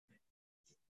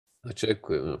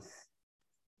Očekujem.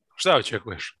 Šta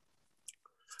očekuješ?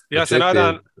 Ja se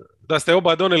nadam da ste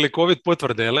oba donijeli COVID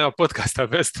potvrde, jer nema podcasta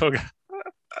bez toga.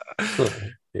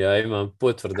 Ja imam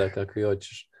potvrda kakvi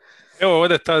hoćeš. Evo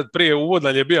ovdje prije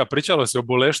uvodan je bio, pričalo se o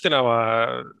boleštinama,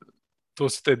 to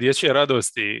su te dječje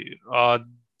radosti, a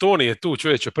Toni je tu,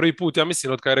 čovječe, prvi put, ja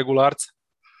mislim, od kada je regularca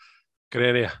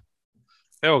krenija.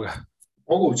 Evo ga.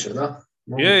 Moguće, da.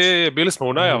 Moguće. Je, bili smo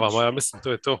u najavama, ja mislim,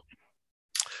 to je to.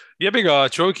 Jebi ga,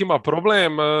 čovjek ima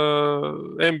problem,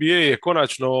 NBA je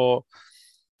konačno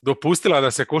dopustila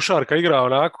da se košarka igra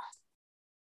onako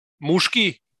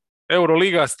muški,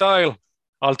 Euroliga style,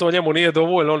 ali to njemu nije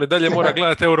dovoljno, on i dalje mora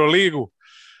gledati Euroligu,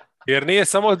 jer nije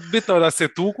samo bitno da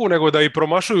se tuku, nego da i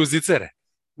promašuju zicere.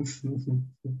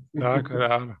 Tako,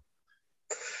 da.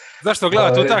 Zašto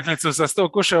gledati utakmicu sa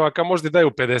 100 koševa kad možda daju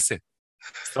 50?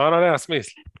 Stvarno nema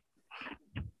smisla.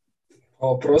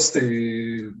 Prosti,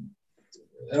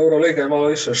 Euroliga je malo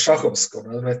više šahovsko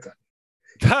nadmetanje.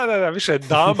 Da, više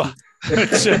dama.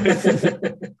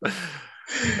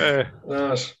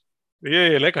 Znaš.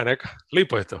 Je, neka.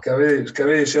 Lipo je to. Kad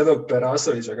vidiš jednog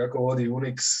Perasovića kako vodi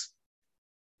Unix,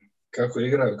 kako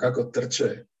igraju, kako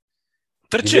trče.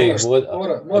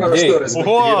 Moraš to respektirati.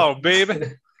 Wow,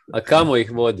 baby. A kamo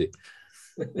ih vodi?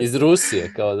 Iz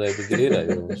Rusije, kao da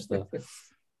emigriraju. Šta?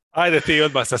 Ajde ti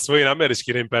odmah sa svojim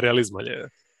američkim imperializmom.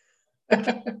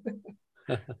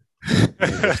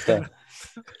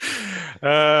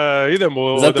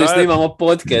 Idemo. Zato snimamo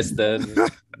podcaste.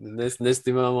 Ne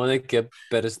snimamo neke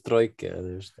perestrojke.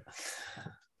 Nešto.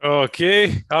 Ok,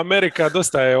 Amerika,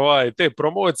 dosta je te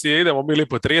promocije. Idemo mi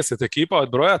lipo 30 ekipa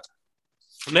odbrojati.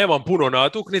 Nemam puno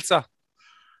natuknica.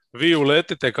 Vi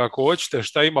uletite kako hoćete,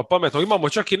 šta ima pametno. Imamo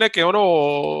čak i neke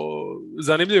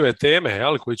zanimljive teme,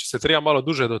 jel, koji će se treba malo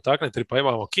duže dotaknuti, pa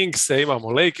imamo Kingse, imamo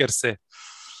Lakerse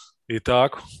i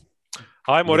tako.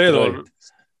 Ajmo redom.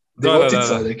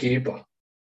 Divotica od ekipa.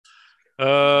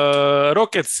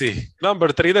 Rocketsi,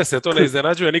 number 30, to ne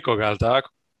iznenađuje nikoga, ali tako?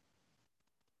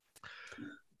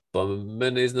 Pa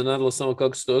mene iznenadilo samo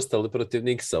kako su ostali protiv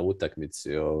Knicksa u utakmici.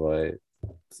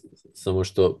 Samo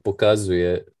što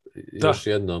pokazuje još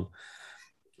jednom,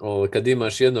 kad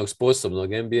imaš jednog sposobnog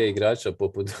NBA igrača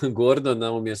poput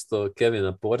Gordona umjesto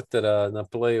Kevina Portera na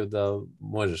playu, da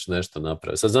možeš nešto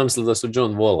napraviti. Sad zamisli da su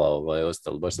John Walla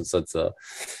ostali, baš sam sad sa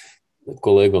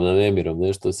kolegom Nemirom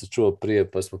nešto se čuo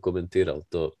prije, pa smo komentirali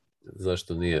to,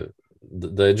 zašto nije,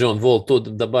 da je John Wall to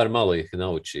da bar malo ih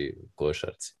nauči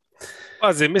košarci.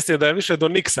 Pazi, mislim da je više do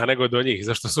Knicksa nego do njih,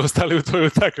 zašto su ostali u toj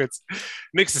utakmici.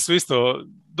 Knicksi su isto,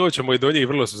 doćemo i do njih,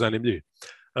 vrlo su zanimljivi.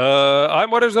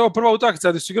 Ajmo reći da je ovo prva utakmica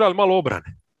gdje su igrali malo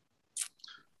obrane.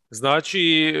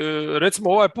 Znači, recimo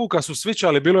ovaj puka su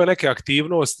svičali, bilo je neke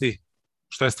aktivnosti,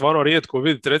 što je stvarno rijetko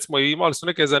vidjeti, recimo imali su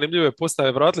neke zanimljive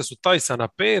postave, vratili su Tajsa na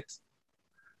 5,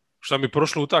 što mi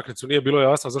prošlu utakmicu nije bilo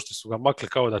jasno zašto su ga makli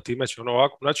kao da time će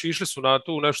ovako. Znači, išli su na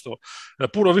tu nešto,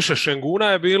 puno više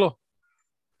Šenguna je bilo,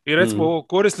 i recimo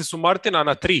koristili su Martina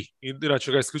na 3,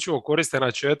 inače ga isključivo koriste na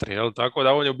 4, jel? Tako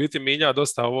da on je u biti minja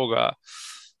dosta ovoga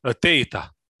Tejta.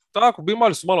 Tako,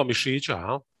 imali su malo mišića,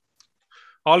 a?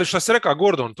 Ali što se reka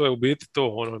Gordon, to je u biti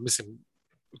to, mislim,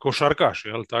 košarkaš,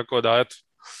 jel? Tako da, eto.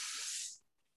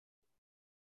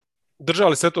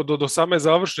 Držali se to do same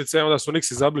završnice, onda su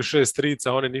Knicksi zabili 6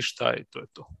 trica, oni ništa i to je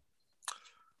to.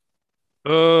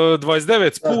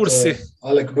 29 Spursi.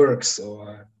 Alec Burks.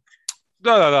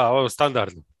 Da, ovo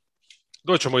standardno.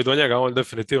 Doćemo i do njega, on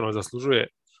definitivno zaslužuje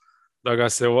da ga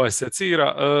se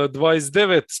secira.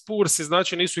 29 Spursi,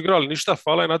 znači nisu igrali ništa,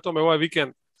 hvala je na tome ovaj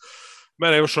vikend.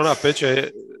 Mene još ona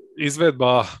peče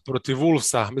izvedba protiv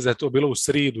Wolvesa, mislim da je to bilo u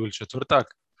sridu ili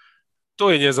četvrtak.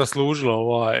 To je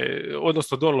zaslužilo,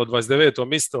 odnosno donilo 29.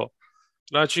 mjesto.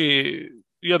 Znači,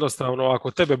 jednostavno,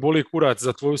 ako tebe boli kurac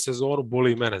za tvoju sezonu,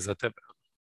 boli i mene za tebe.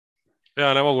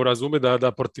 Ja ne mogu razumjeti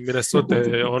da protiv Minnesota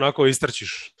onako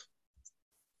istrčiš.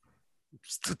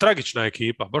 Tragična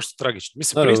ekipa, baš su tragični.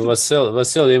 Mislim,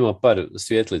 Vasel je imao par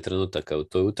svijetlih trenutaka u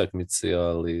toj utakmici,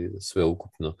 ali sve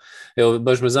ukupno. Evo,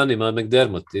 baš me zanima,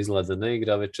 McDermott izgleda ne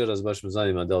igra večeras, baš me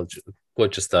zanima ko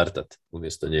će startat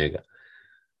umjesto njega.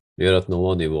 Vjerojatno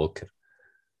Lonnie Walker.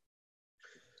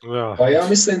 Ja. Pa ja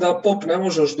mislim da Pop ne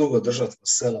može još dugo držati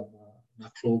Vasela na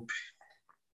klupi.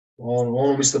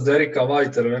 On umjesto Derika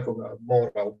Whitera nekoga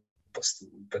mora upasti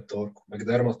u petorku.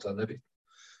 McDermotta ne bi.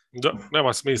 Da,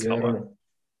 nema smisla.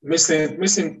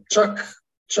 Mislim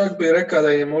čak bi rekao da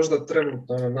je možda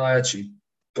trenutno najjači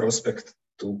prospekt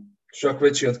tu. Čak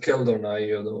veći od Keldona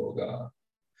i od ovoga...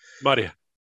 Marija.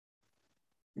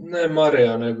 Ne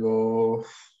Mareja, nego...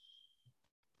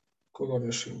 Koga on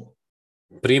još imao?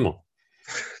 Primo.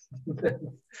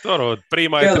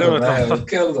 Prima je trenutno...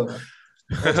 Keldona.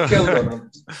 od Keldona.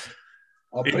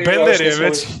 I Bender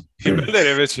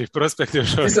je veći prospekt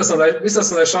još. Mislio sam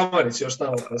da je Šamanić još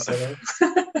tamo.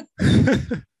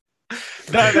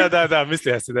 Da,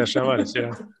 mislio si da je Šamanić,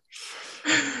 ja.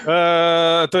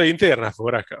 To je interna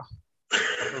fora kao.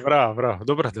 Bravo,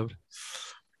 dobro.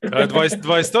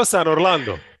 28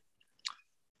 Orlando.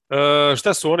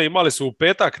 Šta su oni imali? Su u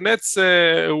petak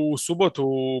Netse, u subotu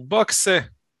Buckse,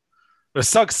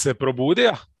 Suggs se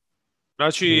probudio.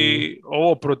 Znači,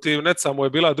 ovo protiv Netsa mu je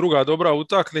bila druga dobra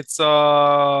utakmica,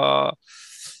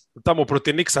 tamo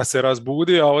protiv Knicksa se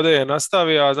razbudio, a ovdje je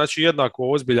nastavio, znači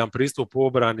jednako ozbiljan pristup u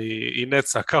obrani i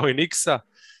Netsa kao i Knicksa.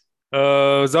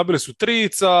 Zabili su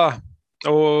trica,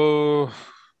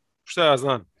 šta ja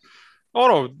znam.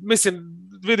 Mislim,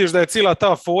 vidiš da je cijela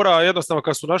ta fora, jednostavno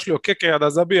kad su našli Okekeja da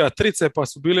zabija trice, pa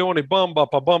su bili oni Bamba,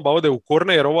 pa Bamba ode u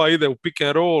korner, ova ide u pick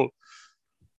and roll,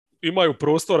 imaju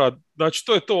prostora, znači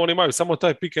to je to, oni imaju samo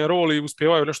taj pick and roll i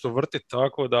uspijevaju nešto vrtiti,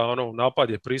 tako da napad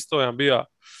je pristojan bija.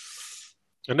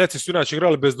 Neci su inače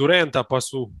igrali bez Durenta, pa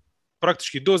su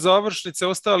praktički do završnice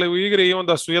ostali u igri i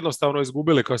onda su jednostavno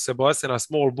izgubili kad se base na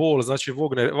small ball, znači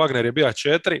Wagner je bio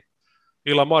 4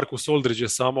 i Lamarcus Aldridge je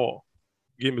samo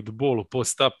give me the ball u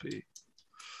post-up i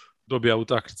dobija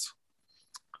utakmicu.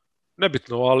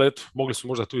 Nebitno, ali eto, mogli su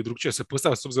možda tu i drugčije se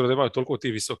postaviti s obzirom da imaju toliko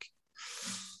ti visoki.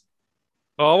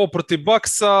 A ovo protiv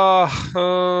Bucksa,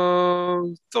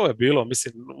 to je bilo,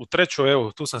 mislim, u trećoj,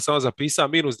 evo, tu sam samo zapisao,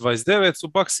 -29 su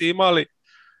Bucksi imali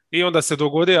i onda se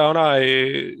dogodio onaj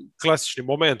klasični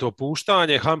moment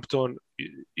opuštanje, Hampton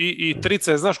i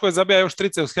trice, znaš ko je zabija još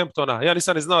trice uz Hamptona? Ja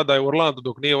nisam ni znao da je u Orlandu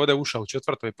dok nije ovdje ušao u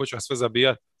četvrtoj i počeo sve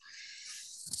zabijati.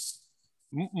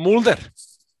 Mulder.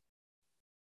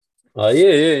 A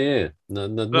je, na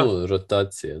dnu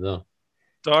rotacije, da.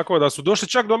 Tako da su došli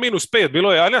čak do -5,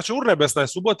 bilo je, ali inače urnebesna je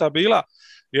subota bila,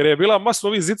 jer je bila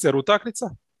masovi zicer utakmica,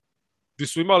 gdje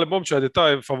su imali momčadi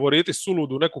taj favoriti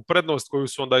suludu neku prednost koju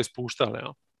su onda ispuštali.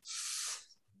 Ja.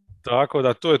 Tako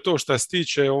da to je to što se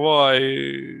tiče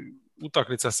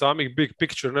utakmica samih big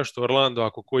picture, nešto Orlando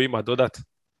ako ko ima dodat.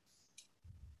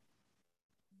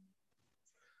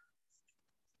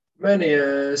 Meni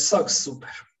je Suggs super,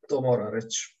 to moram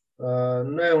reći.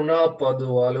 Ne u napadu,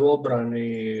 ali u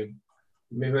obrani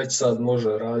mi već sad može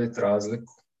raditi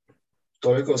razliku.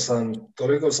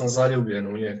 Toliko sam zaljubljen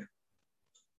u njega.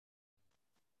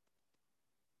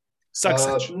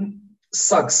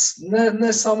 Suggs.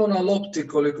 Ne samo na lopti,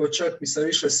 koliko čak mi se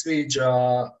više sviđa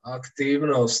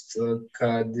aktivnost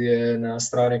kad je na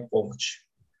strani pomoći.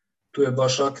 Tu je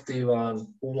baš aktivan,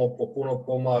 puno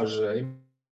pomaže, ima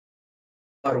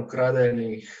par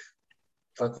ukradenih,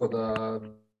 tako da...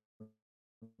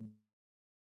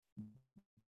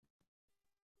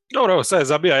 Dobro, evo sad je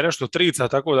zabija i nešto trica,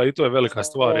 tako da i to je velika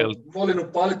stvar. Jel? Volim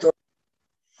upaliti.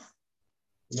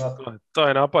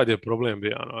 Taj napad je problem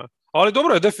bio. No. Ali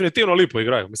dobro je, definitivno lipo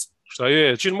igraju. Mislim, šta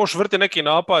je, čim možeš vrti neki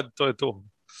napad, to je to.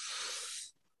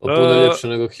 Puno ljepše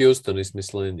nego Houston i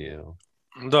smislenije. Evo.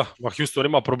 Da, ma Houston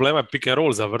ima problema pick and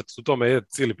roll za vrti, u tome je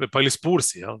cijeli, pa ili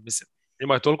Spursi, jel? Mislim,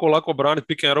 ima je toliko lako braniti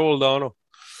pick and roll da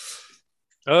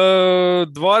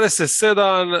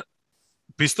 27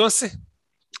 Pistonsi.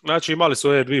 Znači imali su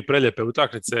ove dvije preljepe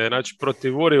utakmice, znači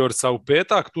protiv Warriorsa u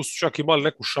petak, tu su čak imali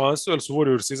neku šansu jer su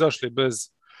Warriors izašli bez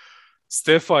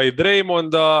Stefa i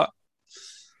Draymonda,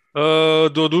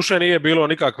 do duše nije bilo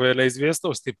nikakve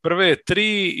neizvjesnosti, prve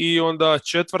 3 i onda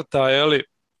četvrta,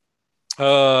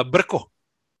 Brko.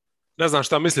 Ne znam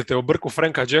šta mislite o Brku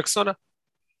Franka Jacksona.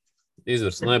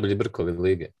 Izvrsno, najbolji Brkovi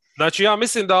lige. Znači ja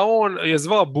mislim da on je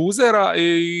zvao Buzera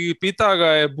i pita ga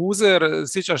je Buzer,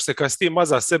 sjećaš se kad si ti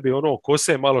maza sebi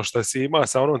kose malo što si ima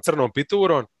sa onom crnom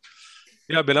piturom,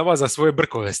 ja bi namazao svoje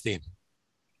brkove s tim.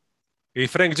 I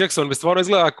Frank Jackson bi stvarno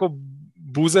izgleda kao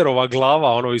Buzerova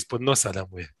glava ispod nosa da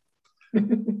mu je.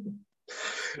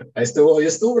 A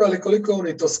jeste ubrali koliko on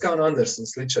i Toscan Anderson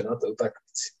sliče na toj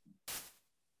utakmici?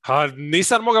 Ha,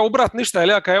 nisam mogao ubrati ništa, jer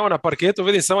ja kad je on na parketu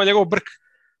vidim samo njegov brk.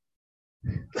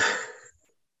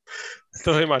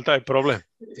 To ima taj problem.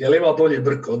 Je li ima bolji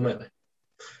brk od mene?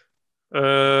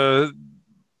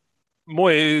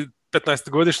 Moj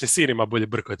 15-godišnji sin ima bolji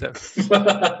brk od tebe.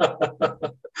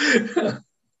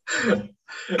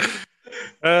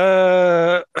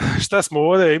 Šta smo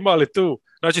ovdje imali tu?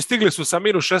 Znači stigli su sa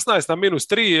 -16 na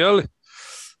 -3, jel?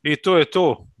 I to je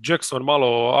to. Jackson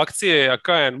malo akcije, a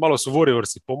Kajan malo su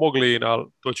Warriorsi pomogli, ali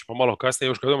to ćemo malo kasnije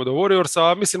još kad idemo do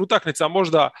Warriorsa. Mislim, utakmica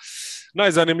možda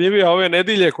najzanimljivija ove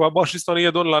nedjelje koja baš isto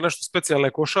nije donijela nešto specijalne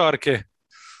košarke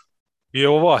je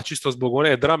ova, čisto zbog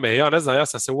one drame. Ja ne znam, ja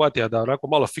sam se uvatio da onako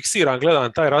malo fiksiram,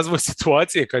 gledam taj razvoj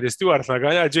situacije kad je Stewart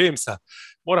naganjao Jamesa.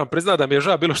 Moram priznati da mi je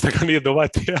žao bilo što ga nije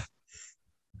dovatio.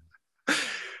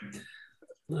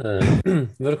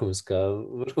 Vrhunska.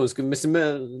 Mislim,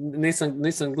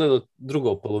 nisam gledao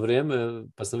drugo polovrijeme,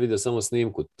 pa sam vidio samo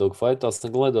snimku tog fajta, ali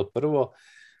sam gledao prvo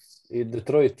i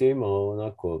Detroit je imao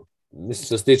onako, mislim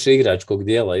što se tiče igračkog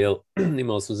dijela,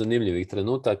 imali su zanimljivih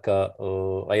trenutaka,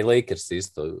 a i Lakers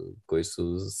isto, koji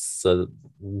su sa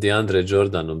DeAndre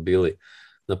Jordanom bili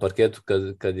na parketu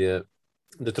kad je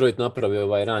Detroit napravio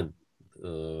ovaj run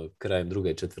krajem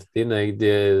druge četvrtine gdje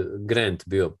je Grant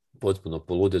bio potpuno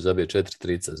poludio, zabio 4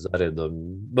 trica za redom.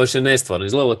 Baš je nestvarno,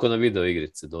 izgledalo kao na video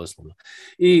igrice doslovno.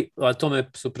 A tome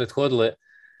su prethodile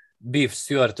Beef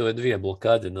Stewartove 2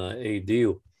 blokade na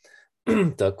AD-u,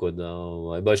 tako da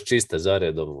baš čista za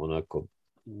redom, onako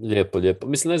lijepo.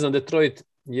 Mislim, ne znam, Detroit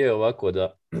je ovako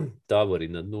da tavori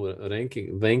na dnu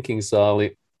rankings,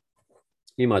 ali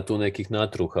ima tu nekih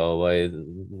natruha,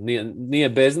 nije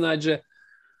beznađe.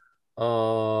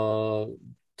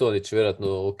 To će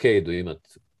vjerojatno Okejdu imati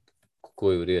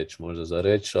koju riječ možda za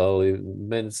reći, ali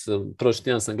prošli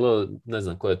tjedan sam gledao, ne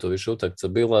znam koja je to više utakmica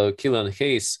bila, Killian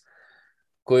Hayes,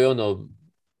 koji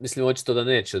mislim očito da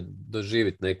neće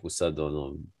doživjeti neku sad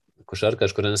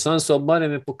košarkašku renesansu, ali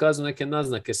barem je pokazao neke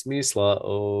naznake smisla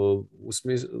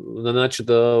na način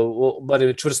da barem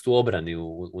je čvrst u obrani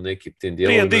u nekim tim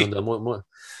dijelovima.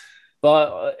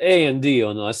 Pa A&D,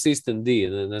 assistant D,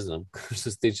 ne znam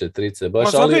što se tiče trice.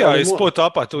 Baš, zabija iz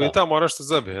spot-upa tu i tamo nešto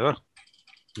zabije, da?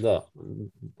 Da,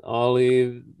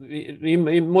 ali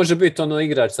može biti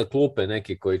igrač sa klupe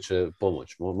neki koji će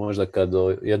pomoći. Možda kad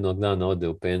jednog dana ode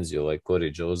u penziju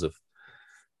Corey Joseph,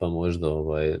 pa možda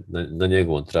na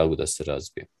njegovom tragu da se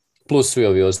razbije. Plus svi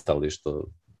ovi ostali što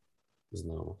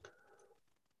znamo.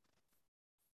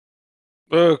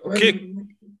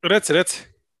 Reci.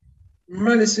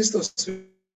 Meni se isto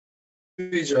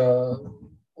sviđa,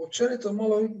 općenito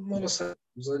malo se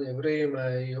u zadnje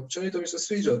vrijeme i općenito mi se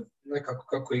sviđa nekako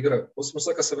kako igra. Posebno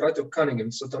sad kad se vratio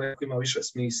Cunningham, sad to nekako ima više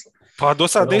smisla. Pa do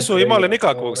sad nisu imali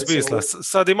nikakvog smisla,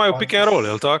 sad imaju pick and roll,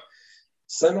 jel tako?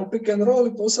 Sad imaju pick and roll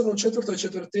i posebno u četvrtoj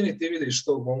četvrtini ti vidiš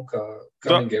tog momka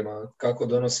Cunninghama, kako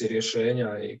donosi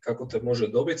rješenja i kako te može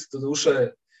dobiti. Doduše,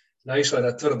 naišla je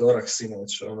na tvrd orah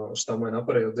sinoć, šta mu je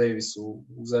napravio Davis u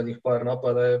zadnjih par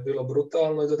napada je bilo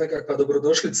brutalno i to nekakva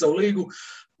dobrodošlica u ligu,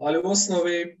 ali u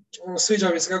osnovi sviđa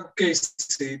mi se kako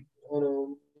Casey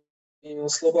im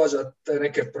oslobađa te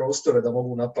neke prostore da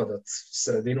mogu napadat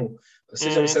sredinu.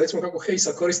 Sviđa mi se recimo kako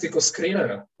Hayesa koristi ko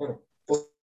screenera,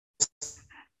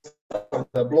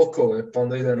 na blokove, pa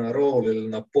onda ide na roll ili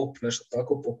na pop, nešto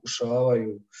tako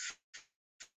pokušavaju.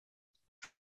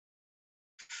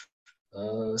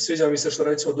 Sviđa mi se što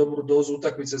recimo dobru dozu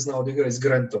utakmice zna odigrati s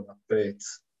Grantom na 5.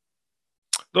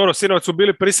 Dobro, sinoć su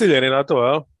bili prisiljeni na to,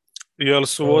 jel? Jel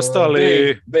su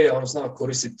ostali... Beja, zna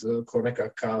koristiti ko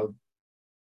nekakav...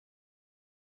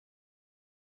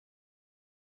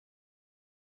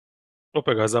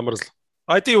 Opet ga zamrzlo.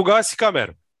 Aj ti ugasi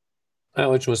kameru.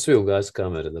 Evo ćemo svi ugasiti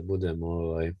kamere da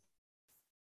budemo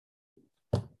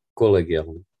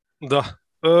kolegijalni. Da.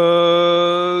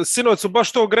 Sinoć su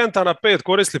baš to Granta na 5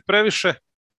 koristili previše,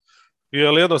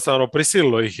 jer jednostavno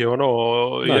prisililo ih je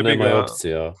nema je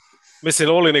opcija. Mislim,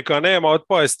 Olinika nema,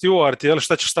 otpa je Stewart, jel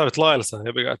šta ćeš staviti Lylesa,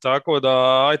 jebiga, tako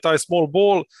da aj taj small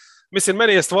ball, mislim,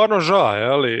 meni je stvarno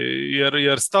žao,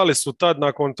 jer stali su tad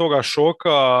nakon toga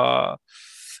šoka,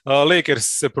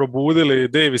 Lakers se probudili,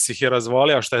 Davis ih je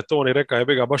razvalio, šta je to, on je rekao,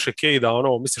 jebiga, baš je Kejda,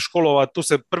 mislim, školova, tu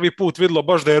se prvi put vidjelo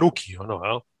baš da je ruki,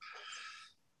 jel?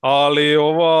 Ali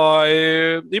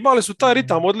imali su taj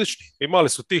ritam odlični, imali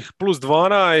su tih plus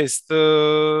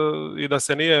 12 i da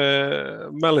se nije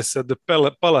Melise de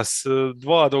Palace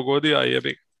 2 dogodio,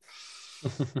 jebi.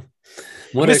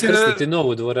 Mora krstiti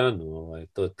novu dvoranu.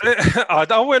 A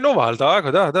da, ovo je nova, ali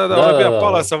tako? Da, ovo je bio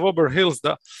Palace of Auburn Hills,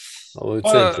 da. Ovo je u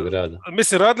centru grada.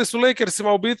 Mislim, radili su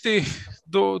Lakersima u biti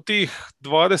do tih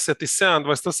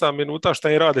 27-28 minuta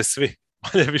šta i rade svi,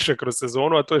 manje više kroz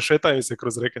sezonu, a to je šetanje se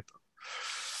kroz reketom.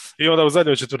 I onda u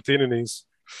zadnjoj četvrtini nisu.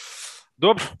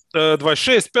 Dobro,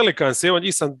 26 Pelicans, evo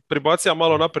njih sam pribacio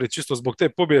malo naprijed čisto zbog te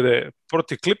pobjede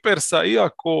protiv Clippersa,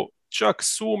 iako čak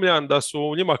sumnjam da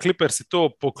su njima Clippersi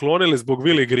to poklonili zbog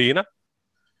Willie Greena,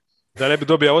 da ne bi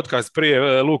dobio otkaz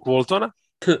prije Luke Waltona.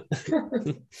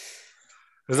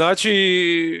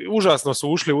 Znači, užasno su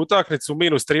ušli u utakmicu,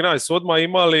 minus 13 odmah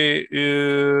imali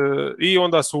i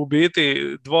onda su u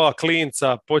biti dva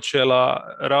klinca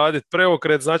počela raditi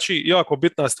preokret. Znači, jako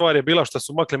bitna stvar je bila što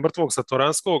su makli mrtvog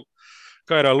Satoranskog.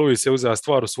 Kyra Lewis je uzela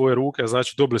stvar u svoje ruke,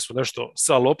 znači dobili su nešto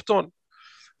sa loptom,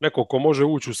 neko ko može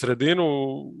ući u sredinu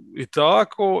i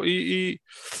tako. I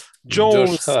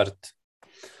Jones... Josh Hart.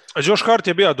 Josh Hart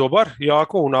je bio dobar,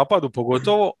 jako u napadu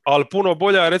pogotovo, ali puno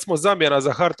bolja je recimo zamjena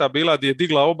za Harta bila gdje je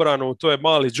digla obranu, to je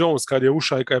mali Jones kad je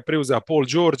ušao i kad je preuzeo Paul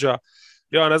Georgea.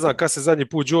 Ja ne znam kad se zadnji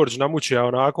put George namučio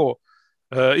onako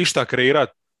išta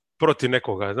kreirati protiv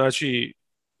nekoga. Znači,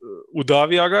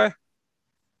 udavija ga je.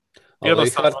 Ali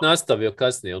i Hart nastavio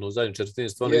kasnije, u zadnjoj četvrtini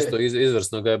stvarno isto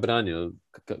izvrsno ga je branio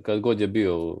kad god je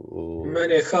bio.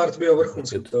 Meni je Hart bio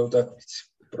vrhunski u toj utakmici.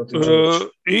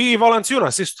 I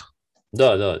Valanciunas isto.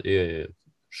 Da, je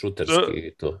šuterski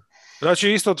i to.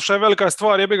 Znači isto što je velika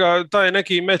stvar, je bi ga taj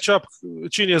neki match-up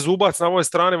čin je zubac na ovoj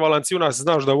strani Valanciunas,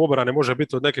 znaš da u obrane može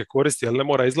biti od neke koristi, ali ne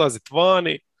mora izlaziti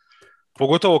vani.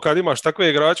 Pogotovo kad imaš takve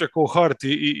igrače kao Hart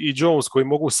i Jones koji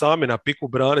mogu sami na piku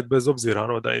braniti bez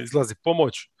obzira da izlazi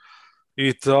pomoć.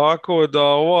 I tako da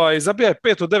zabija je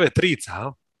 5 od 9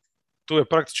 trica. Tu je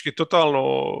praktički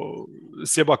totalno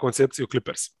sjeba koncepciju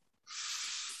Clippers.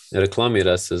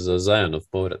 Reklamira se za Zionov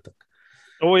povratak.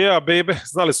 Baby,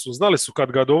 znali su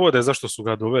kad ga dovode, zašto su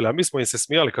ga doveli, a mi smo im se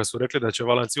smijali kad su rekli da će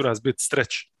Valanciunas biti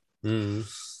stretch.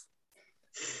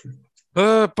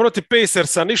 Protiv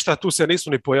Pacersa ništa, tu se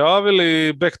nisu ni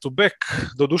pojavili, back to back,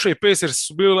 doduše i Pacers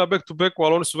su bili na back to backu,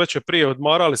 ali oni su već prije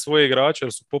odmarali svoje igrače,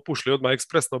 jer su popušli odmah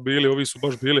ekspresno bili, ovi su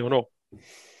baš bili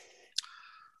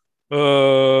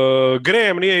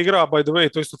Graham nije igrao, by the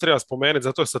way, to isto treba spomenuti,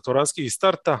 zato je Satoranski iz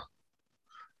starta,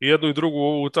 jednu i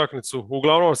drugu utakmicu.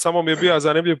 Uglavnom, samo mi je bio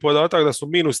zanimljiv podatak da su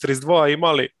minus 32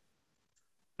 imali,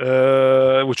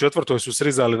 u četvrtoj su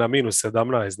srizali na minus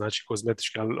 17, znači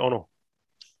kozmetički, ali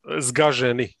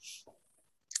zgaženi.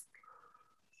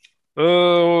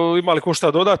 Ima li ko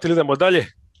šta dodati ili idemo dalje?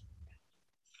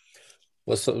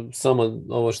 Pa samo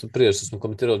ovo što prije što smo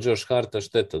komentirali Josh Harta,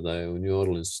 šteta da je u New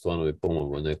Orleansu stvarno bi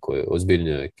pomogao nekoj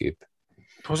ozbiljnijoj ekipi.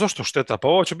 Pa zašto šteta? Pa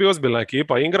ovo će biti ozbiljna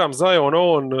ekipa. Ingram, Zion,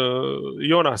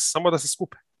 Jonas, samo da se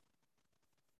skupe.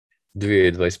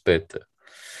 2025.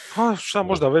 Pa šta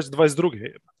možda već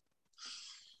 22.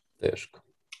 Teško.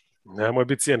 Nemoj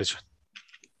biti cijeničan.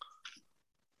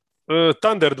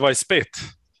 Thunder 25.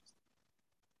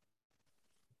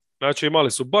 Znači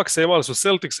imali su Buckse, imali su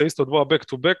Celticse, isto 2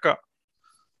 back-to-backa.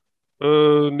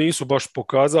 Nisu baš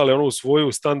pokazali onu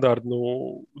svoju standardnu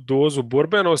dozu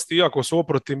borbenosti, iako su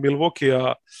oprotiv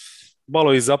Milwaukee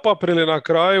malo i zapaprili na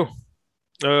kraju.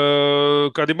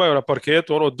 Kad imaju na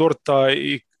parketu Dorta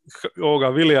i ovoga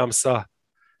Williamsa,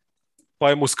 pa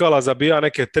je Muscala zabija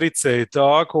neke trice i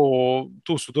tako,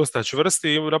 tu su dosta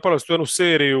čvrsti, napravili su jednu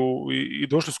seriju i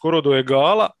došli skoro do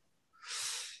egala.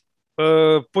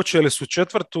 Počeli su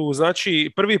četvrtu,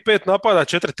 znači prvi 5 napada,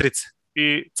 4 trice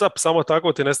i cap, samo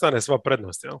tako ti nestane sva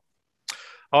prednost, jel?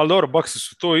 Ali dobro, Bucksi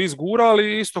su to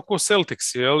izgurali, isto ko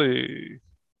Celtics, jeli?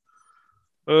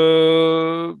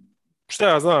 Šta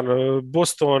ja znam,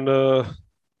 Boston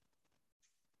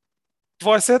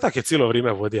 20-ak je cijelo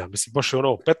vrijeme vodio, mislim, baš je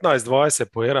 15-20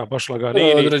 poena, baš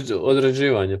laganini.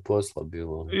 Određivanje posla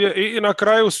bilo. I na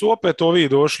kraju su opet ovi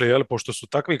došli, jel, pošto su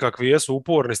takvi kakvi jesu,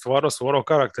 uporni, stvarno su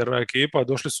karakterna ekipa,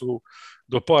 došli su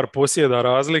do par posjeda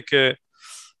razlike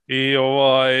i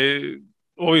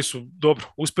ovi su dobro,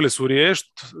 uspjeli su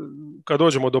riješiti. Kad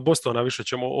dođemo do Bostona više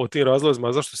ćemo o tim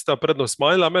razlozima zašto se ta prednost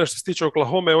smanjila. A mene što se tiče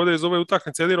Oklahoma, ovdje iz ove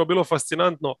utakmice jedino bilo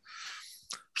fascinantno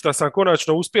što sam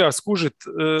konačno uspio skužiti,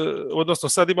 odnosno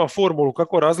sad imam formulu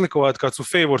kako razlikovati kad su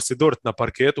Favors i Dort na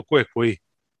parketu, ko je koji.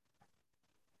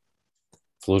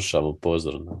 Slušamo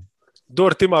pozorno.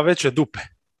 Dort ima veće dupe.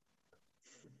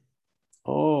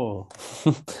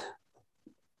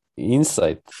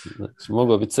 Insight. Znači,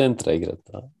 mogao bi centra igrati.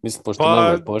 Mislim,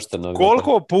 pošto je pošteno.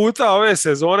 Koliko puta ove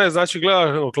sezone, znači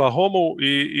gledaš Oklahomu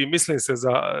i mislim se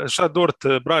šta Dort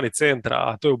brani centra,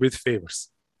 a to je u biti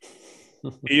Favors.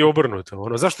 I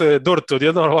obrnuto. Zašto je Dort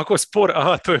odjednom ovako spor,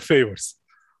 a to je Favors.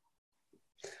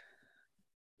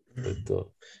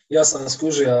 To. Ja sam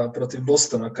skužio protiv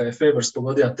Bostona kad je Favors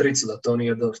pogodio tricu da to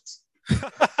nije Dort.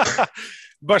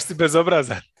 Baš si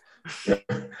bezobrazan.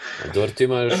 Dort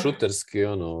ima šuterski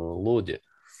ludje.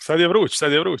 Sad je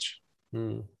vruć.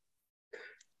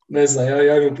 Ne znam,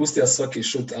 ja bih pustio svaki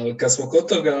šut, ali kad smo kod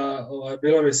toga,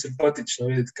 bilo mi je simpatično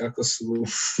vidjeti kako su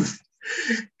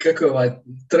kako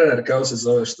trener, kao se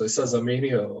zove, što je sad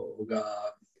zamijenio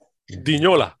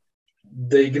Dinjola.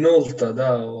 Deignolta,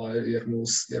 da,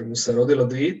 jer mu se rodilo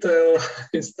dite,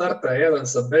 starta jedan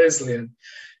sa Bezlijem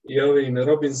i ovim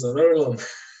Robinson Earlom.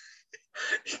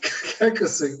 Kako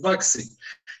su ih Bucksi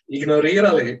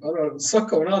ignorirali,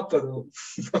 svakom napadu,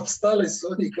 stali su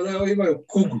oni kao da ovi imaju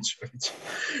kugu,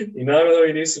 i naravno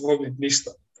ovi nisu mogli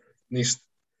ništa.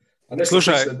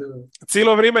 Slušaj,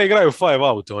 cijelo vrijeme igraju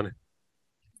 5 out oni.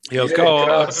 Jel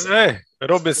kao,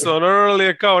 Robinson Earl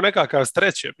je kao nekakav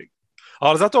streće,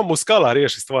 ali zato Muscala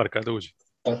riješi stvar kad uđe.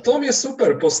 Pa to mi je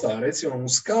super postava, recimo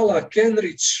Muscala,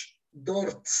 Kenrich,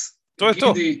 Dort,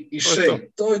 Gidi i Shea.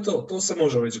 To je to se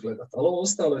može već gledati, ali ovo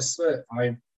ostalo je sve,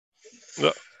 ajme.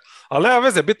 Da. Ali nema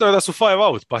veze, bitno je da su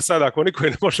 5 out, pa sad ako niko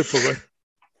ne može pogoditi.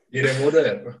 Jer je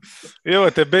moderno. I evo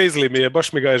te, Bazley mi je,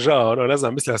 baš mi ga je žao, ne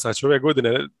znam, mislio sam da će ove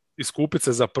godine iskupiti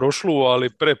se za prošlu, ali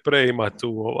pre ima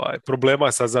tu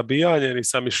problema sa zabijanjem i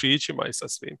sa mišićima i sa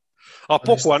svim. A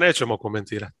Pokua nećemo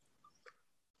komentirati.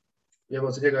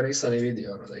 Jebote, njega nisam ni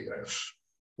vidio da igra još.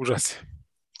 Užas je.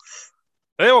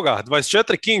 Evo ga,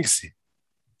 24 Kingsi.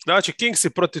 Znači, Kingsi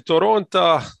protiv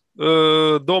Toronta,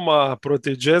 doma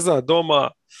protiv Jazza,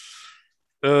 doma.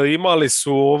 Imali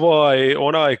su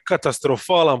onaj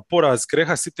katastrofalan poraz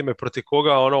Greha, siti me protiv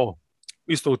koga,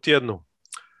 isto u tjednu.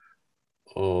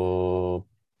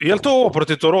 Je li to ovo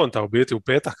protiv Toronta u biti u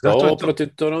petak? Da, ovo protiv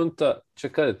Toronta,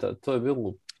 čekaj, to je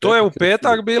bilo... To je u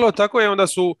petak bilo, tako je, onda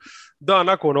su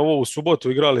nakon ovo u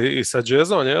subotu igrali i sa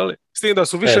Jazzom, jel? S tim da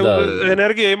su više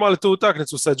energije imali tu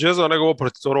utakmicu sa Jazzom nego ovo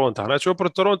protiv Toronta. Znači, ovo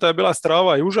protiv Toronta je bila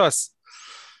strava i užas.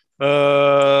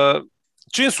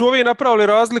 Čim su ovi napravili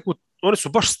razliku, oni su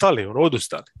baš stali,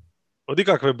 odustali. Od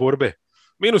ikakve borbe.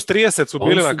 -30 su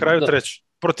bili na kraju treći.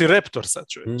 Protiv Raptorsa,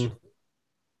 čovječ.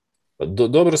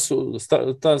 Dobro su,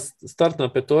 ta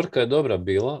startna petorka je dobra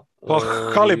bila. Pa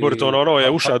Haliburton,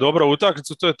 je ušao dobro u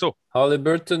utakmicu, to je to.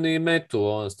 Haliburton i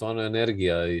Metu, stvarno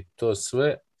energija i to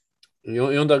sve. I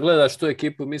onda gledaš tu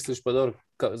ekipu, misliš, pa dobro,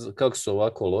 kako su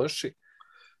ovako loši.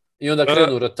 I onda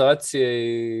krenu rotacije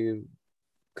i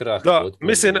krah. Da,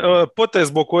 mislim, potez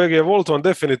zbog kojeg je Walton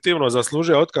definitivno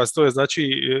zaslužio otkaz, to je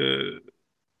znači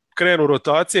krenu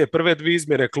rotacije, prve 2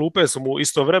 izmjene klupe su mu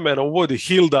istovremeno uvodi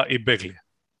Hilda i Begley.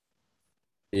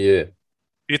 Je.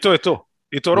 I to je to.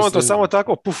 I Toronto samo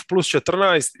tako, plus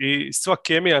 14 i sva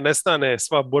kemija nestane,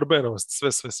 sva borbenost, sve.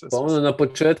 Pa ono na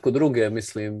početku druge,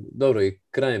 mislim, dobro i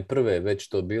krajem prve već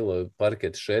to bilo,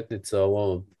 parket šetnica,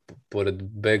 pored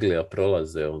Begleya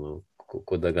prolaze,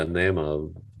 ko da ga nema,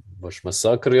 baš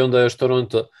masakr i onda još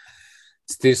Toronto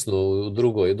stisnu u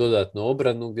drugoj dodatnu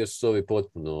obranu gdje su ovi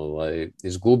potpuno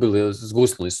izgubili,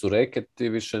 zgusnuli su reket i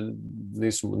više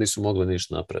nisu mogli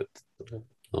ništa napraviti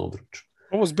na obruču.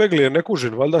 Ovo s Begley je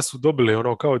nekužen, valjda su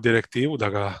dobili kao direktivu da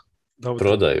ga...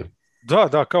 prodaju.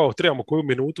 Da, kao trebamo koju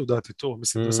minutu dati to.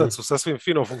 Mislim, do sad su sasvim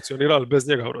fino funkcionirali bez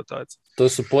njega u rotaciji. To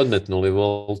su podmetnuli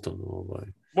Walton.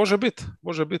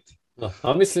 Može biti. Da.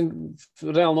 A mislim,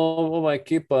 realno ova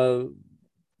ekipa,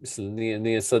 mislim,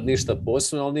 nije sad ništa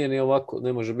posebno, ali nije ni ovako,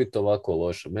 ne može biti ovako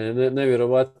loša. Mene je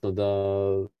nevjerovatno da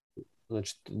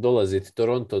znači, dolazi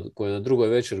Toronto koji je na drugoj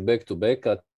večer back to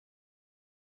backa,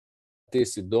 ti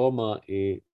si doma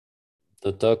i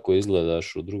da tako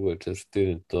izgledaš u drugoj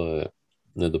četvrtini, to je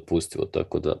nedopustivo,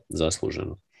 tako da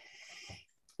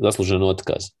zasluženo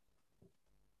otkaz.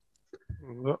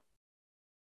 Da.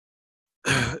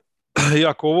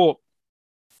 Iako ovo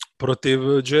protiv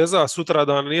Jazza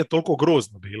sutradan nije toliko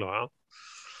grozno bilo, a?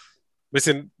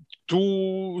 Mislim, tu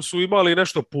su imali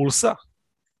nešto pulsa,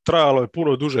 trajalo je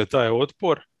puno duže taj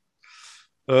otpor,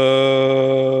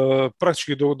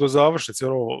 praktički do završnice,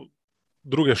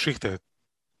 druge šihte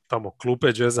tamo klupe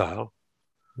Jazza,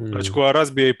 znači koja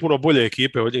razbije i puno bolje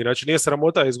ekipe od njih, znači nije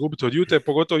sramota izgubiti od Ute,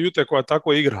 pogotovo Ute koja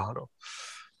tako igra,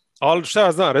 ali šta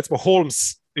ja znam, recimo Holmes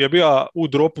je bio u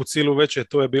dropu cijelu večer,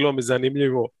 to je bilo mi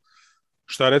zanimljivo,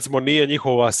 šta recimo nije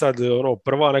njihova sad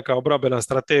prva neka obrambena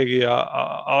strategija,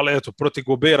 ali eto, protiv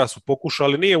Gobera su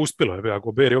pokušali, nije uspjelo, je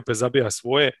Gober je opet zabija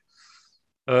svoje.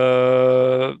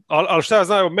 Ali šta ja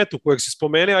znam, Metu kojeg si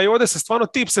spomenuo, a i ovdje se stvarno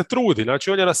tip se trudi,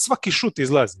 znači on je na svaki šut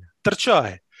izlazi, trča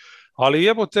je, ali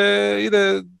jebote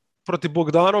ide protiv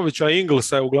Bogdanovića,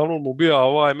 Inglesa je uglavnom ubija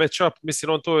match-up,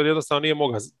 mislim on to jednostavno nije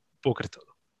mogao pokriti.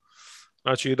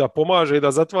 Znači da pomaže i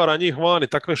da zatvara njih van i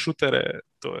takve šutere,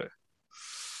 to je.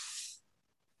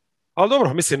 Ali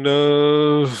dobro, mislim,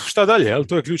 šta dalje, ali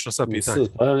to je ključno sad pitanje.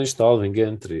 Pa ništa, Alvin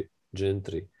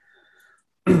Gentry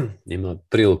ima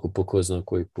priliku po ko zna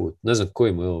koji put. Ne znam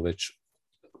koji mu je ovo već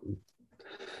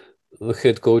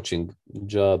head coaching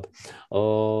job.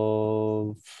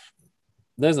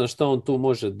 Ne znam šta on tu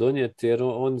može donijeti, jer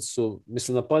oni su,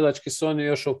 mislim, napadački su oni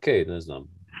još ok, ne znam.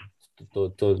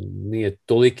 To nije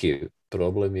toliki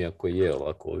problem, iako je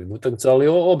ovako ovim utakmicama, ali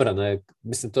obrana je,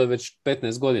 mislim, to je već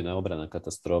 15 godina obrana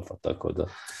katastrofa, tako da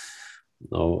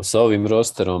sa ovim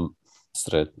rosterom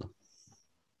sretno.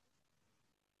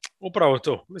 Upravo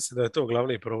to, mislim da je to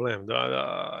glavni problem,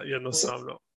 da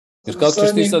jednostavno. Jer kako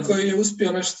ćeš ti sad... koji je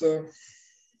uspio nešto...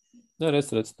 Ne,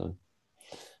 reci to.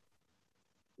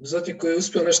 Zatim koji je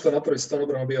uspio nešto napraviti s tom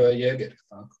obranom bio je Jäger,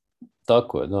 tako?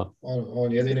 Tako je, da.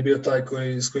 On jedini bio taj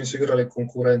s kojim su igrali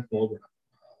konkurentnu obranu.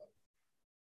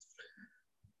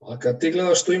 A kad ti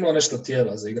gledaš, tu ima nešto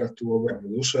tijela za igrati u obranu.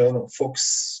 Duše, Fox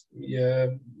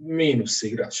je minus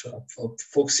igrač.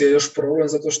 Fox je još problem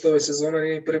zato što ove sezone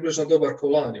nije približno dobar ko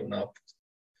lani u napadu.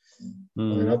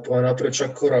 On je napravio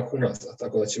čak korak unazad.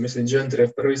 Tako da će, mislim, Gentryjev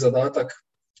prvi zadatak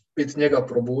biti njega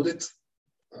probuditi.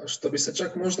 Što bi se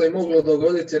čak možda i moglo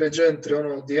dogoditi jer je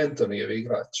Gentry D'Antonijev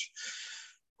igrač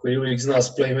koji uvijek zna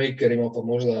s playmakerima, pa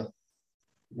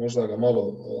možda ga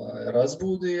malo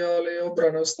razbudi, ali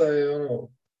obrana ostaje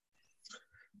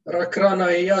rak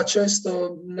rana i ja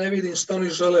često ne vidim što oni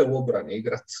žele u obrani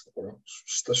igrati.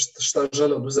 Šta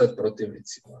žele oduzeti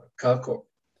protivnicima,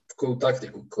 koju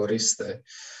taktiku koriste.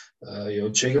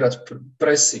 Hoće igrati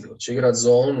pressing, hoće igrati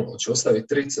zonu, hoće ostaviti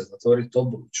trice, zatvoriti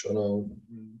obruč.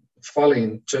 Fali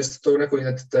im često tog nekog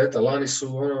identiteta. Lani su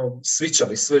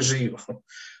svičali sve živo.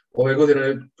 Ove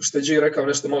godine, što je G rekao,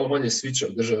 nešto malo manje svičao,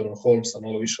 držao Holmesa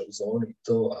malo više u zoni i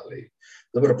to, ali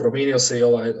dobro, promijenio se i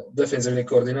ovaj defensivni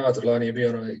koordinator, lani je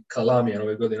bio Kalamijan,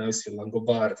 ove godine Avisfil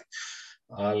Langobardi,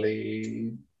 ali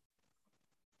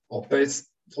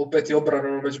opet je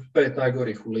obrano među 5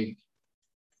 najgorih u ligi.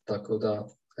 Tako da,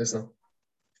 ne znam.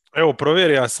 Evo,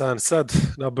 provjerio sam sad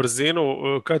na brzinu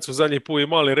kad su zadnji put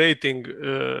imali rating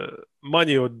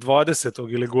manji od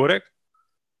 20. ili goreg.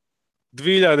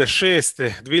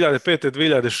 2005.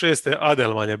 2006.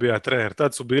 Adelman je bio trener.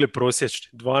 Tad su bili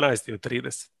prosječni. 12 od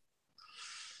 30.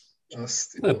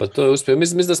 Pa to je uspio.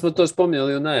 Mislim da smo to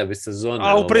spominjali u najavi sezone.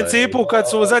 A u principu kad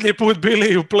su zadnji put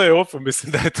bili u play-offu,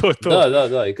 mislim da je to.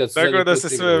 Da. I kad su tako da se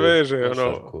sve veže.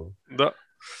 Da.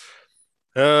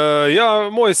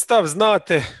 Moj stav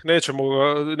znate,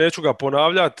 neću ga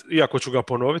ponavljati, iako ću ga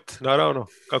ponoviti, naravno,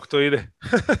 kako to ide.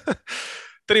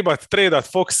 Treba tradat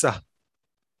Foxa,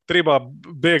 treba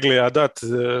Beglija dati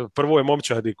prvoj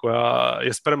momčadi koja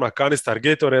je spremna kanistar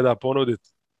Gatorada ponuditi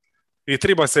i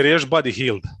treba se riješiti Buddy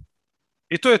Hield.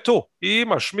 I to je to. I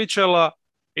imaš Mitchella,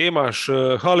 imaš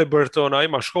Haliburtona,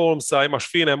 imaš Holmesa,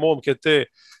 imaš fine momke te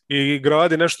i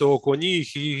gradi nešto oko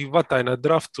njih i vataj na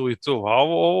draftu i to. A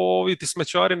ovi ti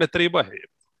smećari ne trebaju.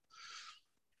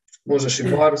 Možeš i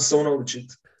Barnesa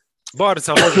unovčiti.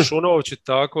 Barnesa možeš unovčiti,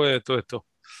 tako je, to je to.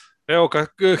 Evo,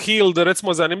 Hield,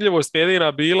 recimo, zanimljivost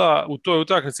jedina bila u toj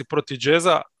utakmici protiv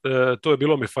Jazza, to je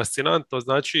bilo mi fascinantno,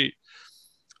 znači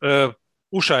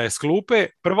ušao je s klupe,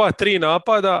 prva 3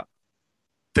 napada,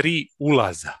 3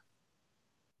 ulaza.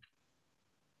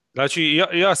 Znači,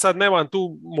 ja sad nemam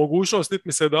tu mogućnost, niti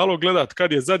mi se dalo gledat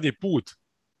kad je zadnji put.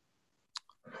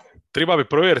 Treba bi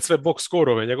provjeriti sve box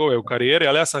skorove njegove u karijeri,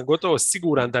 ali ja sam gotovo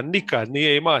siguran da nikad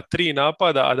nije imao 3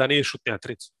 napada, a da nije šutnija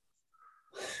tricu.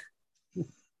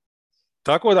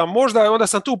 Tako da možda, onda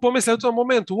sam tu pomislio u tom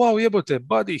momentu, wow, jebote,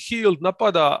 Buddy Hield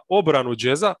napada obranu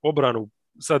Jazza, obranu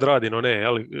sad radi,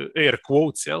 air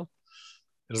quotes, jel?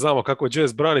 Jer znamo kako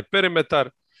Jazz brani perimetar.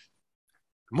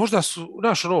 Možda su,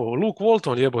 Luke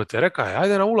Walton jebote, rekao je,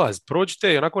 ajde na ulaz,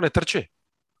 prođite i onako ne trče.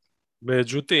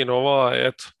 Međutim,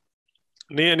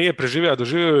 nije preživio,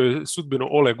 doživio je sudbinu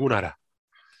Ole Gunnara.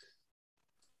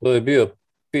 To je bio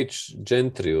pitch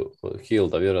Gentryu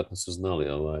Hilda, vjerojatno su znali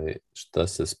šta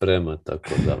se sprema, tako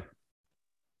da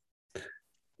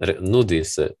nudi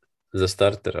se za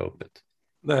startera opet.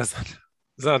 Ne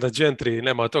znam da Gentry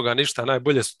nema od toga ništa,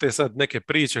 najbolje su te sad neke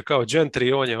priče kao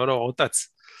Gentry, on je otac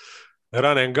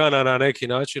run and guna na neki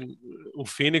način u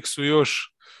Phoenixu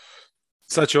još.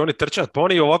 Sad će oni trčati, pa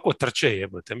oni ovako trče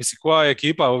jebote. Mislim, koja je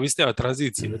ekipa ovisnija o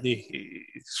tranziciji od njih i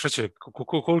što će,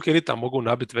 koliki ritam mogu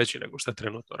nabiti veći nego što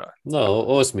trenutno radi. Da,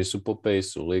 8. su po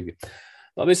pace-u u ligi.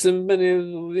 Pa mislim, meni je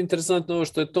interesantno ovo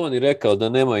što je Toni rekao, da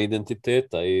nema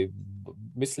identiteta i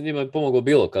mislim njima je pomoglo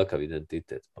bilo kakav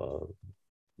identitet, pa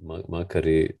makar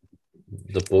i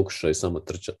da pokušaju samo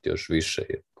trčati još više.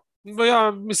 No,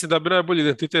 ja mislim da bi najbolji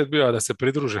identitet bio da se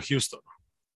pridruže Houstonu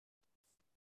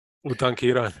u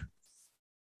tankiranju.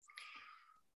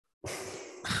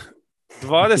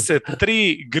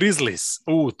 23 Grizzlies.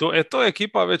 To je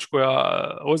ekipa već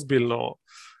koja ozbiljno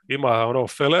ima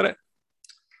felere.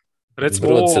 Recimo,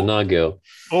 brod se nageo.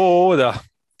 Da.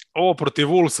 Ovo protiv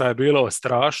Wolvesa je bilo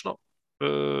strašno.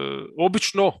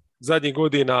 Obično zadnjih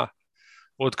godina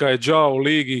od kad je Ja u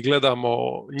ligi gledamo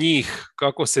njih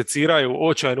kako se ciraju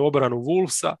očajnu obranu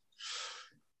Wolvesa.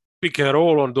 Pick and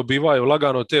roll dobivaju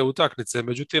lagano te utakmice.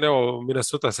 Međutim, evo,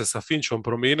 Minnesota se sa Finchom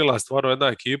promijenila, stvarno jedna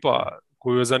ekipa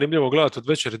koju je zanimljivo gledati od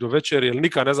večeri do večeri, jer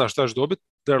nikad ne zna šta će dobiti.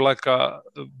 They're like a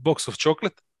box of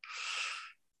chocolate.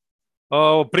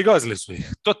 Prigazili su ih.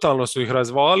 Totalno su ih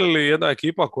razvalili. Jedna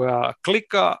ekipa koja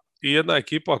klika i jedna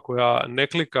ekipa koja ne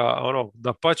klika,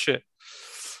 dapače.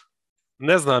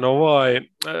 Ne znam,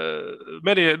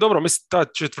 meni je dobro, mislim, ta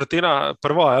četvrtina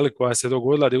prva koja se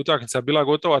dogodila, da je utakmica bila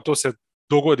gotova, to se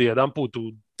dogodi jedan put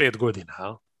u 5 godina.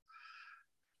 Ja?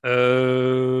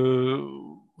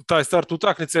 Taj start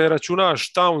utakmice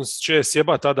računaš, Towns će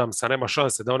sjebat Adamsa, nema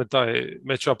šanse da oni taj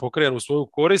match-up pokrenu u svoju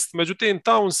korist. Međutim,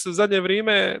 Towns zadnje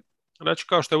vrijeme, znači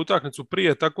kao što je utakmicu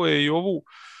prije, tako je i ovu,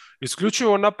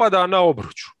 isključivo napada na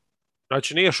obruču.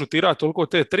 Znači nije šutira toliko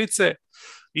te trice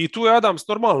i tu je Adams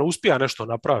normalno uspija nešto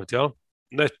napraviti, jel?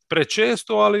 Ne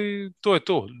prečesto, ali to je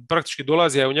to. Praktički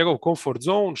dolazi u njegov comfort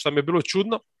zone, što mi je bilo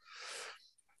čudno.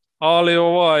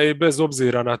 Ali bez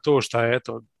obzira na to što je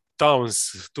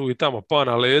Towns tu i tamo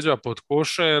pana leđa pod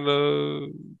košen,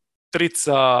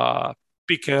 trica,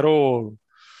 pick and roll,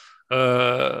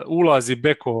 ulazi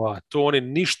bekova, to oni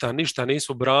ništa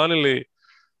nisu branili.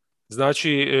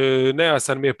 Znači,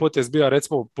 nejasan mi je potez bio,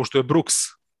 recimo, pošto je Brooks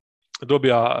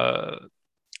dobija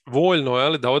voljno,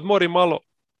 jeli, da odmori malo,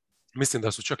 mislim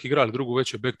da su čak igrali drugu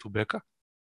večer back to backa.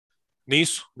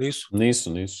 Nisu.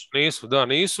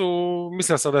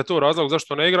 Mislio sam da je to razlog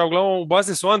zašto ne igra. Uglavnom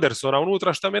ubacili su Andersona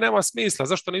unutra, šta mi nema smisla.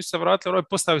 Zašto nisu se vratili onoj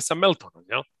postavi sa Meltonom,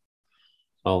 jel?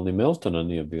 Ali ni Meltona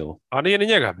nije bilo. A nije ni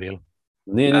njega bilo.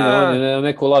 Nije, on je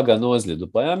neku laganu ozljedu.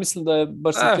 Pa ja mislim da je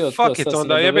baš se htio fuck it,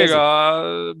 onda jebe ga.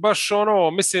 Baš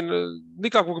mislim,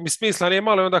 nikakvog mi smisla nije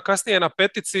malo. Onda kasnije na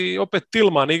petici opet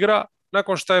Tillman igra.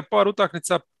 Nakon što je par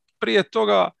utakmica prije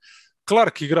toga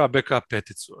Clark igra backup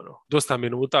peticu, dosta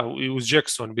minuta i uz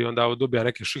Jackson bi onda dobija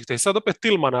neke šihte i sad opet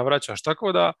Tillmana vraćaš,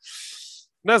 tako da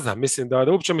ne znam, mislim da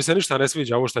uopće mi se ništa ne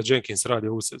sviđa ovo što Jenkins radi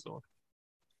ovu sezonu.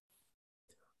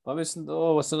 Pa mislim da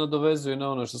ovo se nadovezuje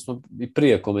na ono što smo i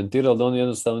prije komentirali, da oni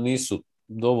jednostavno nisu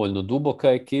dovoljno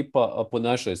duboka ekipa, a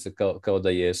ponašaju se kao da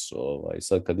jesu.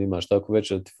 Sad kad imaš tako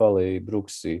već da ti fale i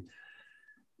Brooks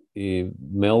i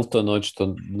Melton,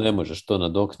 očito ne možeš to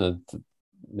nadoknaditi.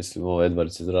 Mislim,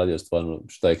 Edwards je izradio stvarno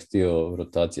šta je htio,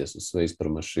 rotacije su sve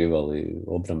ispromašivali,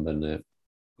 obrambene.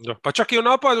 Da, pa čak i u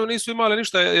napadu nisu imali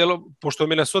ništa, pošto je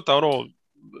Minnesota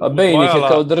a Bane ih je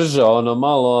kao držao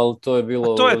malo, ali to je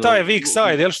bilo... A to je taj weak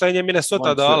side, šta je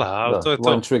Minnesota dala, ali to je to.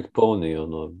 One trick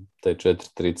pony, te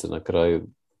 4-3 na kraju,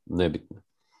 nebitne.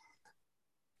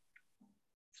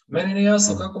 Meni nije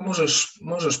jasno kako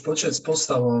možeš početi s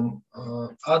postavom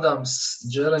Adams,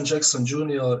 Jaren Jackson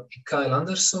Jr. i Kyle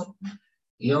Anderson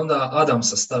i onda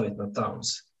Adamsa staviti na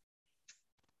Towns.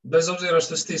 Bez obzira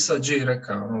što si ti sad G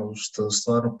rekao, što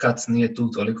stvarno Kat nije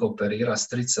tu toliko operira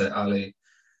strice, ali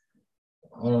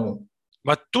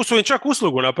Ma tu su im čak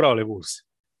uslugu napravili Bulls.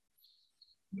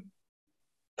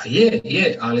 Pa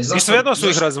je, ali zašto... I svejedno su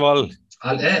ih razvalili.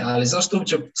 Ali zašto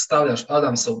uopće stavljaš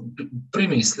Adamsa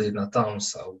primisli na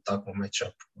Townsa u takvom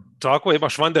matchupu? Tako je,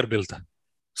 imaš Vanderbilta.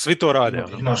 Svi to rade.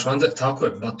 Imaš tako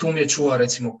je, Batum je čuva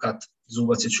recimo Kat,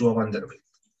 Zubac je čuva Vanderbilt.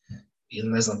 Ili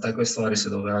ne znam, takve stvari se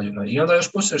događaju. I onda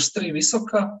još počneš s 3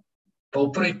 visoka, pa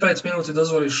u prvih 5 minuti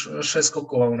dozvoliš 6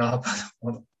 skokova u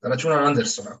napadu. Računa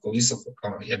Andersona, ako visoko,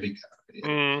 kao jebi ga.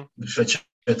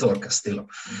 Četvorka stilom.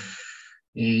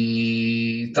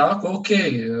 I tako, ok,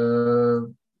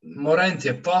 Morant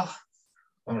je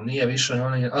nije više na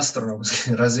onim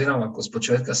astronomskim razinama ako s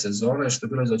početka sezone, što je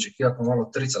bilo izočekivati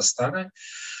malo trica stane,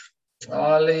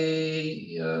 ali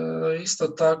isto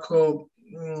tako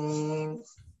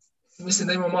mislim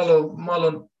da ima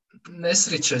malo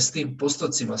nesriće s tim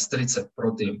postocima strice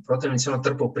protivnici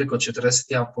trpao preko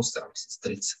 41%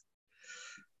 strice.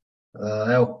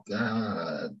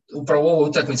 Upravo u ovoj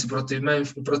utakmici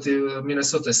protiv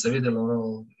Minnesota se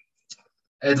vidjelo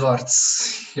Edwards,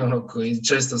 koji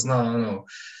često zna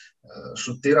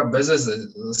šutira bez veze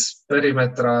s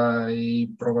perimetra i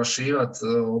promašivati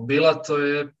obila, to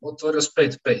je otvorio s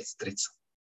 5-5 trica.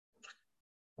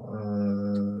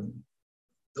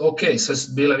 Ok, sve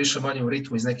su bile više manje u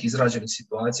ritmu iz nekih izrađenih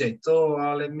situacija i to,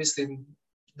 ali mislim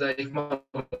da ih malo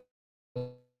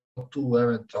tu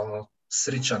eventualno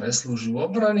srića ne služi u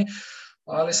obrani,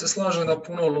 ali se slažem da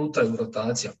puno lutaju u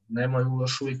rotacijama. Nemaju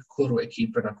još uvijek koru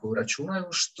ekipe na koju računaju,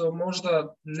 što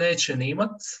možda neće ni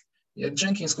imat, jer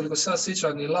Jenkins, koliko se ja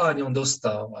sjećam, ni lani on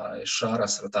dosta šara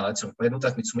s rotacijom. Pa jednu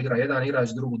utakmicu igra jedan igrač,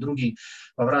 drugi,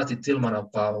 pa vrati Tillmana,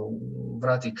 pa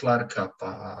vrati Clarka,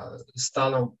 pa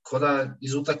stalno, ko da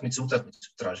iz utakmicu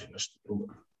traži nešto drugo.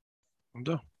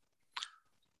 Da.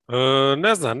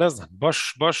 Ne znam.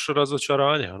 Baš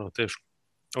razočaranje, teško.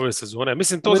 Ove sezone.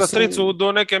 Mislim, to za tricu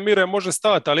do neke mire može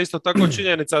stati, ali isto tako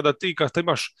činjenica da ti kad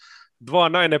imaš 2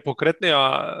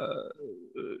 najnepokretnija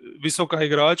visoka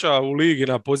igrača u ligi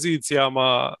na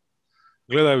pozicijama,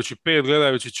 gledajući 5,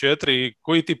 gledajući 4,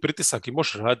 koji ti pritisak i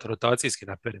možeš raditi rotacijski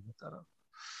na perimetar.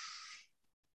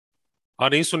 A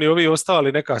nisu ni ovi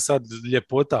ostali neka sad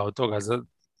ljepota od toga.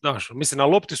 Znaš, mislim, na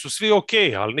lopti su svi ok,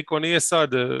 ali niko nije sad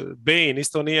Bane,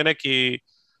 isto nije neki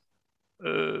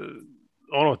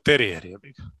terijer je.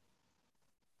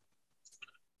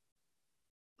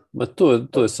 Ma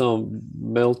to je samo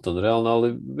Melton, realno,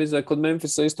 ali mislim da je kod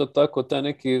Memphisa isto tako taj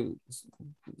neki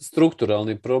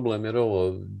strukturalni problem, jer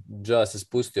Ja se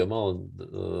spustio malo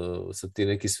sa ti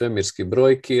neki svemirski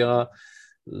brojki, a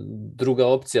druga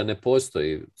opcija ne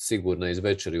postoji sigurno iz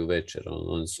večeri u večer.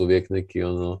 Oni su uvijek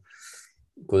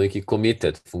ko neki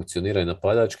komitet funkcioniraju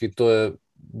napadački. To je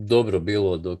dobro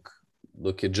bilo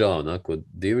dok je Ja onako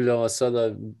divljao, a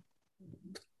sada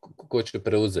ko će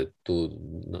preuzeti tu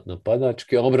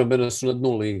napadački, a obrambeno su na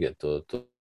dnu lige, to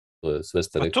je sve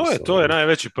ste rekli. To je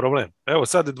najveći problem. Evo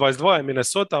sad 22 je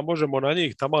Minnesota, možemo na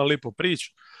njih tamo lipo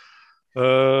prići.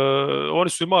 Oni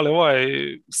su imali ovaj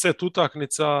set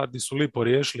utakmica gdje su lipo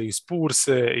riješili i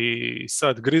Spurse i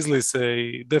sad Grizzliese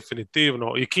i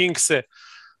definitivno i Kingse,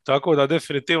 tako da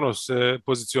definitivno su se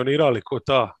pozicionirali kao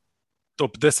ta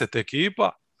top 10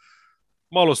 ekipa.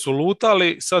 Malo su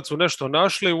lutali, sad su nešto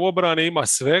našli, u obrani ima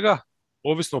svega,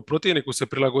 ovisno o protivniku se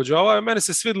prilagođavaju. Meni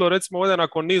se svidlo recimo ovdje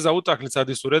nakon niza utakmica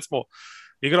gdje su recimo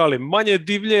igrali manje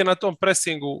divlje na tom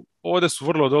presingu, ovdje su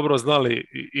vrlo dobro znali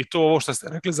i to ovo što ste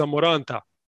rekli za Moranta.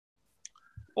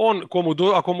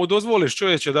 Ako mu dozvoliš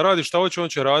čovječe da radi šta hoće, on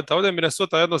će raditi. A ovdje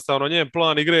Minnesota jednostavno, njen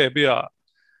plan igre je bio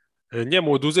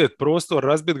njemu oduzeti prostor,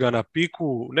 razbiti ga na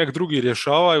piku, nek drugi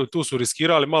rješavaju, tu su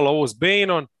riskirali malo ovo s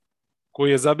Bainom,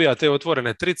 koji je zabija te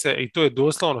otvorene trice i to je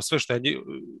doslovno sve što je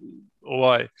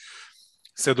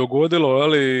se dogodilo,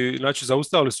 ali znači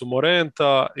zaustavili su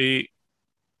Moranta i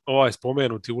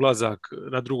spomenuti ulazak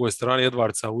na drugoj strani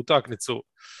Edwardsa u utakmicu.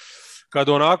 Kad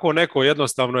onako neko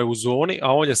jednostavno je u zoni,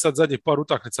 a on je sad zadnjih par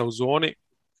utakmica u zoni,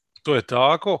 to je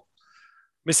tako.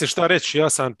 Mislim šta reći, ja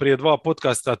sam prije 2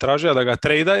 podcasta tražio da ga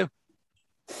trejdaju.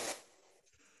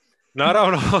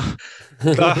 Naravno,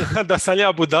 da sam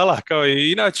ja budala kao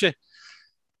i inače.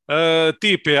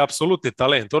 Tip je apsolutni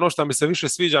talent. Ono što mi se više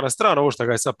sviđa na stranu, ovo što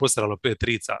ga je sad posralo 5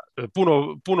 trica,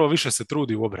 puno više se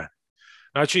trudi u obrani.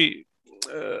 Znači,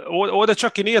 ovdje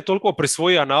čak i nije toliko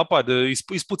prisvojio napad,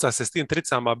 ispuca se s tim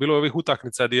tricama, bilo je ovih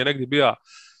utakmica gdje je negdje bio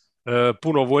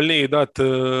puno voljniji dati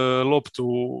loptu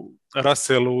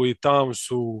Russellu i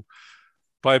Townsu,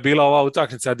 pa je bila ova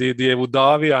utakmica gdje je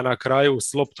udavija na kraju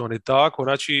s loptom i tako.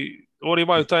 Znači, oni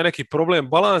imaju taj neki problem,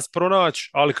 balans pronaći,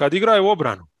 ali kad igraju u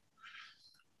obranu,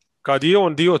 kad je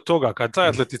on dio toga, kad taj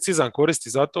atleticizam koristi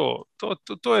za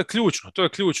to je ključno, to je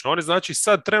ključno. Oni znači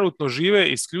sad trenutno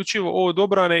žive isključivo od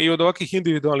obrane i od ovakvih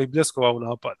individualnih bljeskova u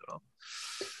napadu.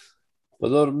 Pa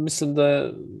dobro, mislim da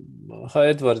je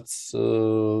Edwards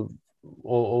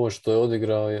ovo što je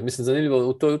odigrao, mislim zanimljivo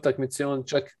u toj utakmici on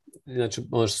čak, znači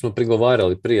ono što smo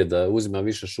prigovarali prije da uzima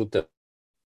više šute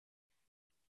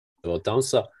od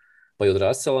Townsa, pa i od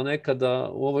Russella nekada,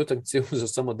 u ovoj utakmici je uzeo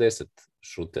samo 10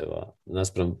 šuteva,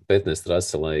 naspram 15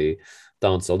 Russella i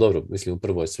Townsa, ali dobro, mislim u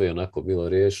prvoj sve onako bilo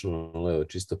riješeno, ali evo,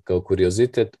 čisto kao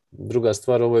kuriozitet. Druga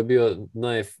stvar, ovo je bio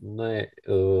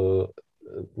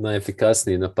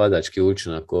najefikasniji napadački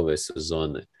učinak ove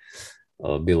sezone,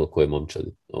 bilo koje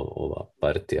momčadi, ova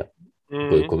partija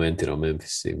koju komentirao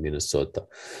Memphis i Minnesota.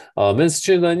 Meni se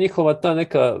čini da je njihova ta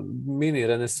neka mini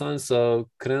renesansa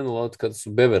krenula od kad su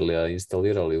Beverlya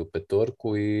instalirali u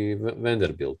petorku i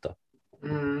Vanderbilta.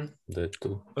 Da je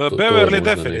Beverly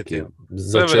definitivno.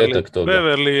 Začetak toga.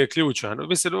 Beverly je ključan.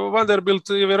 Mislim, Vanderbilt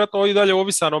je vjerojatno i dalje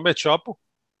ovisan o match-upu,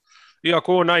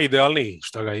 iako ovo najidealniji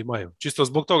što ga imaju. Čisto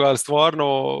zbog toga, ali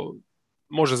stvarno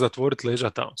može zatvoriti leđa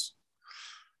Towns.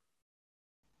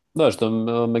 Da, što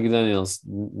McDaniels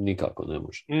nikako ne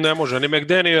može. Ne može, ni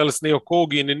McDaniels, ni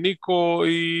Okogi, ni niko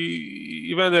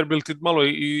i Vanderbilt malo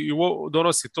i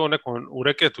donosi to nekom u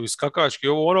reketu i skakački,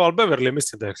 ali Beverly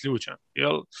mislim da je ključan.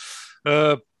 Jel?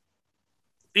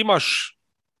 Imaš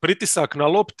pritisak na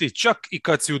lopti čak i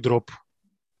kad si u dropu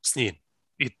s njim.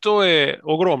 I to je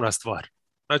ogromna stvar.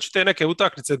 Znači, te neke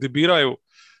utakmice gdje biraju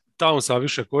Townsa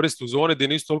više koristi u zoni, gdje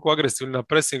nisu toliko agresivni na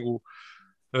presingu,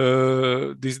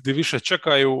 gdje više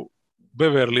čekaju,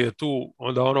 Beverly je tu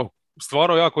onda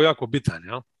stvarno jako, jako bitan,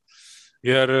 ja?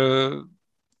 Jer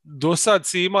do sad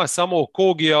si ima samo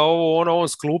Kogija, on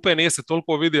s klupe nije se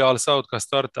toliko vidio, ali sad od kad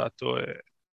starta to je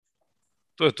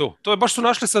to. To je baš su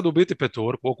našli sad u biti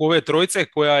petorku, oko ove trojice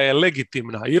koja je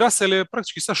legitimna. I Russell je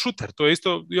praktički sad šuter, to je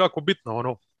isto jako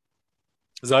bitno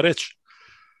za reći.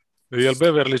 Jer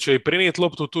Beverly će i prinijeti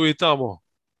loptu tu i tamo.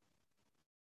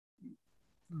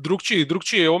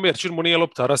 Drugčiji je omjer, čim mu nije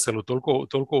lopta Russellu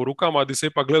toliko u rukama, gdje se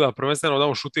ipak gleda prvenstveno da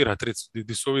on šutira tricu,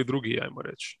 gdje su ovi drugi, ajmo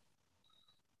reći.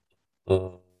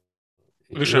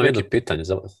 Više jedno pitanje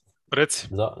za vas. Reci.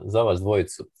 Za vas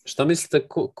dvojicu. Šta mislite,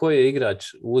 ko je igrač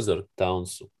uzor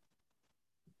Townsu?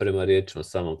 Prema riječima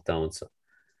samog Townsa.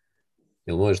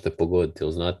 Jel možete pogoditi,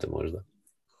 ili znate možda?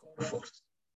 Horford.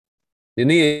 I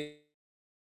nije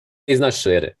iz naše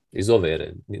ere, iz ove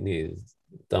ere. Nije,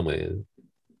 tamo je...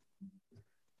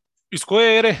 Iz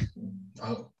koje ere?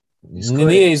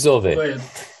 Nije iz ove. Koja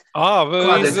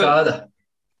dekada?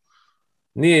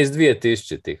 Nije iz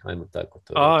 2000-ih, ajmo tako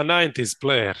to reći. 90s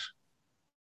player.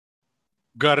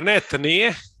 Garnett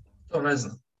nije? To ne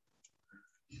znam.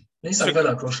 Nisam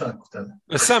gledao košarku tada.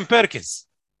 Sam Perkins?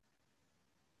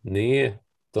 Nije.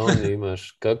 Toni,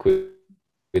 imaš kakvu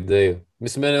ideju?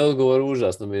 Mislim, mene je odgovor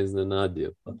užasno me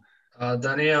iznenadio. A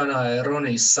da nije ona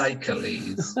Ronnie Cycle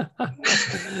iz...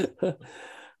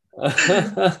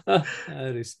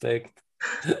 Respekt.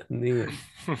 Nije.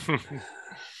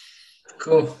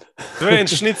 Ko?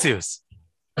 Dwayne Schnitzius.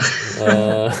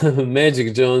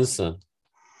 Magic Johnson.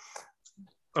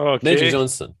 Okay. Magic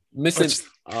Johnson. Mislim,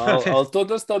 ali to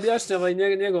dosta objašnjava i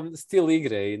njegov stil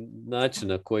igre i način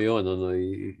na koji on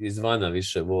izvana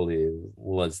više voli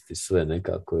ulaziti sve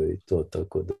nekako i to,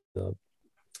 tako da.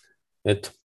 Eto.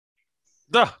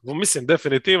 Da, mislim,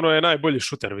 definitivno je najbolji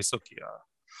šuter visoki.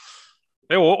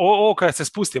 Evo, ovo kad se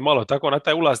spusti malo tako na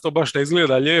taj ulaz, to baš ne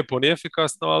izgleda lijepo, ni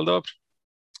efikasno, ali dobro.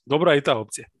 Dobra je i ta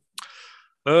opcija.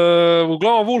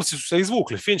 Uglavnom, Woolsi su se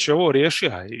izvukli, Finch je ovo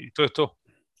riješio i to je to.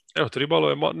 Evo, tribalo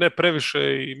je ne previše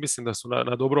i mislim da su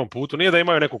na dobrom putu. Nije da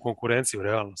imaju neku konkurenciju,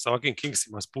 realno, sa ovakvim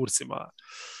Kingsima, Spursima,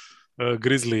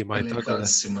 Grizzlyima i tako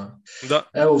da.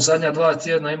 Evo, u zadnja 2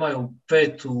 tjedna imaju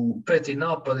 5.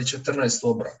 napad i 14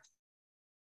 obrana.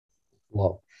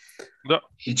 Wow. Da.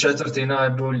 I četvrti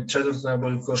najbolji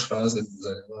koš razlike u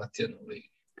zadnja 2 tjedna u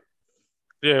ligi.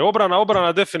 Je,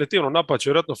 obrana definitivno, napad će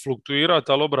vjerojatno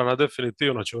fluktuirati, ali obrana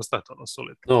definitivno će ostati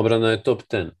solidno. Obrana je top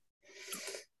 10.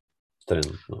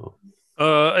 Trenutno.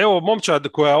 Evo, momčad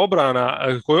koja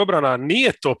obrana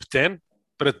nije top 10,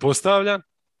 pretpostavljam,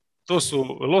 to su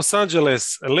Los Angeles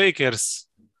Lakers,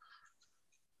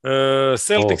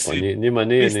 Celticsi, njima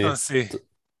nije Pistonsi.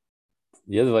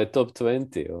 Jedva je top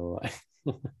 20.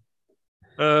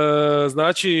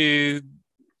 Znači,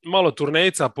 malo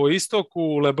turnejica po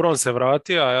istoku, LeBron se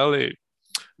vratio, ali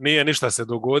nije ništa se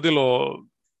dogodilo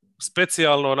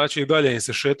specijalno, znači i dalje im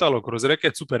se šetalo kroz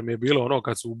reket, super mi je bilo ono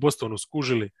kad su u Bostonu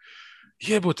skužili,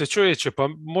 jebote čovječe, pa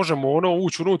možemo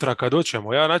ući unutra kad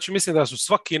hoćemo. Ja znači mislim da su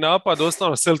svaki napad,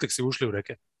 doslovno Celticsi ušli u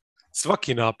reket.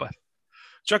 Svaki napad.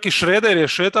 Čak i Schroeder je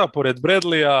šetao pored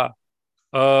Bradleya,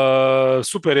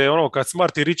 super je ono kad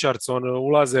Smart i Richardson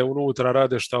ulaze unutra,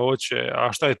 rade šta hoće, a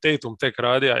šta je Tatum tek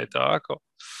radija i tako.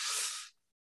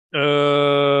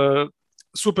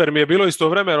 Super mi je bilo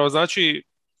istovremeno, znači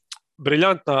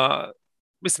briljantna,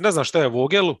 mislim ne znam šta je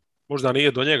Vogelu, možda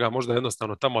nije do njega, možda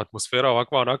jednostavno tamo atmosfera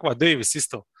ovakva onakva, Davis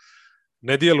isto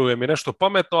ne djeluje mi nešto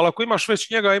pametno, ali ako imaš već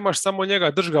njega, imaš samo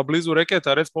njega, drž ga blizu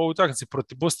reketa, recimo u utakmici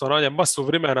protiv Bostona, on je masu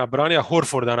vremena branija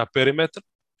Horforda na perimetar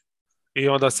i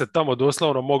onda se tamo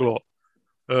doslovno moglo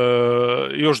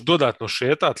još dodatno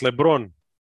šetat, LeBron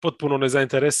potpuno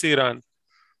nezainteresiran,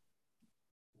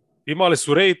 imali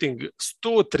su rating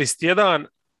 131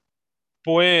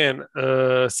 poen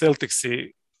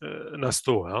Celticsi na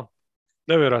 100, ja?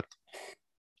 Nevjerojatno.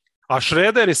 A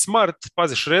Schroeder i Smart,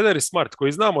 pazi, Schroeder i Smart,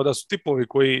 koji znamo da su tipovi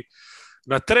koji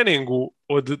na treningu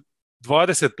od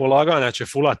 20 polaganja će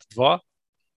fulat 2,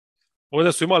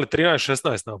 ovdje su imali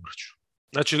 13-16 na obruču.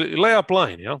 Znači, layup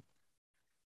line, ja?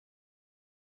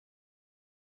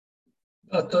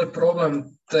 Da, to je problem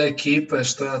te ekipe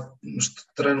što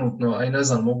trenutno, a i ne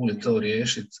znam mogu li to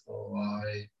riješiti,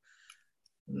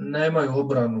 nemaju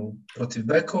obranu protiv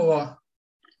bekova,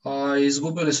 a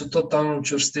izgubili su totalnu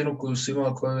čvrstinu koju su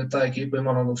imali, koju je ta ekipa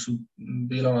imala dok su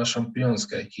bila na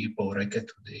šampionska ekipa u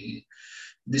reketu,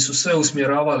 gdje su sve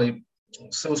usmjeravali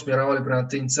prema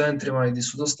tim centrima i gdje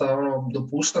su dosta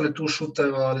dopuštali tu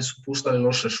šuteve, ali su puštali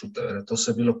loše šuteve. To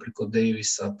se bilo priko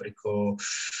Davisa, priko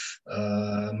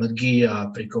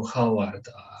McGee-a, priko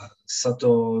Howarda. Sad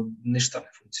to ništa ne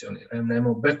funkcionira.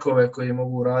 Nemamo bekove koji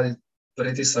mogu raditi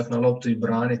pritisak na loptu i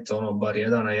braniti bar 1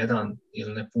 na 1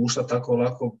 ili ne pušta tako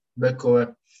lako bekove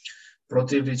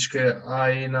protivničke,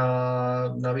 a i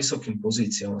na visokim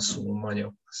pozicijama su manje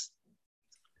opasni.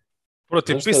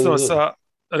 Protiv Pistonsa,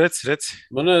 reci.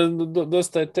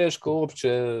 Dosta je teško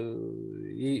uopće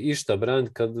išta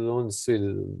braniti kad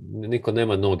niko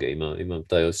nema noge, imam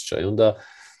taj osjećaj. Onda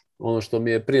ono što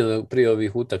mi je prije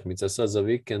ovih utakmica sad za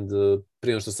vikend,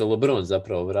 prije što se LeBron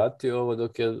zapravo vratio, ovo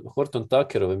dok je Horton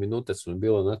Tuckerove minute su mi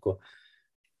bilo onako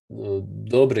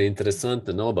dobre,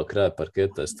 interesantne na oba kraja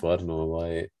parketa, je stvarno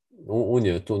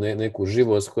unio tu neku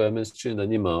živost koja me čini da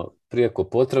njima prijeko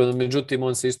potrebna, međutim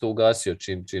on se isto ugasio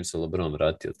čim se LeBron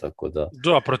vratio, tako da...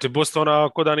 Da, protiv Bostona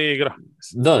ako da nije igra.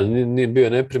 Da, nije bio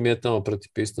neprimjetan, protiv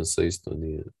Pistonsa isto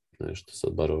nije nešto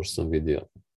sad bar ovo što sam vidio.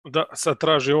 Da, sad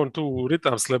traži on tu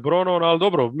ritam s LeBronom, ali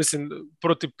dobro, mislim,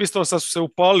 protiv Pistonsa su se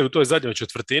upali u toj zadnjoj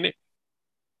četvrtini.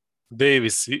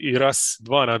 Davis i Russ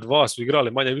 2-2 su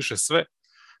igrali manje više sve.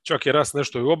 Čak je Russ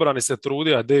nešto i u obrani se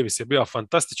trudio, a Davis je bio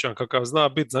fantastičan kakav zna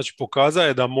biti, znači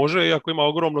pokazuje da može, iako ima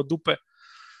ogromno dupe.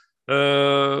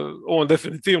 On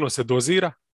definitivno se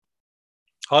dozira.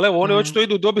 Ali evo, oni očito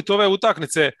idu dobiti ove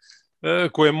utakmice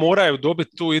koje moraju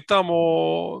dobiti tu i tamo,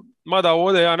 mada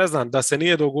ovdje ja ne znam da se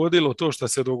nije dogodilo to što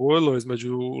se dogodilo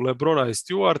između LeBrona i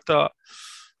Stewarta,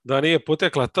 da nije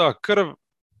potekla ta krv.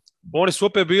 Oni su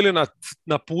opet bili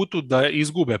na putu da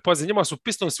izgube. Pazi, njima su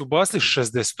Pistonsi ubacili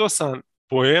 68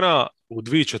 poena u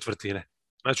 2/4,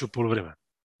 znači u poluvremenu.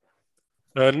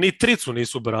 Ni tricu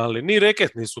nisu branili, ni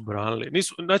reket nisu branili.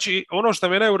 Znači, ono što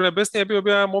mi je najurnebesnije bio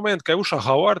jedan moment kad je ušao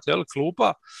Howard,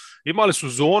 klupa, imali su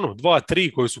zonu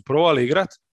 2-3 koju su provali igrat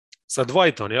sa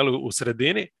Dwightom u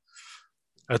sredini.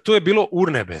 To je bilo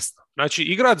urnebesno. Znači,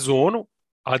 igrat zonu,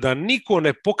 a da niko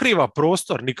ne pokriva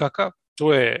prostor nikakav,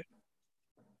 to je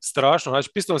strašno. Znači,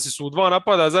 Pistonsi su u 2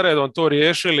 napada zaredom to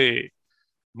riješili,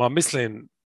 mislim,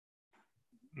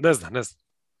 ne znam.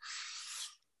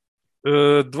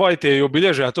 Dwight je i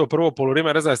obilježio, a to prvo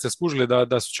poluvrijeme, ne znam jeste skužili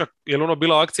da su čak, je li ono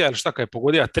bila akcija ili šta kad je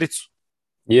pogodio tricu?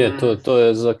 Je, to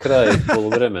je za kraj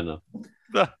poluvremena.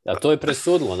 Da. A to je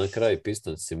presudilo na kraju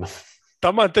Pistonsima.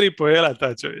 Taman 3 poena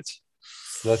ta čovječ.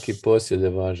 Svaki posjed je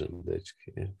važan,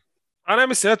 dečki. A ne,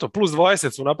 mislim, eto, plus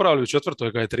 20 su napravili u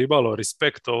četvrtoj kad je tribalo,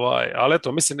 respekt ali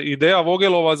eto, mislim, ideja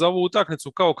Vogelova za ovu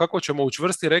utakmicu kao kako ćemo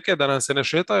učvrsti reke da nam se ne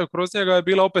šetaju kroz njega je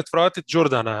bila opet vratiti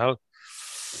Jordana, jel?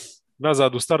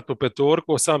 Nazad u startnu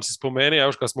petorku, sam si spomenuo,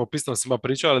 još kad smo o Pistonsima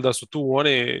pričali da su tu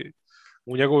oni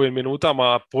u njegovim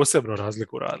minutama posebno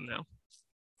razliku radili. Ja.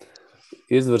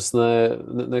 Izvrsna je,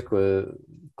 neko je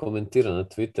komentirao na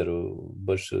Twitteru,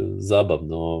 baš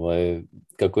zabavno,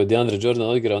 kako je DeAndre Jordan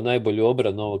odigrao najbolju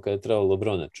obranu ovo kad je trebalo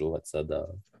LeBrona čuvat sada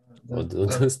od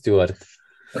Stewarta.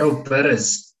 Bravo,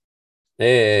 Perez.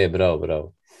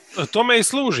 Bravo. Tome i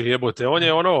služi, jebote, on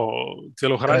je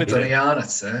tjelohranitelj.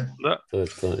 Pretorijanac, Da. To je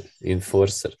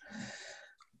enforcer.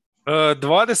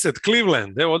 20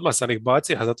 Cleveland, evo odmah sam ih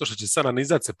bacio, zato što će sad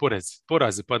nanizat se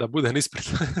porazi pa da bude nispred.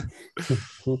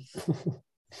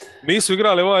 Nisu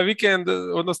igrali ovaj vikend,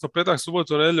 odnosno petak,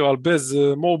 subotu, nedjelju, ali bez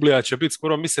Mobleya će biti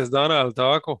skoro mjesec dana, ali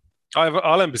tako.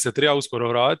 Allen bi se trebao uskoro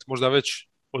vratiti, možda već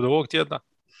od ovog tjedna.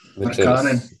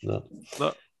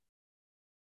 Da.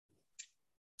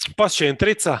 Pas će im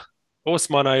trica,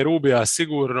 Osmana i Rubija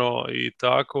sigurno i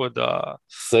tako da...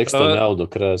 Sexton je out do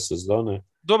kraja sezone.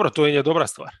 Dobro, to je dobra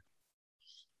stvar.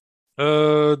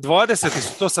 20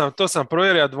 su, to sam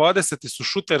provjerio, 20 su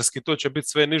šuterski, to će biti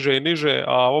sve niže i niže,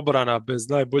 a obrana bez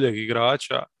najboljeg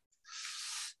igrača.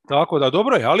 Tako da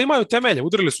dobro je, ali imaju temelje,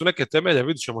 udrili su neke temelje,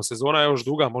 vidit ćemo, sezona je još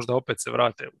duga, možda opet se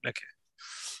vrate u neke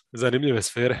zanimljive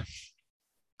sfere.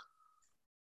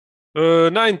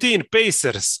 19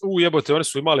 Pacers, jebote, oni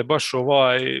su imali baš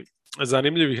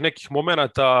zanimljivih nekih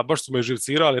momenata, baš su me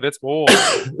živcirali, recimo ovo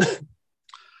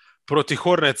protiv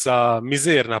Horneca,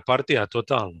 mizerna partija,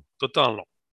 totalno.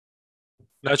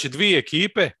 Znači, 2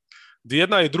 ekipe,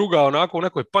 jedna i druga onako u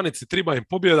nekoj panici, treba im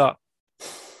pobjeda,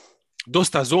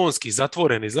 dosta zonski,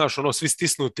 zatvoreni, znaš, svi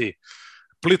stisnuti,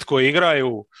 plitko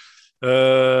igraju,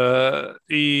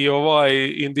 i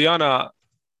Indiana,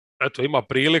 eto, ima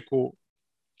priliku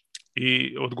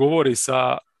i odgovori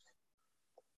sa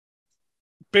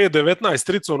 5-19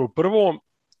 tricom u prvom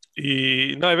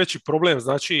i najveći problem,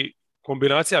 znači,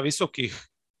 kombinacija visokih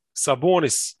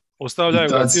Sabonis ostavljaju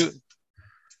ga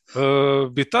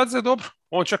Bitadze dobro,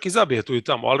 on čak i zabije tu i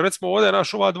tamo, ali recimo ovdje je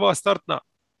naš ova 2 startna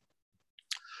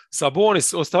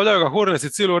Sabonis ostavljaju ga Hornets i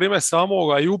cijelo vrijeme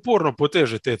samoga i uporno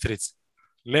poteže te trice.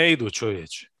 Ne idu,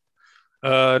 čovječe.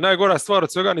 Najgora stvar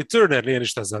od svega, ni Turner nije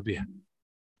ništa zabije.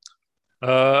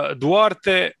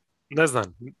 Duarte, ne znam,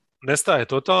 nestaje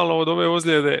totalno od ove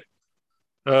ozljede.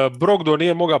 Brogdon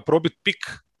nije mogao probiti pik.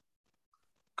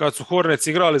 Kad su Hornets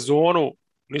igrali zonu,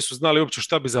 nisu znali uopće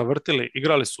šta bi zavrtili.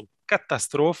 Igrali su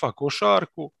katastrofa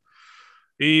košarku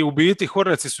i u biti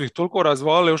Hornetsi su ih toliko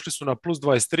razvalili, ošli su na plus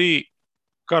 23.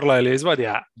 Carlisle je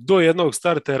izvadio do jednog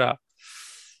startera.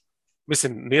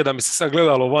 Mislim, nije da mi se sad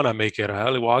gledalo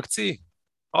Vanamakera u akciji,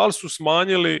 ali su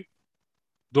smanjili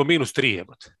do -3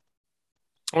 jebate.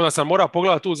 Onda sam morao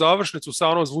pogledati tu završnicu,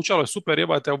 sad ono zvučalo je super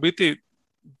jebate, u biti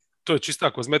to je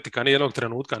čista kozmetika, nije jednog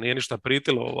trenutka, nije ništa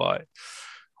pritilo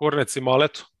Hornetsima, ali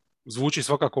eto, zvuči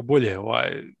svakako bolje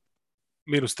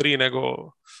 -3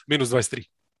 nego -23.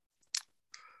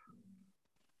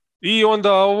 I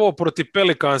onda ovo protiv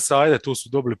Pelicansa, ajde, tu su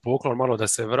dobili poklon malo da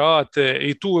se vrate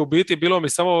i tu u biti bilo mi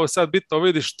samo sad bitno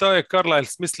vidjeti šta je Carlisle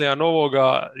smislija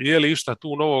novoga, je li išta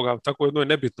tu novoga, tako jednoj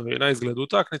nebitnoj na izgled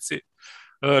utakmici.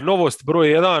 Novost broj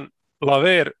 1,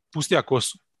 Laver pustija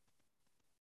kosu.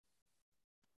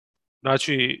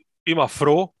 Znači, ima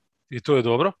fro i to je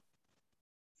dobro.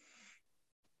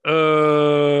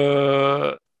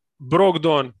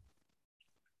 Brogdon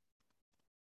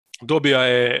dobija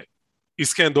je iz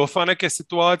hand-offa neke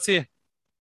situacije,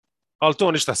 ali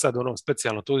to ništa sad ono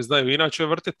specijalno, to znaju inače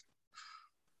vrtiti.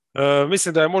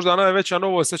 Mislim da je možda najveća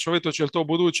novost, sad ćemo vidjeti hoće li to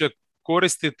buduće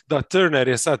koristiti, da Turner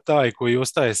je sad taj koji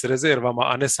ostaje s rezervama,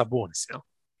 a ne Sabonis. Jel?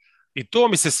 I to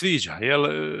mi se sviđa, jel?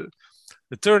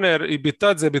 Turner i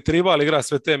Bitadze bi trebali igrati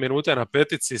sve te minute na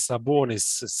petici,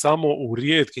 Sabonis samo u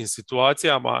rijetkim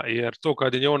situacijama, jer to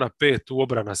kad je njeo na 5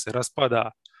 obrana se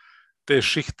raspada, te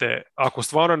šihte, ako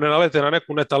stvarno ne nalete na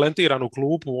neku netalentiranu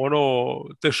klupu,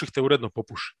 te šihte uredno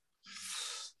popuše.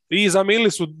 I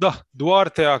zamili su,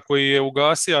 Duartea koji je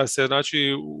ugasio se,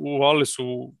 znači uvalili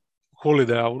su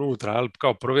Holidaya unutra, ali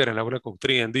kao provjerena u nekog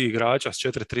 3&D igrača s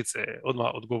 4 trice, odmah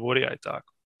odgovorio i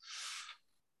tako.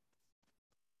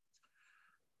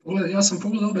 Ja sam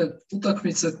pogledao ove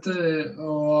utakmice te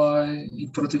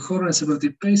i protiv Hornetsa,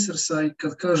 protiv Pacersa i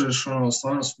kad kažeš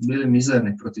stvarno su bili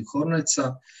mizerni protiv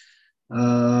Hornetsa,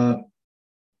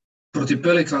 protiv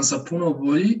Pelicansa puno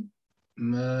bolji.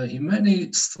 I meni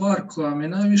stvar koja mi je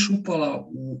najviše upala,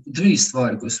 u dvije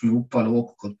stvari koje su mi upale u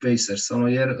oko kod Pacersa,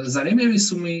 jer zanimljivi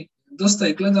su mi dosta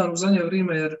i gledam u zadnje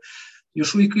vrijeme, jer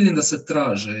još uvijek vidim da se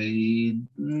traže i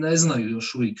ne znaju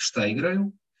još uvijek šta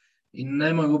igraju i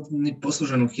nemaju ni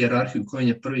posluženu hijerarhiju koji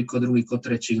je prvi, ko drugi, ko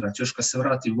treći igrač. Još kad se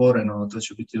vrati Warren, to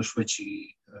će biti još veći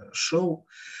show.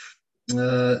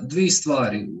 Dvije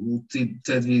stvari u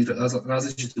te dvije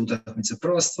različite utakmice.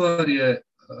 Prva stvar je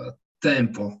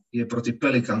tempo je protiv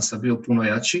Pelicansa bio puno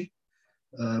jači,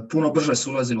 puno brže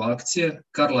su ulazili u akcije,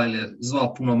 Carlisle je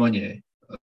zvao puno manje,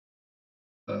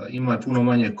 ima je puno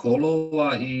manje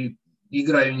kolova i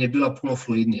igra im je bila puno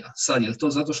fluidnija. Sad je to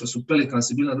zato što su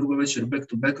Pelicansi bili na drugoj večeri back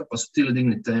to backa pa su htjeli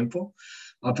digni tempo,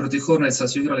 a protiv Hornetsa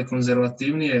su igrali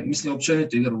konzervativnije, mislim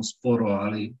općenito igrali sporo,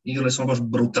 ali igrali su baš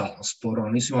brutalno sporo,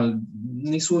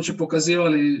 nisu uopće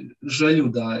pokazivali želju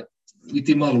da i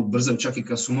ti malo ubrzaju čak i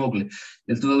kad su mogli.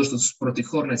 Je to zato što su protiv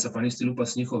Hornetsa pa nisu lupa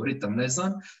s njihov ritam, ne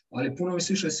znam, ali puno mi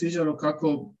se više sviđalo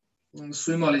kako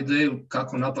su imali ideju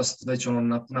kako napast, već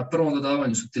na prvom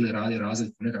dodavanju su htjeli raditi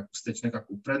razliku, steći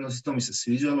nekakvu prednost i to mi se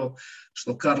sviđalo,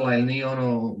 što Carlisle nije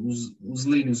uz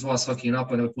liniju zva svaki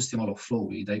napad, nego pusti malo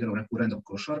flow i da igra u neku random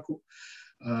košarku.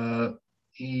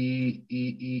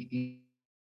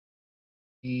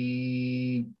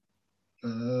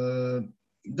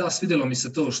 Da, svidjelo mi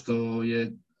se to što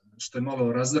je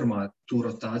malo razdrma tu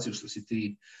rotaciju što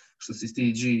si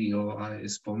ti G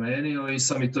spomenio i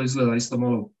sam mi to izgleda isto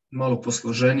malo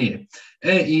posloženije.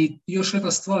 I još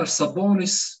jedna stvar,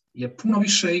 Sabonis je puno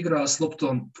više igra s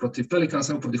loptom protiv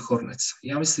Pelicansa nego protiv Hornetsa.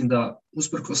 Ja mislim da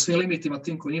usprkos svim limitima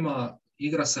tim koji ima,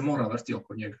 igra se mora vrti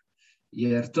oko njega.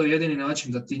 Jer to je jedini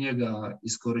način da ti njega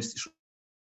iskoristiš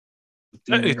u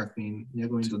tim nekakvim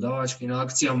njegovim dodavačkim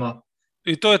akcijama.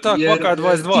 I to je ta kvaka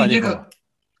 22 njegova.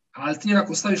 Ali ti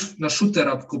ako staviš na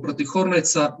šutera protiv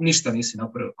Hornetsa, ništa nisi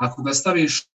napravio. Ako ga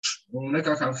staviš u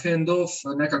nekakav hand-off,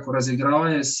 nekako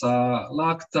razigravanje sa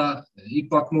lakta,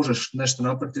 ipak možeš nešto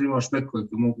napraviti, imaš bekove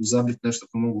koji mogu zabiti nešto,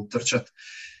 koji mogu trčati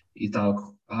i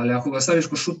tako. Ali ako ga staviš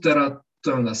ko šutera, to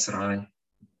je onda sranje.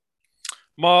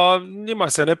 Ma, njima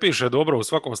se ne piše dobro u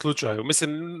svakom slučaju.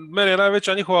 Mislim, meni je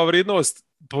najveća njihova vrijednost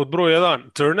pod broj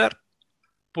 1 Turner,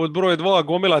 pod broj 2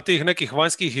 gomila tih nekih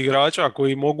vanjskih igrača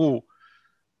koji mogu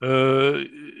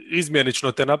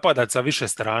izmjenično te napadati sa više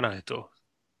strana je to.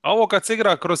 A ovo kad se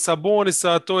igra kroz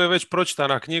Sabonisa, to je već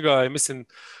pročitana knjiga i mislim,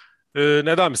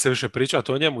 ne da mi se više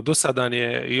pričati o njemu, dosadan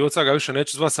je i od sada ga više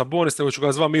neću zvati Sabonis, nego ću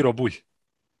ga zvati Miro Bulj.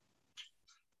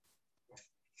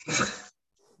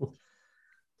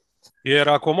 Jer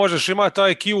ako možeš imati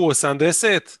taj IQ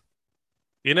 80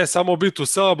 i ne samo biti u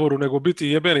Saboru, nego biti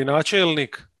jebeni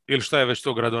načelnik, ili šta je već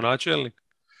to, gradonačelnik,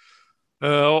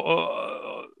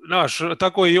 znaš,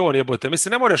 tako i on jebote.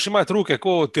 Mislim, ne moraš imati ruke ko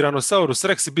Tyrannosaurus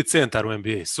Rex i biti centar u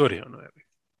NBA, sorry,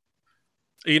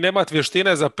 I nemat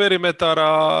vještine za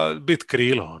perimetara, biti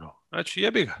krilo, Znači,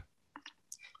 jebi ga.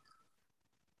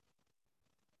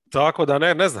 Tako da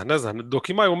ne znam. Dok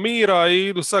imaju mira i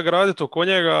idu sad graditi oko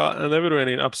njega, ne vjerujem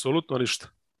ni apsolutno ništa.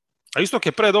 A Istok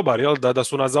je predobar, jel? Da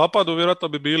su na zapadu, vjerojatno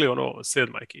bi bili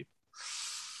 7. ekipa.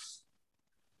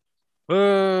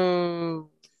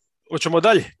 Hoćemo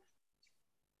dalje.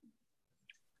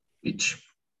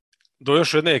 Do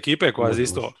još jedne ekipe koja je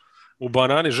isto u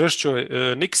banani žešćoj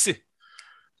Nixi.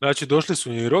 Znači, došli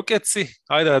su i Rocketsi,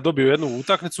 ajde da dobiju jednu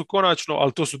utakmicu konačno,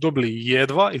 ali to su dobili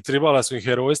jedva i tribala su im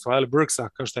herojstva, ali Burksa,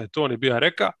 kao što je Tony bija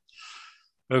reka.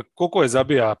 Koliko je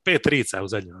zabija? 5 trica u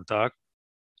zadnjem, tako?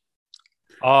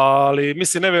 Ali,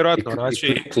 mislim, nevjerojatno. Znači,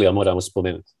 i Quickly moramo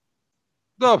spomenuti.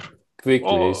 Dobro.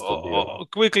 Quickly je isto bio.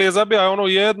 Quickly je zabija ono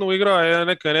jednu, igra je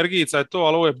neka energijica je to,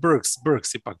 ali ovo je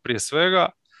Burks ipak prije svega.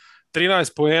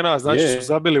 13 poena, znači su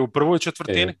zabili u prvoj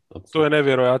četvrtini. To je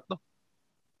nevjerojatno.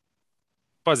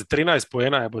 Pazi, 13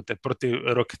 poena je protiv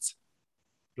Rocketsa.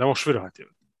 Ne možeš vjerovati.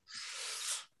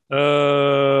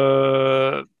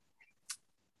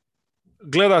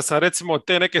 Gleda sam recimo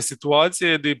te neke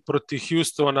situacije gdje protiv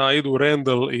Houstona idu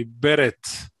Randall i Barrett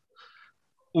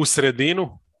u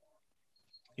sredinu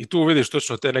i tu vidiš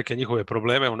točno te neke njihove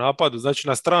probleme u napadu. Znači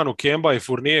na stranu Kemba i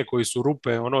Fournier koji su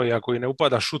rupe, i ako i ne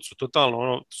upada šucu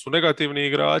totalno, su negativni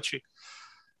igrači.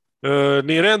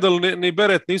 Ni Randall ni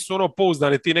Barrett nisu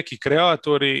pouzdani ti neki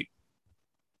kreatori.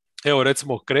 Evo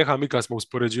recimo Kreha, mi kad smo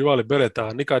uspoređivali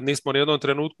Barretta, nikad nismo ni jednom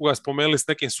trenutku ga spomenuli s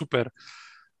nekim super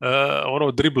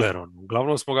driblerom.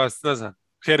 Uglavnom smo ga, ne znam,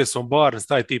 Harrison Barnes,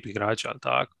 taj tip igrača, ali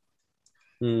tako.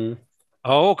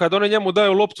 A ovo kad oni njemu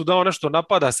daju loptu da on nešto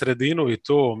napada sredinu i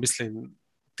to, mislim,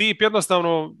 tip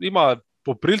jednostavno ima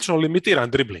poprilično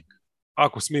limitiran dribling,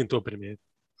 ako smijem to primijetiti.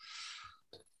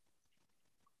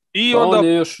 I onda... On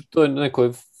je još u toj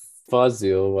nekoj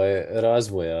fazi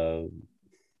razvoja.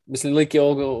 Mislim, lik je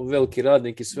veliki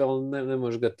radnik i sve, ali ne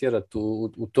možeš ga tjerati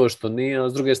u to što nije, a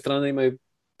s druge strane imaju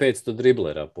 500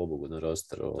 driblera pobogu na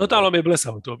rosteru. Totalno mi je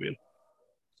blesavo to bilo.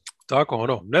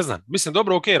 Tako, ne znam. Mislim,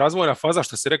 dobro, ok, razvojna faza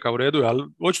što si rekao u redu, ali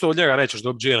očito od njega nećeš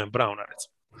dobiti Jaylen Browna,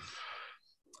 recimo.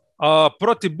 A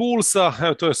protiv Bullsa,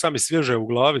 evo, to je sami svježe u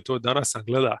glavi, to danas sam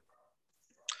gleda.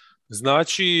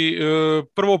 Znači,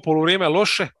 prvo poluvrijeme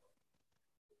loše,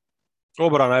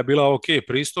 obrana je bila ok,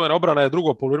 pristojna, obrana je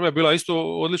drugo poluvrijeme bila isto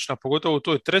odlična, pogotovo u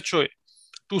toj trećoj.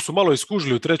 Tu su malo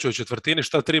iskužili u trećoj četvrtini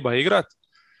šta treba igrat.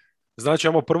 Znači,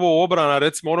 imamo prvo obrana,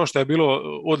 recimo ono što je bilo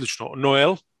odlično,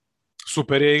 Noel,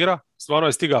 super je igra, stvarno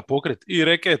je stiga pokret i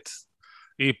reket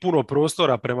i puno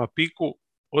prostora prema piku,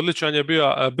 odličan je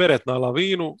bio Barrett na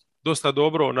Lavinu, dosta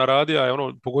dobro naradio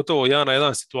je pogotovo 1 na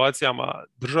 1 situacijama,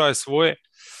 držao je svoje.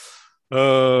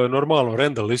 Normalno,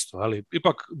 Randall isto, ali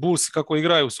ipak Bulls kako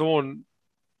igraju s ovom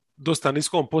dosta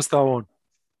niskom postavom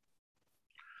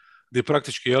gdje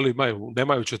praktički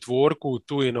nemaju četvorku,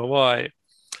 tu i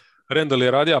Randall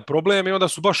je radio problem i onda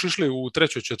su baš išli u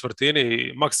trećoj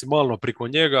četvrtini maksimalno priko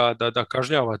njega da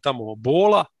kažnjava tamo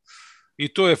Bola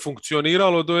i to je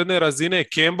funkcioniralo do jedne razine.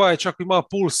 Kemba je čak imao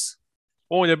puls,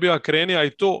 on je bio krenija i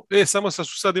to, samo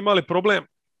su sad imali problem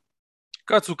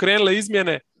kad su krenule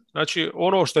izmjene. Znači,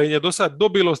 ono što je do sad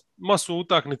dobilo masu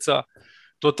utakmica,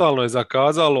 totalno je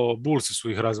zakazalo, Bullsi su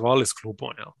ih razvalili s klupom.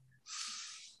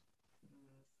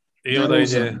 I onda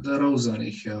DeRozan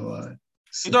ih je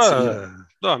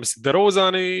Da, mislim,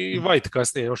 DeRozan i White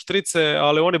kasnije još trice,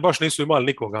 ali oni baš nisu imali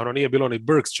nikoga. Nije bilo ni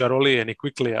Burks, Charolije, ni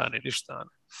Quicklija, ni ništa.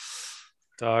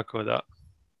 Tako da.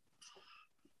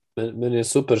 Meni je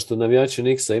super što navijači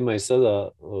Knicksa imaju sada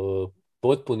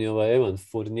potpuni Evan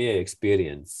Fournier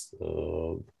experience,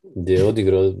 gdje je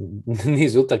odigrao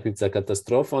niz utakmica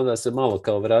katastrofa, onda se malo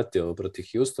kao vratio protiv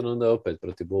Houstona, onda je opet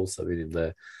protiv Bullsa, vidim da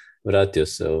je vratio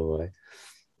se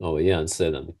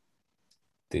 1-7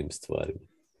 tim stvarima.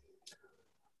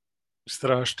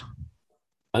 Strašno.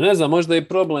 A ne znam, možda je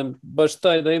problem baš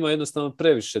taj da ima jednostavno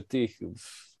previše tih,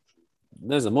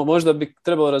 ne znam, možda bi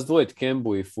trebalo razdvojiti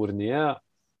Kembu i Fourniera.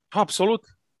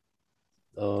 Apsolutno.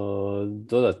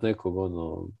 Dodat nekog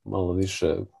malo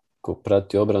više ko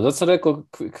prati obranu. Zato sam rekao,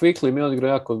 Quickly mi odigrao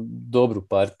jako dobru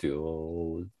partiju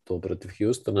to protiv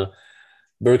Houstona.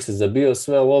 Burks je zabio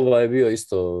sve, ali ova je bio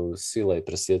isto sila i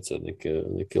presjecao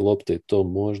neke lopte i to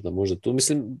možda tu.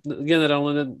 Mislim,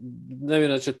 generalno ne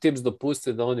vjerujem da će Tips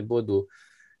dopustiti da oni budu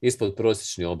ispod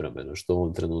prosječni obrambeno, što u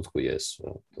ovom trenutku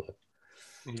jesu. To je.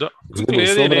 Da, Quickly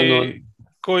je jedini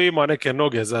koji ima neke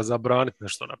noge za braniti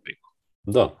nešto na piku.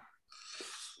 Da.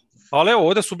 Ali evo,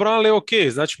 ovdje su branili ok,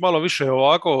 znači malo više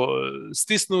ovako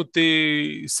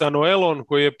stisnuti sa Noelom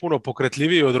koji je puno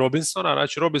pokretljiviji od Robinsona,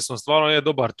 znači Robinson stvarno je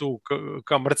dobar tu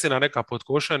ka mrcina neka pod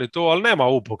košan i to, ali nema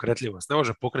ovu pokretljivost, ne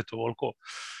može pokreti ovoliko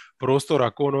prostora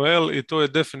ko Noel i to je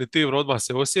definitivno odmah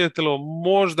se osjetilo,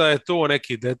 možda je to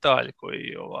neki detalj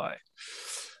koji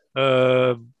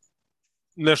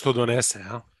nešto donese,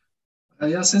 ja?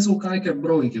 Ja sam izvukao neke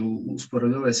brojke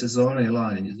usporedi ove sezone i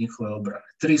lani iz njihove obrane.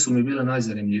 3 su mi bile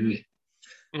najzanimljivije.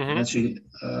 Mm-hmm. Znači,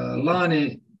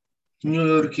 lani New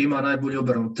York ima najbolju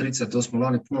obranu 30, to smo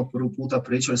lani puno prvi puta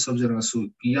pričali s obzirom da su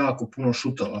jako puno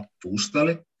šutova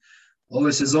puštali.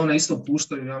 Ove sezone isto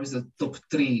puštaju, ja mislim da top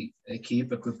 3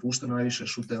 ekipe koje puštaju najviše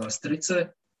šuteva s trice.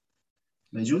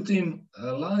 Međutim,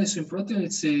 lani su im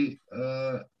protivnici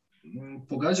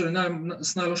pogađali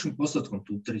s najlošim postotkom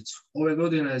tu tricu. Ove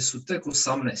godine su tek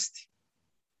 18.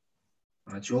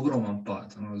 Znači, ogroman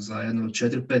pad. Za jedno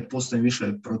 4-5% im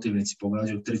više protivnici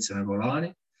pogađaju trice nego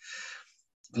lani.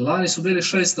 Lani su bili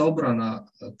 6. obrana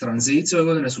tranzicije, ove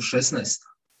godine su 16.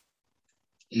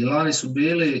 I lani su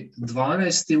bili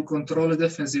 12. u kontroli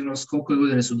defenzivnog skoka, ove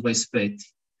godine su 25.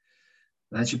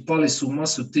 Znači, pali su u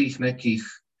masu tih nekih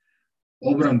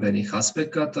obrambenih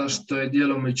aspekata, što je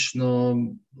djelomično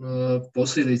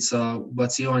posljedica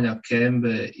ubacivanja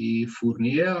Kembe i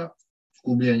Fourniera,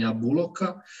 gubljenja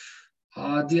Bullocka,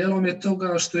 a dijelom je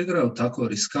toga što igraju tako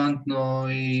riskantno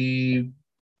i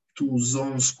tu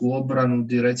zonsku obranu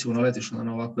gdje recimo naletiš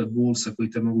na ovakve Bullse koji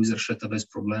te mogu izrešeta bez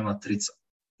problema trica.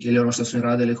 Ili ono što su im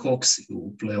radili Hawksi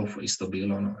u play-offu isto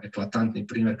bilo eklatantni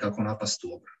primjer kako napast u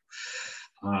obranu.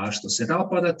 A što se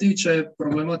napada tiče,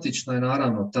 problematična je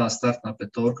naravno ta startna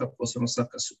petorka, posebno sad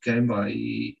kad su Kemba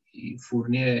i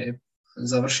Fournier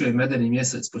završio je medeni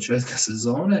mjesec početka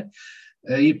sezone.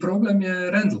 I problem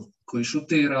je Randle koji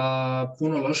šutira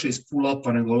puno loše iz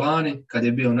pull-upa nego lani, kad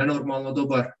je bio nenormalno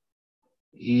dobar,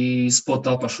 i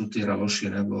spot-upa šutira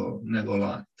lošije nego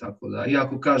lani. Tako da,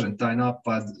 iako kažem,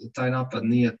 taj napad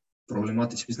nije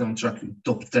problematičan, mislim čak i u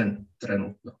top 10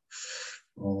 trenutno.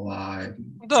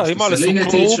 Da, imali su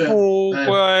klupu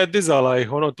koja je dizala ih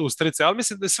tu strice, ali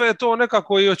mislim da sve je to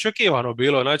nekako i očekivano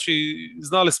bilo. Znači,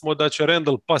 znali smo da će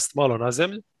Randle past malo na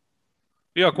zemlju,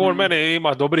 iako on mene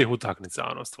ima dobrih utakmica,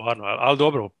 stvarno, ali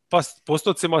dobro,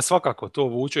 postocima svakako to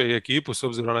vuče i ekipu s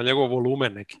obzirom na njegov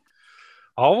volumen neki.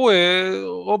 A ovo je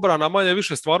obrana manje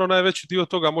više, stvarno najveći dio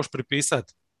toga možeš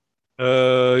pripisati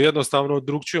jednostavno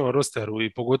drugčijom rosteru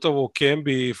i pogotovo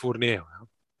Kembi i Fournieru.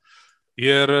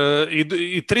 Jer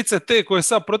i trice te koje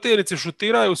sad protivnici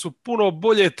šutiraju su puno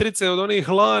bolje trice od onih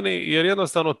lani, jer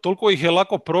jednostavno toliko ih je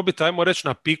lako probiti, ajmo reći,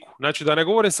 na piku. Znači da ne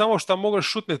govorim samo što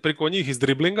možeš šutniti preko njih iz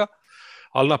driblinga,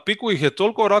 ali na piku ih je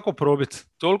toliko lako probiti,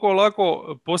 toliko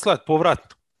lako poslati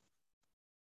povratno.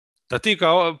 Da ti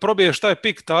kao probiješ taj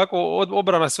pik tako,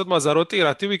 obrana se odmah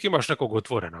zarotira, ti uvijek imaš nekog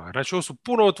otvorenog. Znači ovo su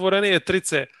puno otvorenije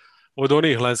trice od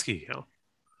onih lanskih. Jel?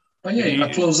 Pa je, i na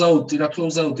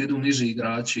close-out idu niži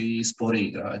igrači i sporiji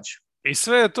igrači. I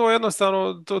sve je to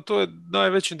jednostavno, to je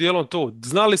najvećim dijelom to.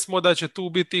 Znali smo da će tu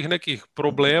biti tih nekih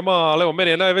problema, ali evo,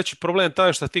 meni je najveći problem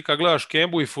taj što ti kad gledaš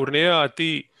Kembu i Fourniera,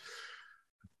 ti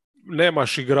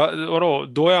nemaš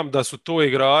dojam da su to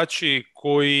igrači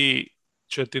koji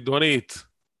će ti donijeti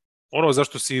ono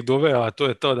zašto si ih doveo, a to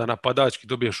je to da napadački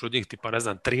dobiješ od njih tipa,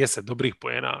 30 dobrih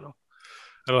poena,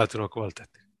 relativno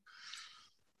kvalitetni.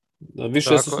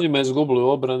 Više su s njima izgubili u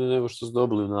obrani nego što su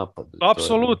dobili u napadu.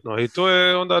 Apsolutno, i to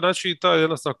je onda, znači, ta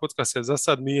jednostavna kocka se za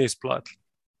sad nije isplatila.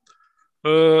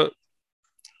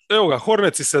 Evo ga,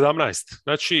 Hornetsi 17.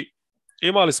 Znači,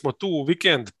 imali smo tu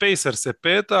vikend Pacers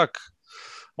petak,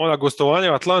 onda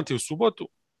gostovanje u Atlanti u subotu.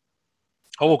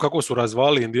 Ovo kako su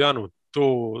razvali Indijanu,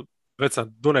 to već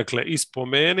sam donekle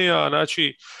ispomenio,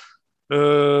 znači,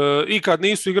 i kad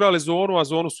nisu igrali zonu, a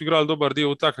zonu su igrali dobar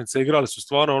dio utakmice, igrali su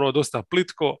stvarno dosta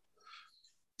plitko,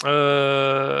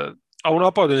 a u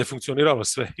napadu je funkcioniralo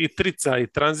sve, i trica, i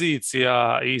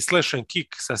tranzicija, i slash and kick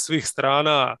sa svih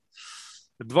strana,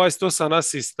 28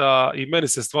 asista, i meni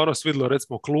se stvarno svidilo,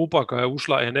 recimo, klupa koja je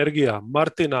ušla, energija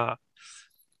Martina,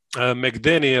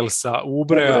 McDanielsa,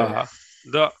 Ubrea,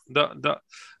 da.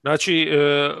 Znači,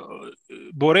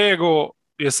 Borrego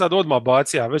je sad odmah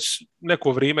bacija, već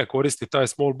neko vrijeme koristi taj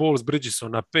small ball s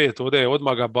Bridgeson na 5, ovdje je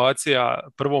odmah ga bacija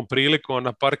prvom prilikom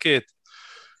na parket.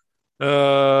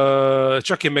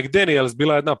 Čak je McDaniels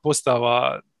bila jedna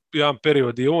postava, jedan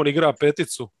period i on igra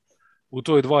peticu u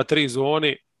toj 2-3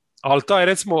 zoni, ali taj,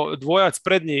 recimo, dvojac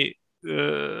prednji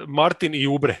Martin i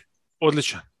Ubre,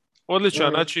 odličan,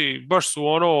 znači baš su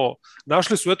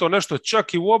našli su nešto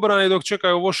čak i u obrani dok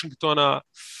čekaju Washingtona.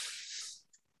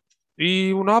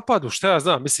 I u napadu, šta ja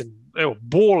znam, mislim, evo,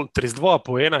 Ball 32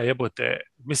 poena, jebote,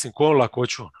 mislim, kojom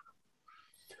lakoću.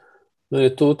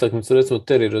 Je tu utakmicu, recimo,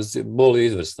 Terry Rozier, Ball je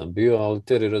izvrstan bio, ali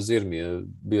Terry Rozier mi je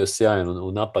bio sjajan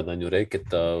u napadanju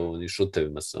reketa, u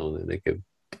šutevima sa neke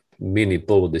mini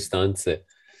poludistance.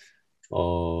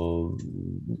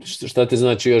 Šta ti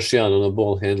znači još jedan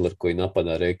ball handler koji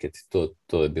napada reket,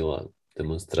 to je bila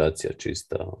demonstracija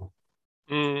čista.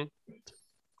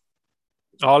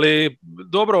 Ali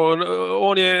dobro,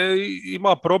 on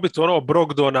ima probit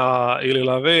Brogdona ili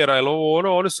Lavera ili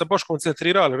oni su se baš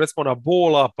koncentrirali recimo na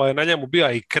Bola, pa je na njemu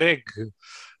bija i Craig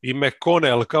i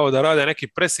McConnell kao da rade neki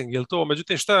pressing, jel to?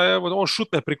 Međutim, šta je, on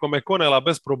šutne priko McConnella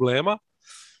bez problema,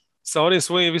 sa onim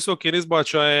svojim visokim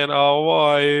izbačajem,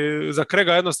 a za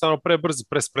Krega jednostavno prebrz,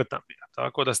 prespretan bio.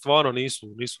 Tako da stvarno nisu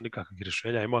nikakvih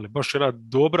rješenja imali. Baš jedna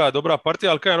dobra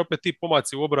partija, ali kajem opet ti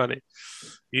pomaci u obrani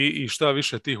i šta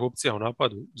više tih opcija u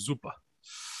napadu, zupa.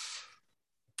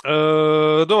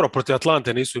 Dobro, protiv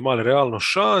Atlante nisu imali realno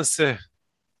šanse,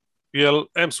 jer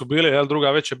M su bili,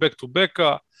 druga već je back to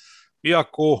backa,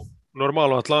 iako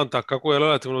normalno Atlanta, kako je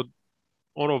relativno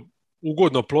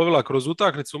ugodno plovila kroz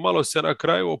utakmicu, malo se na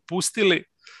kraju opustili,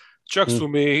 čak su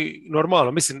mi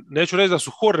normalno, mislim, neću reći da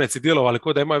su Horneci djelovali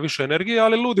kao da imaju više energije,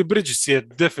 ali Ludi Bridges je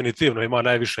definitivno ima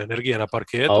najviše energije na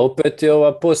parketu. A opet je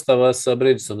ova postava sa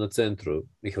Bridgesom na centru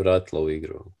ih vratila u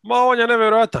igru. Ma on je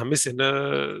nevjerojatan, mislim,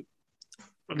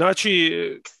 znači,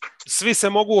 svi se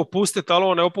mogu opustiti, ali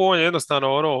on je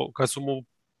jednostavno kad su mu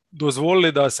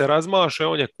dozvolili da se razmaše,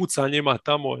 on je kuca njima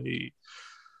tamo i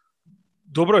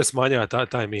dobro je smanjava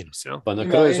taj minus. Ja? Pa na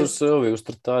kraju su se ovi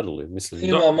uštrtarili, mislim.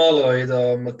 Ima malo i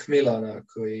da Macmillana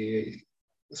koji,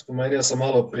 spomenuo sam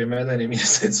malo prije medeni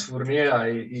mjesec Fournija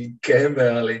i Kembe,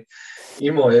 ali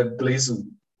imao je blizu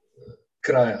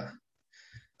kraja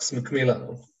s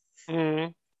Macmillanom.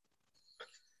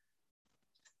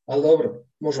 Ali dobro,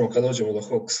 možemo kad dođemo do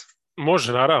Hawks.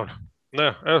 Može, naravno.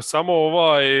 Ne, evo, samo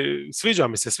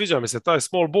sviđa mi se taj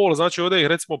small ball, znači ovdje ih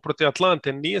recimo protiv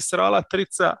Atlante nije srala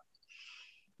trica,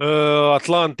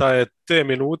 Atlanta je te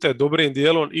minute dobrim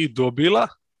dijelom i dobila,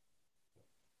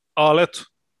 ali eto,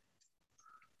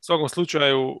 u svakom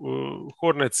slučaju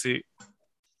Horneci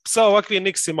sa ovakvim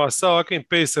Knicksima, sa ovakvim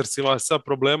Pacersima, sa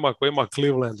problema koje ima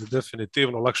Cleveland,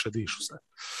 definitivno lakše dišu se.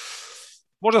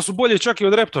 Možda su bolji čak i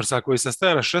od Raptorsa koji se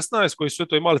staje na 16, koji su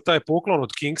imali taj poklon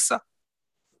od Kingsa.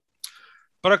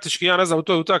 Praktički, ja ne znam, u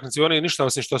toj utakmici oni ništa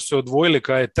osim što su se odvojili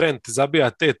kada je Trent zabija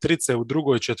te trice u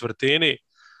drugoj četvrtini,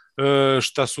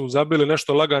 što su zabili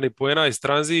nešto lagani poena iz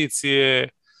tranzicije,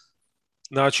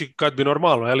 znači kad bi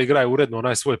normalno igraju uredno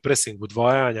onaj svoj pressing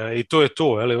udvajanja i to je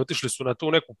to, otišli su na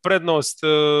tu neku prednost,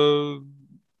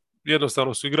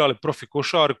 jednostavno su igrali profi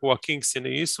košarku, a Kingsi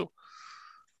nisu.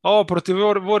 A ovo protiv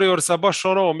Warriorsa baš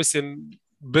mislim,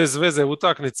 bez veze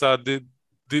utakmica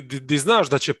di znaš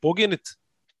da će poginit.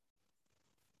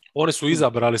 Oni su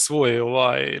izabrali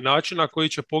svoj način na koji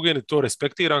će poginiti, to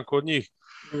respektiram kod njih.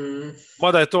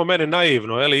 Mada je to meni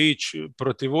naivno, ići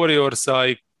protiv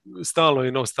Warriorsa i stalno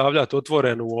im ostavljati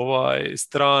otvorenu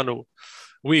stranu,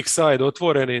 weak side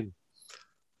otvoreni,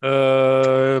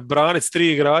 braniti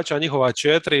 3 igrača, njihova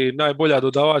 4, najbolja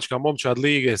dodavačka momčad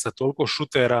lige sa toliko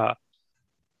šutera,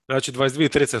 znači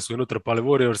 22-30 su im utrpali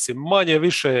Warriorsi, manje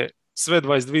više sve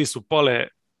 22 su pale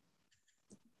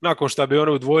nakon što bi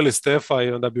oni udvojili Stefa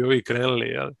i onda bi ovi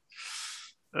krenuli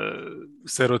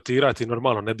se rotirati,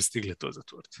 normalno ne bi stigli to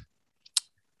zatvoriti.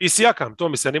 I Sijakam, to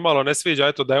mi se nimalo ne sviđa,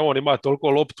 eto da je on ima toliko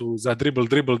loptu za dribble,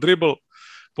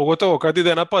 pogotovo kad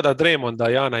ide napada Draymonda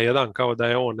 1-1 kao da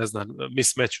je on, ne znam,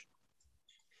 mismatch.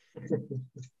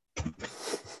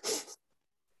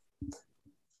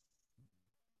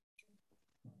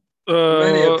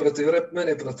 Meni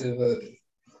je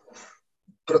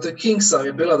protiv Kingsa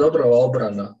je bila dobra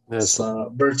obrana sa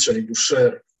Birchom i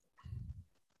Boucher.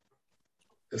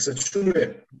 Jel se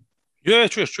čuje? Je,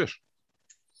 čuješ.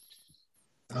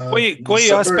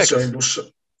 Koji aspekt?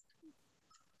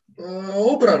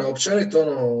 Obrana, općenito,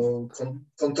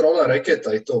 kontrola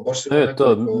reketa i to. Baš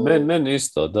meni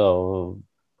isto, da.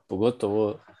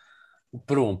 Pogotovo u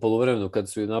prvom poluvremenu kad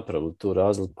su i napravili tu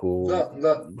razliku.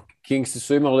 Da. Kingsi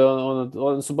su imali,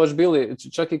 oni su baš bili,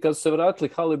 čak i kad su se vratili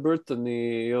Haliburton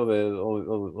i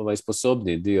ovaj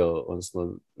sposobniji dio,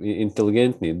 odnosno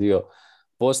inteligentniji dio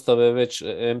postave, već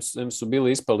M su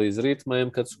bili ispali iz ritma,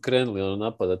 M kad su krenuli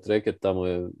napadat reket, tamo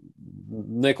je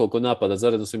nekoliko napada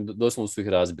zaredno doslovno su ih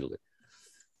razbili.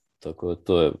 Tako da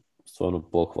to je stvarno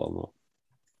pohvalno.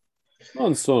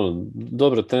 Oni su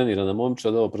dobro trenirana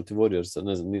momčad, ovo protiv Warriorsa,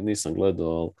 ne znam, nisam gledao,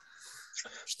 ali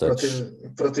šta ćeš?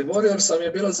 Protiv Warriorsa mi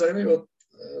je bilo zanimljivo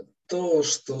to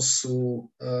što su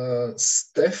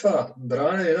Stefa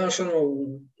branili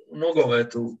u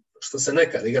nogometu, što se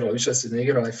nekad igralo, više se ne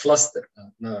igralo, flaster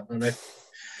na neku.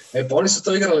 Pa oni su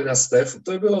to igrali na Stefu.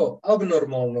 To je bilo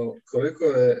abnormalno koliko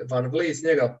je Van Vliet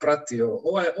njega pratio.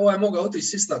 Ovaj je mogao otići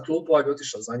sist na klupu, ovaj bi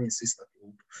otišao za njih sist na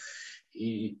klupu.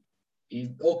 I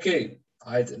ok,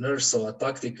 ajde, Nurseova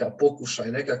taktika,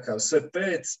 pokušaj nekakav, sve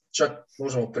 5, čak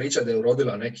možemo pričati da je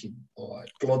urodila nekim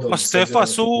plodom. Pa Stefa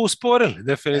su usporili,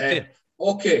 definitivno.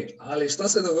 Ok, ali šta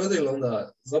se dogodilo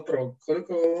onda? Zapravo,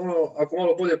 koliko, ako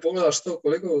malo bolje pogledaš to,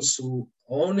 koliko su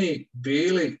oni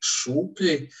bili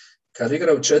šuplji kad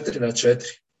igraju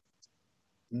 4-4.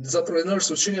 zapravo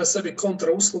Nuggets učinio sebi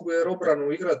kontra uslugu jer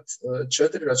obranu igrat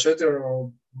 4-4,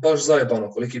 ono, baš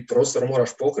zajebano koliki prostor moraš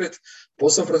pokriti,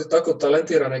 posebno protiv tako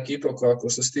talentirane ekipe koja, ako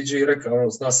što si ti rekao, ono,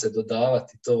 zna se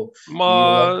dodavati to.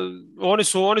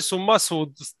 Oni su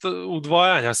masu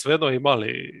udvajanja svejedno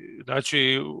imali.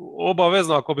 Znači,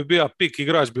 obavezno ako bi bio pik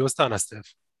igrač bi ostao na Stef.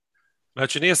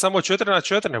 Znači, nije samo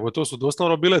 4-4, nego to su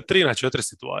doslovno bile 3-4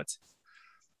 situacije.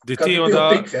 Kad bi bio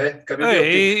pik, kad bi bio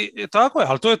pik. Tako je,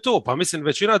 ali to je to. Pa mislim,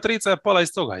 većina trica je pala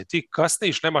iz toga. I ti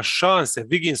kasniš, nema šanse.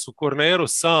 Wiggins u korneru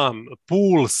sam,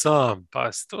 Poole sam. Pa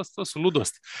to su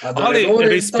ludosti. Ali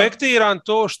respektiram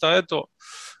to što, eto,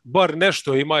 bar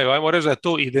nešto imaju. Ajmo reći da je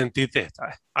to identitet.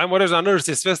 Ajmo reći da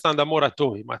Nurse je svjestan da mora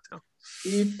to imati.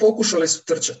 I pokušali su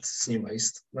trčati s njima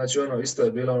isto. Znači, isto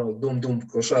je bilo dum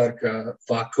košarka,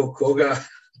 pa koga...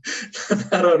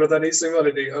 Naravno da nisu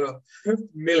imali ni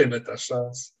milimetar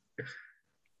šans.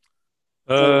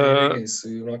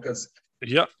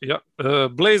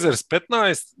 Blazers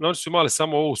 15, oni su imali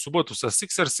samo ovu subotu sa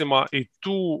Sixersima i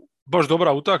tu baš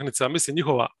dobra utakmica, mislim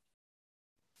njihova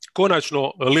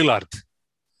konačno Lillard.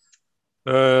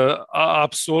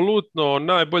 Apsolutno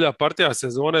najbolja partija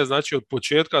sezone, znači od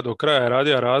početka do kraja je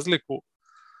radio razliku.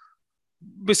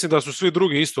 Mislim da su svi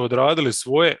drugi isto odradili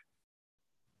svoje.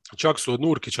 Čak su od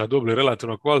Nurkića dobili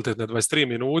relativno kvalitetne 23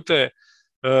 minute,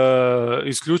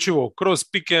 isključivo kroz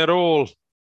pick and roll,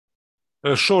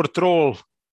 short roll,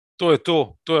 to je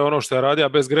to. To je ono što je radio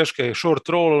bez greške. Short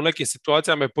roll u nekim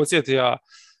situacijama je podsjetio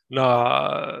na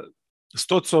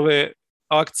Stocove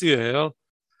akcije, jel?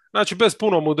 Znači, bez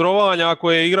puno mudrovanja,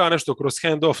 ako je igra nešto kroz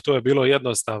hand-off, to je bilo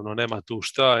jednostavno, nema tu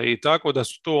šta. I tako da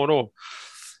su to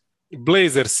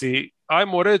Blazersi,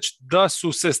 ajmo reći da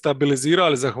su se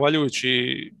stabilizirali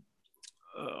zahvaljujući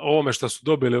ovome što su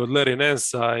dobili od Larry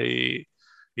Nance-a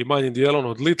i manjim dijelom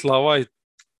od Littla ovaj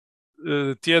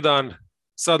tjedan.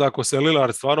 Sad ako se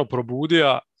Lillard stvarno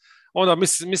probudio, onda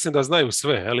mislim da znaju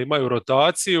sve, ali imaju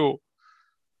rotaciju,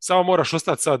 samo moraš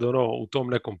ostati sad u tom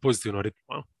nekom pozitivnom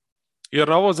ritmu. Jer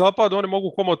na ovom zapadu oni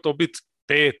mogu komotno biti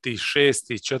 5.,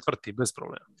 6., 4. bez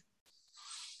problema.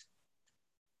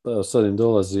 Pa sad im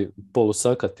dolazi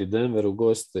polusakati Denver u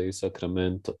goste i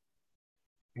Sacramento.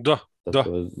 Da.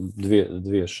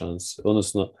 Dvije šanse.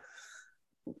 Odnosno,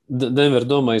 Denver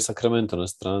doma i Sacramento na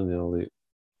strani, ali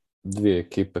dvije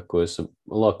ekipe koje se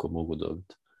lako mogu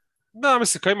dobiti. Da,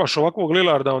 mislim, kad imaš ovakvog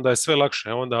Lillarda, onda je sve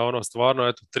lakše, onda stvarno,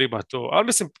 eto, treba to. Ali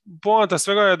mislim, poanta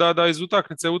svega je da iz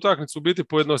utakmice u utakmicu u biti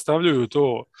pojednostavljuju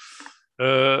to,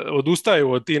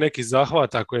 odustaju od tih nekih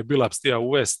zahvata koje je Billups htio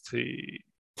uvest i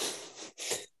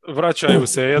vraćaju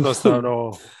se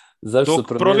jednostavno dok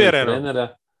provjereno.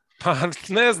 Trenera? Pa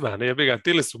ne znam, nije bi ga,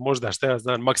 tili su možda, šta ja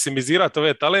znam, maksimizirati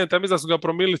ove talente, a mislim da su ga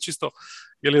promijenili čisto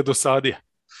jer je dosadije.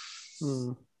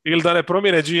 Ili da ne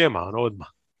promijene GM-a, odmah.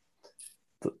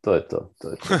 To je to.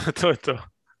 To je to.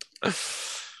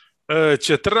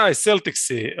 14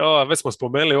 Celticsi, već smo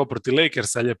spomenuli ovo protiv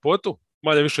Lakersa ljepotu,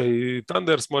 manje više i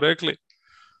Thunder smo rekli.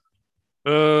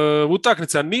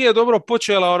 Utakmica nije dobro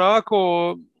počela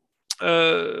onako,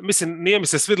 mislim, nije mi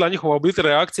se svidla njihova biti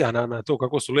reakcija na to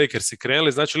kako su Lakersi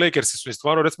krenuli. Znači, Lakersi su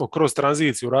stvarno, recimo, kroz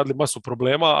tranziciju radili masu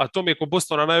problema, a to mi je kod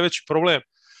Bostona najveći problem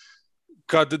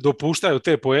kad dopuštaju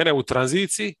te poene u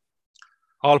tranziciji,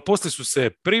 ali poslije su se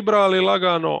pribrali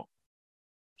lagano,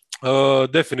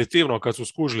 definitivno kad su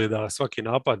skužili da svaki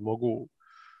napad mogu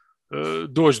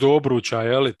doći do obruča,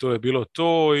 jeli, to je bilo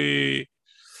to i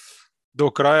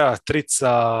do kraja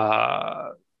trica,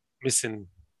 mislim,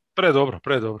 predobro.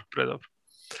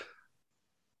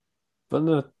 Pa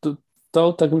ne, ta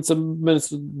utakmica, meni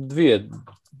su dvije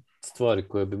stvari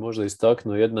koje bi možda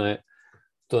istaknuo. Jedna je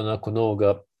to nakon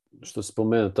ovoga što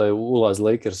spomenuo, taj ulaz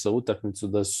Lakersa u utakmicu,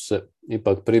 da su se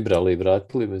ipak pribrali i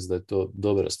vratili, mislim da je to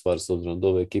dobra stvar s obzirom da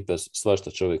ove ekipe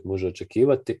svašta čovjek može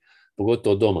očekivati,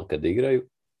 pogotovo doma kad igraju.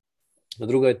 A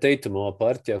druga je Tatumova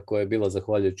partija koja je bila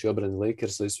zahvaljujući obrani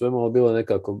Lakersa i svemu, ovo bila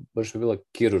nekako, baš je bila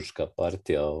kirurška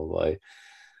partija,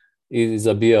 i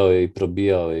zabijao je i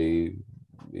probijao je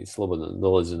i slobodno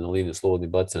dolazi na liniju, slobodni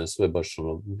bacanja, sve baš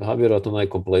vjerojatno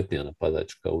najkompletnija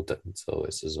napadačka utakmica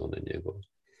ove sezone njegove.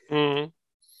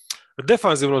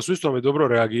 Defanzivno su isto dobro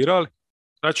reagirali.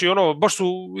 Znači, baš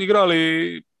su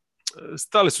igrali,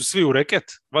 stali su svi u reket,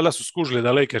 valjda su skužili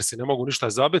da Lakersi ne mogu ništa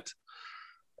zabiti.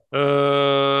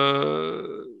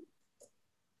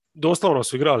 Doslovno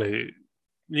su igrali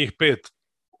njih 5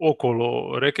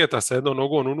 okolo reketa sa jednom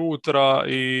nogom unutra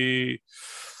i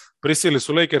prisili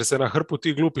su Lakerse na hrpu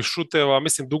tih glupih šuteva.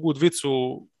 Mislim, dugu dvicu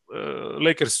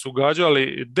Lakersi su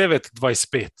gađali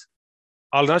 9-25.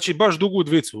 Ali znači baš dugu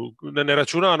dvicu. Ne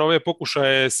računam ove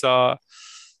pokušaje sa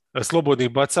slobodnih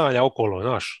bacanja okolo,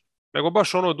 znaš. nego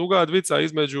baš ono duga dvica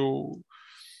između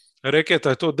reketa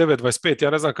je to 9.25, ja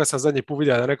ne znam kad sam zadnji put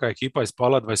vidio da neka ekipa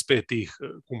ispala 25 tih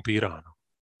kumpira. No.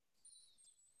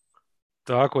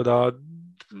 Tako da,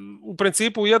 u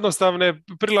principu jednostavne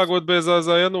prilagodbe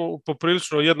za jednu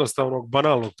poprilično jednostavnog,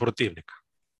 banalnog protivnika.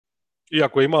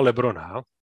 Iako ima LeBrona.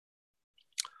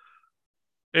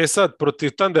 Sad,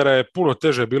 protiv Thundera je puno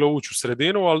teže bilo ući u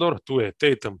sredinu, ali dobro, tu je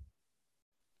Tatum.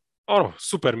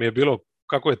 Super mi je bilo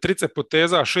kako je trice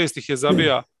poteza, 6 ih je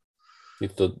zabija. I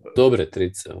to dobre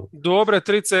trice. Dobre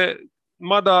trice,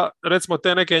 mada recimo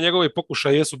te neke njegovi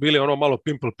pokušaje jesu bili malo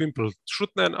pimple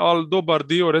šutnen, ali dobar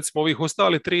dio recimo ovih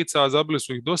ostali trica, zabili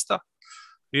su ih dosta,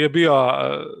 je bio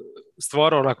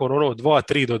stvarno nakon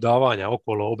 2-3 dodavanja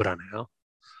okolo obrane. Ja?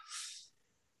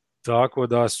 Tako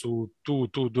da su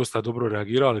tu dosta dobro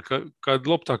reagirali. Kad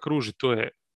lopta kruži, to je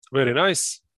very nice.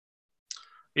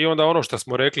 I onda ono što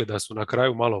smo rekli da su na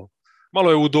kraju malo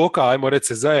je udoka, ajmo reći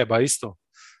se zajeba isto.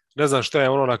 Ne znam šta je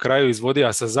na kraju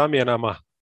izvodio sa zamjenama.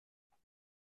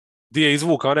 Gdje je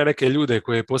izvuka one neke ljude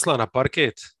koje je poslao na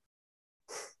parket.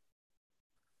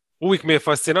 Uvijek mi je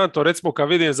fascinantno, recimo kad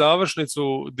vidim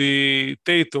završnicu di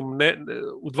Tatum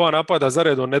u 2 napada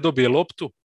zaredom ne dobije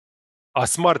loptu, a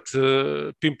Smart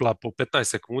pimpla po 15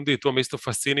 sekundi, to me isto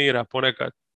fascinira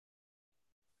ponekad.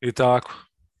 I tako.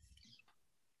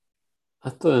 A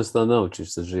to jednostavno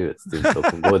naučiš se živjeti s tim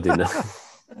tokom godina.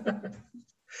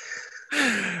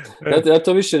 Ja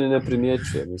to više ni ne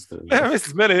primjećujem.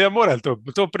 Mislim, ja moram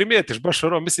to primijetiš, baš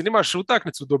mislim, imaš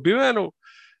utakmicu dobivenu,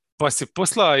 pa si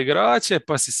poslao igrače,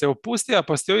 pa si se opustio,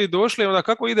 pa ste ovi došli, onda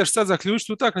kako ideš sad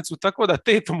zaključiti utakmicu tako da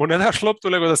Tatumu ne daš loptu,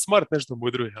 nego da Smart nešto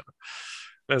mudruje.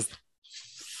 Ne znam.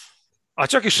 A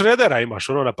čak i Šredera imaš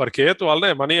na parketu, ali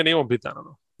nema, nije ni on bitan.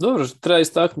 Dobro, treba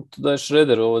istaknuti da je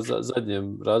Šreder ovo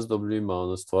zadnjem razdoblju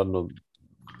ima stvarno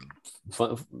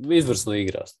izvrsno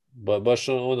igra. Baš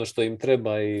ono što im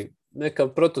treba i neka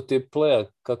prototip playa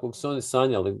kakvog su oni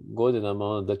sanjali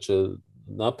godinama, da će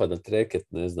napadat reket,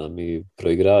 ne znam, i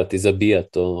proigravati i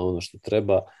zabijati ono što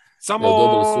treba. Samo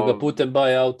dobili su ga putem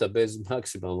buy-outa bez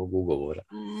maksimalnog ugovora.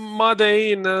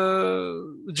 Made in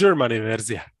Germany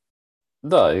verzija.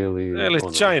 Da, ili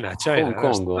China. Hong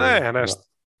Kong. Nešto.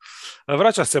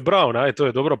 Vraća se Brown, to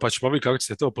je dobro, pa ćemo vidjeti kako će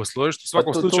se to posložiti. U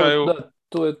svakom slučaju...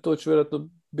 To će vjerojatno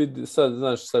biti, sad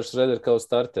Šreder kao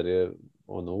starter je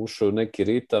ušao u neki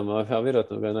ritam, a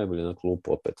vjerojatno ga je najbolje na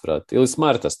klupu opet vrati. Ili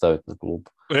Smarta staviti na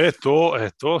klupu.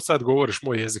 To, sad govoriš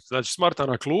moj jezik. Znači Smarta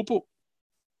na klupu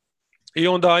i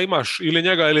onda imaš ili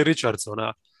njega ili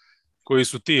Richardsona, koji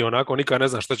su ti nikad ne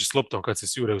znaš šta će s loptom kad se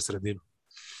sjure u sredinu.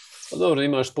 Pa dobro,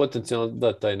 imaš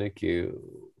potencijalno taj neki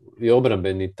i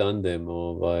obrambeni tandem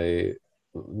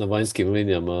na vanjskim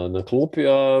linijama na klupi,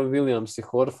 a Williams i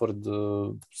Horford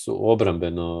su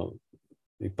obrambeno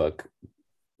ipak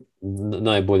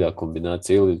najbolja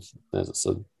kombinacija ili ne znam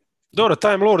sad. Dobro,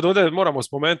 Time Lord ovdje moramo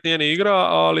spomenuti, nije ni igra,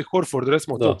 ali Horford,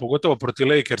 recimo to, pogotovo protiv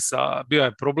Lakersa, bio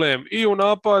je problem i u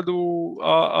napadu,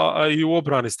 a i u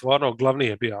obrani stvarno glavni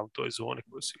je bio u toj zoni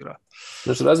koju se igra.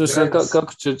 Znači, razmišljam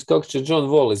kako će John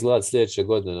Wall izgledati sljedeće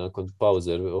godine nakon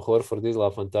pauze. Horford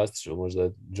izgleda fantastično, možda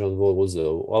je John Wall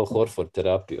uzeo Al Horford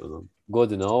terapiju,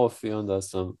 godina off i onda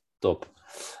sam top.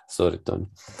 Sorry, Tony.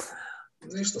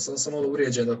 Ništa, sam malo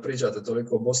uvrijeđen da pričate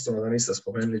toliko o Bostonu da niste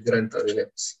spomenuli Granta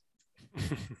Williamsa.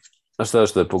 A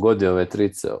što je pogodio ove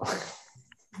trice?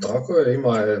 Tako je,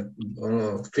 ima je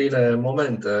fine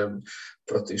momente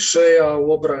protiv Shea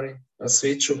u obrani na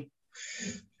sviću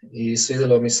i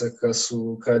svidjelo mi se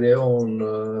kad je on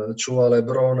čuva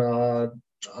LeBrona,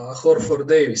 a Horford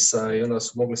Davisa i onda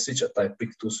su mogli svićati taj pik,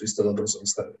 tu su isto dobro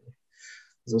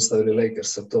zaustavili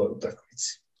Lakers sa toj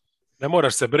utakmici. Ne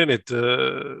moraš se briniti,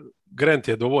 Grant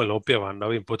je dovoljno opjevan na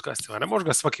ovim podcastima, ne možeš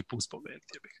ga svaki put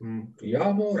spomenuti.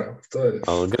 Ja moram, to je...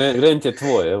 Ali Grant je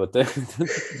tvoj, evo te,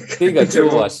 ti ga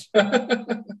čuvaš.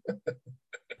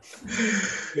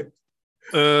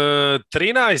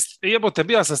 13, jebote,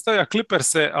 bija sam stavio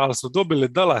Clippers-e, ali su dobili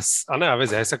Dallas, a nema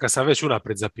veze, sad kad sam već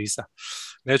unaprijed zapisao,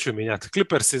 neću im minjati.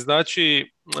 Clippersi,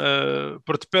 znači,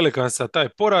 protiv Pelicansa taj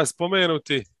poraz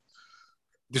spomenuti,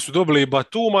 gdje su dobili i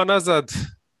Batuma nazad,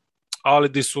 ali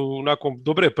di su nakon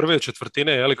dobre prve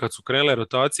četvrtine, kad su krenule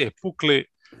rotacije, pukli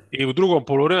i u drugom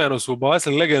poluvremenu su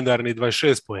ubacili legendarni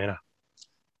 26 poena.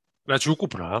 Znači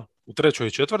ukupno, u trećoj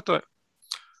i četvrtoj.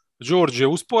 George je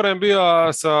usporen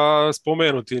bio sa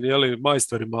spomenutim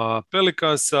majstorima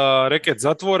Pelicansa, reket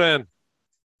zatvoren.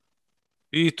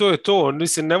 I to je to.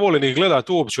 Mislim, ne volim ih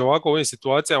gledati uopće ovako u ovim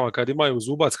situacijama kad imaju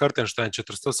Zubac, Hartenstein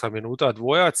 48 minuta,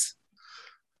 dvojac.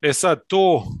 Sad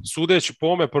to, sudeći po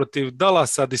ome protiv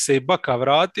Dallasa, di se i Baka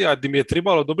vrati, a di mi je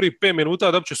trebalo dobrih 5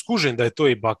 minuta da uopće skužim da je to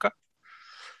i Baka.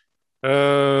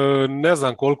 Ne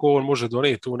znam koliko on može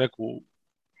donijeti tu neku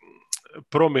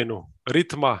promjenu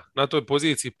ritma na toj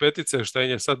poziciji petice, što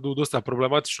je sad dosta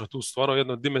problematično, tu stvarno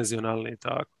jednodimenzionalni i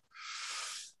tako.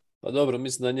 Pa dobro,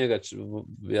 mislim da njega,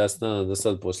 ja znam da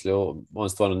sad poslije ovo, on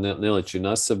stvarno ne leči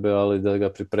na sebe, ali da ga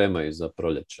pripremaju za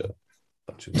proljeće.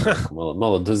 Pa ću ga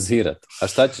malo dozirati. A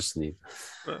šta ćeš s njim?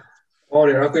 On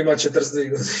je onako ima 42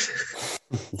 godine.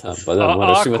 Da, pa da,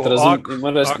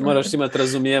 moraš imati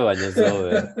razumijevanja za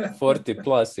ove 40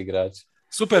 plus igrače.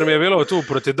 Super mi je bilo tu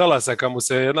protiv Dallasa kad mu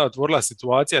se jedna otvorila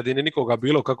situacija gdje nije nikoga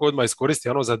bilo kako odmah iskoristi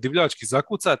ono za divljački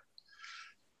zakucat.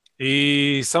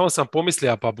 I samo sam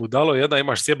pomislio, pa budalo jedna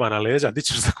imaš sjebana leđa, di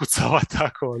ćeš zakucavati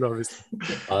tako, ono mislim.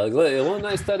 Ali gledaj, je on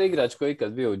najstariji igrač koji je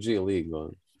ikad bio u G League?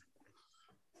 On?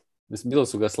 Mislim, bilo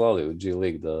su ga slali u G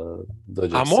League da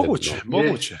dođe a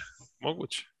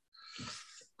moguće.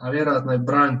 A vjerojatno je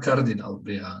Brian Cardinal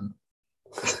Brian.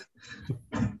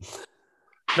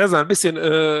 Ne znam, mislim,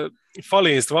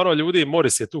 fali im stvarno ljudi,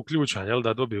 Morris je tu ključan, jel,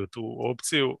 da dobiju tu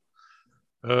opciju.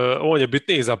 On je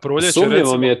bitniji za proljeće.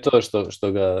 Sumnjivo mi je to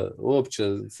što ga uopće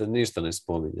se ništa ne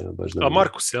spominje. A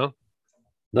Markus, jel?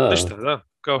 Da. Ništa, da.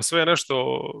 Kao sve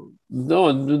nešto...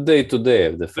 Day to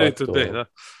day, de facto. Day to day, da.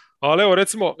 Ali evo,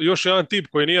 recimo, još jedan tip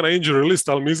koji nije na injury list,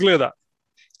 ali mi izgleda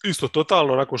isto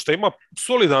totalno, nakon što ima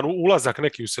solidan ulazak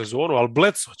neki u sezonu, ali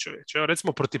bleco čovječ. Evo,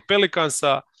 recimo, protiv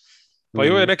Pelicansa, pa i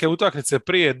ove neke utakmice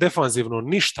prije defanzivno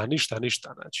ništa.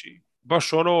 Znači,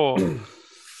 baš ono...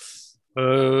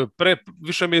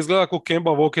 više mi izgleda kao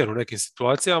Kemba Walker u nekim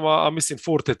situacijama, a mislim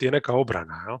Fortet je neka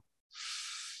obrana. Jel?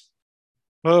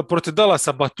 Protiv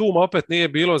Dallasa Batuma opet nije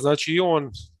bilo, znači i on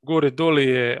gore doli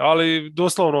je, ali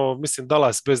doslovno mislim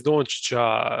Dallas bez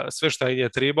Dončića, sve što im je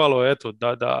tribalo, eto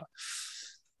da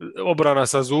obrana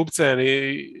sa Zubcem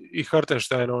i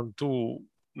Hartensteinom tu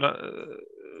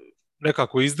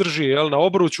nekako izdrži, jel, na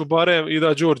obruču barem, i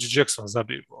da George Jackson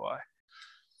zabije.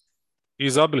 I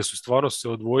zabili su, stvarno su se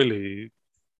odvojili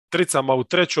tricama u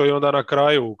trećoj i onda na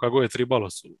kraju, kako je tribalo,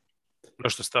 su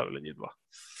nešto stavili njih dva.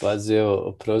 Pazi, evo,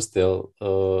 oprosti,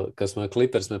 kad smo na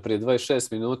Clippersima prije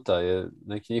 26 minuta je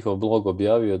neki njihov blog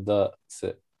objavio da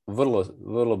se vrlo,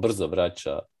 vrlo brzo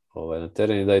vraća na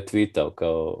teren i da je tweetao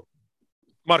kao...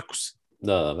 Markus.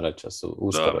 Da, vraća se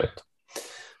uskoro, da. Eto.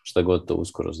 Šta god to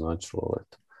uskoro značilo,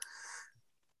 eto.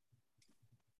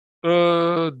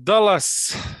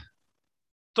 Dallas...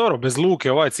 Dobro, bez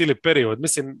Luke ovaj cijeli period.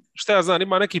 Mislim, šta ja znam,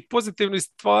 ima neki pozitivnih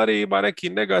stvari, ima neki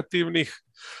negativnih.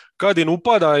 Kad im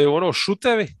upadaju ono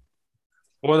šutevi,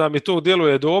 onda mi to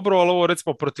djeluje dobro, ali ovo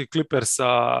recimo protiv Clippersa,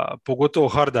 pogotovo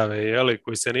Hardave, jeli,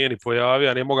 koji se nije ni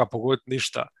pojavio, nije mogao pogoditi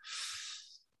ništa.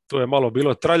 To je malo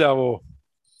bilo traljavo.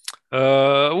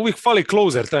 Uvijek fali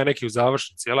closer, taj neki u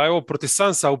završnici. Ali evo, protiv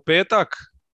Sansa u petak,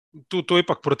 tu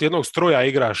ipak protiv jednog stroja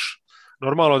igraš.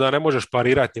 Normalno da ne možeš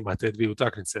parirati njima te dvije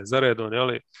utakmice za redom,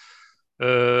 jeli?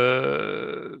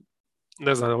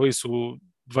 Ne znam, ovi su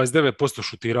 29%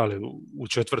 šutirali u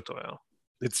četvrtoj, jel?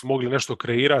 Niti su mogli nešto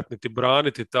kreirati, niti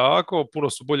braniti, tako, puno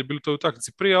su bolje bili u toj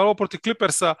utakmici prije, ali ovo protiv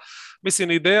Clippersa,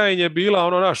 mislim, ideja im je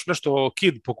bila, nešto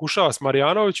Kid pokušava s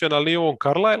Marjanovićem, ali nije on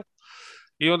Carlisle,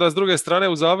 i onda s druge strane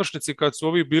u završnici, kad su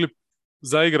ovi bili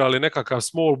zaigrali nekakav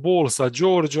small ball sa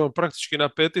Georgeom, praktički na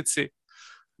petici,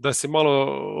 da si malo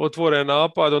otvore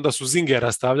napad, onda su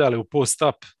Zingera stavljali u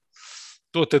post-up.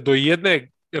 To te do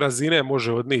jedne razine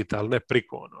može odniti, ali ne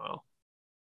priko. Ono.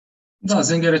 Da,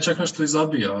 Zinger je čak nešto i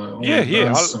zabio.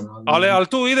 Ali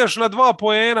tu ideš na 2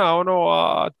 poena,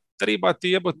 a triba ti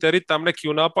jebote ritam neki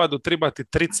u napadu, triba ti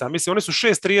trica. Mislim, oni su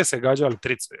 6-30 gađali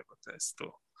tricu, jebote.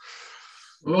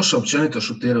 Loše općenito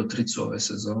šutiraju tricu ove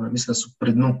sezone. Mislim da su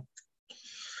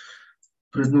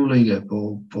pred dnu lige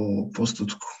po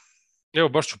postotku. Evo,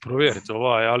 baš ću provjeriti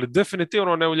ali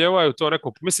definitivno ne uljevaju to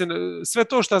neko. Mislim, sve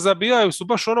to što zabijaju su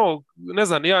baš ne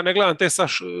znam, ja ne gledam te sa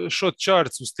shot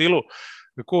charts u stilu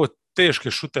ko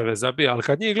teške šuteve zabija, ali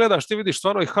kad njih gledaš ti vidiš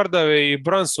stvarno i Hardave i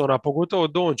Bransona, pogotovo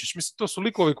Dončić, mislim, to su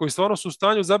likovi koji stvarno su u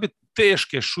stanju zabiti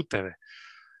teške šuteve,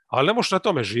 ali ne možeš na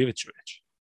tome živjeti, čovječ.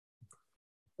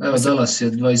 Evo, Dallas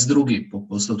je 22. po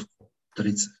postotku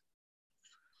trice.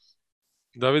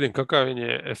 Da vidim kakav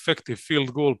je effective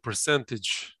field goal percentage.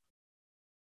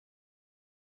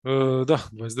 Da,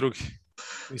 22.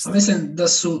 Mislim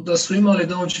da su imali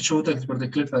Dončića utakmicu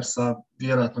protiv Clippersa,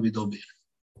 vjerojatno bi dobili.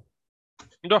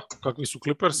 Da, kakvi su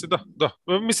Clippersi, da.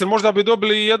 Mislim, možda bi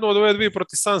dobili jednu od ove dvije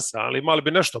protiv Sansa, ali imali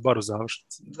bi nešto bar u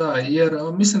završnici. Da, jer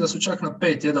mislim da su čak na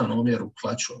 5-1 omjer u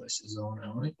klaču ove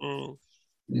sezone.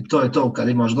 I to je to, kad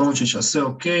imaš Dončića, sve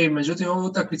ok, međutim ovu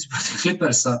utakmicu protiv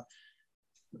Clippersa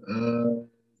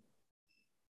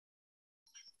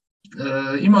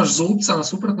imaš Zubca na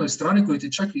suprotnoj strani koji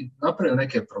ti čak i napravio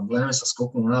neke probleme sa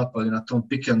skokom u napadu na tom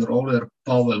pick and roll, jer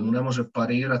Powell mu ne može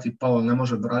parirati, Powell ne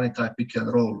može braniti taj pick and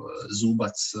roll,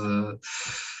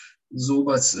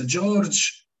 Zubac George,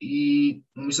 i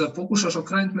mislim da pokušaš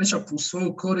okrenuti matchup u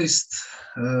svoju korist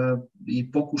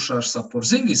i pokušaš sa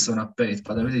Porzingisom na 5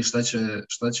 pa da vidiš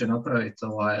šta će napraviti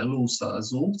Lu sa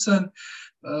Zubcem.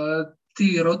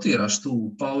 Ti rotiraš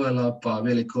tu Powella, pa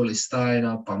Velikoli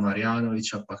Stajna, pa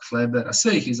Marjanovića, pa Klebera,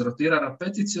 sve ih izrotira na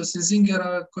petici, osim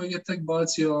Zingera koji je tek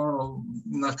bacio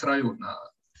na kraju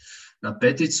na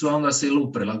peticu, a onda se i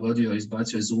Lu prilagodio,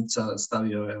 izbacio je Zubca,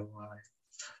 stavio je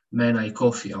Mena i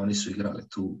Kofi, a oni su igrali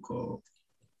tu ko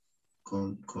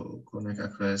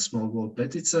nekakve small ball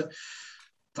petice.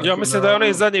 Tako ja mislim da je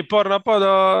onaj zadnji par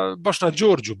napada baš na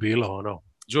Đorđu bilo, ono.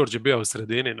 Đorđe je bio u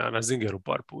sredini na Zingeru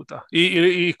par puta.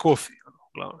 I Kofi,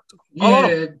 glavno to.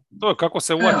 To je kako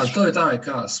se uvačiš. To je taj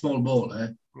small ball,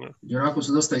 I onako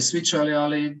su dosta i switchali,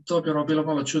 ali to bi bilo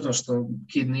malo čudno što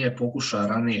Kid nije pokušao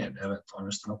ranije, eventualno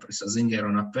nešto napravi sa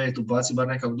Zingerom na 5, ubaci bar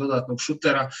nekog dodatnog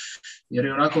šutera, jer i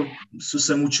onako su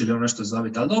se mučili nešto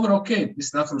zabiti. Ali dobro, okej,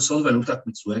 mislim, nakon su odveli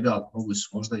utakmicu, egal, mogli su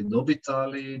možda i dobiti,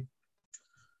 ali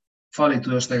fali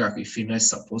tu još nekakvih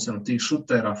finesa, posebno tih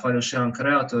šutera, fali još jedan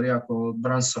kreator, iako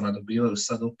Bransona dobivaju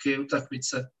sad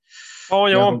utakmice. Pa on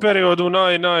je u ovom periodu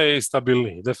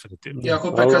najstabilniji, definitivno. Iako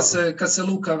opet kad se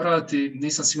Luka vrati,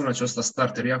 nisam siguran da će ostati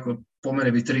starter, iako po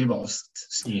mene bi trebao ostati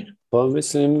s njim. Pa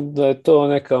mislim da je to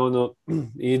neka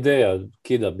ideja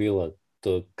Kida bila,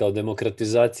 to kao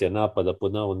demokratizacija napada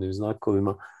pod navodnim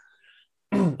znakovima.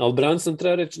 Ali Branson,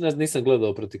 treba reći, nisam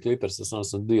gledao protiv Clippersa, samo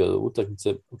sam dio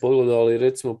utakmice pogledao, ali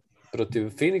recimo protiv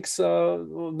Phoenixa,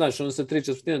 znači on se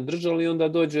 3/4 držali i onda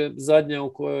dođe zadnja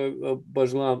u kojoj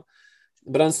baš gledam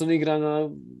Branson igra na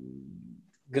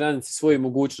granici svoje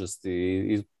mogućnosti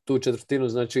i tu četvrtinu,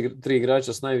 znači 3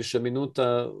 igrača s najviše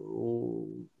minuta u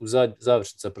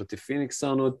završnica protiv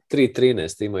Phoenixa,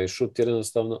 3-13 imaju šut jer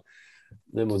jednostavno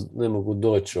ne mogu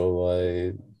doći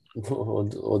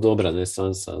od obrane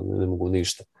Sansa, ne mogu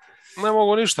ništa. Ne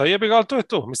mogu ništa, jebi ga, ali to je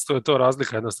to. Mislim, to je to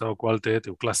razlika jednostavno u kvaliteti,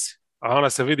 u klasi. A ona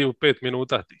se vidi u 5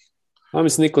 minuta tih. A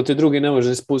mislim, niko ti drugi ne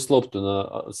može spustiti loptu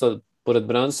sad, pored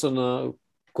Bransona,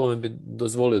 kome bi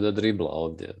dozvolio da dribla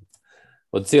ovdje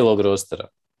od cijelog rostera.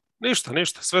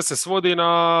 Ništa. Sve se svodi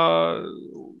na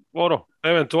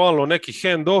eventualno neki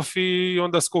hand-off i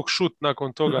onda skok šut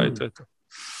nakon toga i to je to.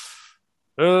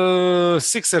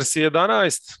 Sixers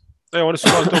 11. Evo, oni su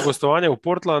imali to gostovanje u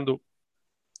Portlandu.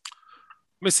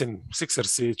 Mislim,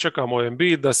 Sixersi čekamo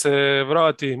Embiid da se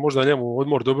vrati, možda njemu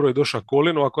odmor dobro je došao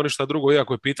kolinu, ako ništa drugo,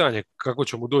 iako je pitanje kako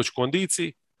će mu doći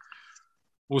kondiciji.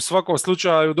 U svakom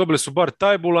slučaju dobili su bar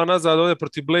Tajbula nazad ovdje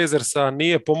protiv Blazersa,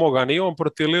 nije pomogao ni on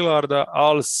protiv Lillarda,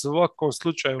 ali u svakom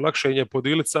slučaju lakše je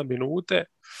podiliti sa minute.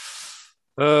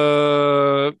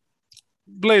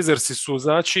 Blazersi su,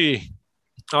 znači,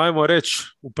 ajmo reći,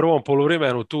 u prvom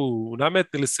poluvremenu tu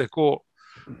nametnili se ko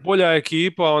bolja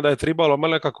ekipa, onda je trebalo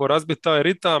malo nekako razbiti taj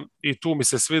ritam i tu mi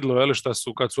se svidlo, šta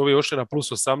su, kad su ovi ošli na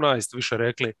plus 18, više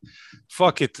rekli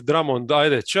fuck it, Drummond,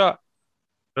 ajde ča,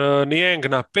 Niang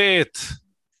na 5,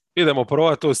 idemo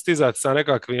probati to stizati sa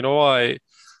nekakvim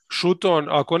šuton,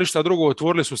 ako ništa drugo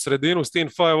otvorili su sredinu s tim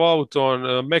 5 outom,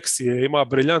 Maxi ima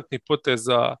briljantni potez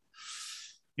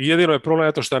i jedino je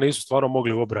problem to što nisu stvarno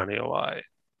mogli u obrani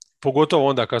pogotovo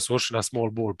onda kad su ošli na small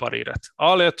ball parirati.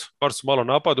 Ali eto, par su malo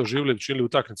napad doživjeli, činili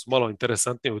utakmicu malo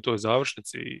interesantnije u toj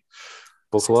završnici.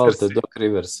 Pohvalite Doc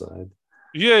Riversa.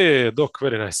 Je, Doc,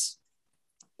 very nice.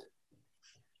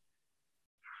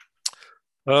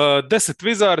 10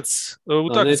 Wizards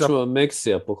utakmica. Neću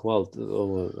Maxija pohvaliti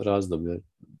ovo razdoblje.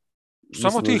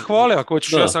 Samo ti hvali, ako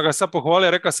ćeš, ja sam ga sad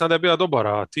pohvalio, rekao sam da je bio dobar,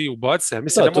 a ti ubaci se.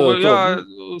 Mislim,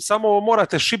 samo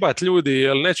morate šibati ljudi,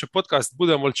 jer neće podcast,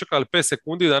 budemo li čekali 5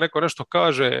 sekundi da neko nešto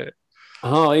kaže.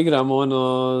 Aha, igramo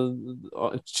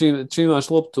čim imaš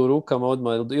loptu u rukama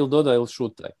odmah, ili dodaj ili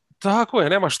šutaj. Tako je,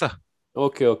 nema šta.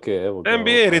 Ok, evo ga.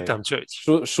 NBA ritam, čovječ.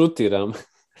 Šutiram.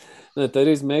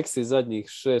 Tyrese Maxey zadnjih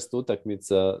 6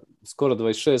 utakmica, skoro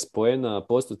 26 poena,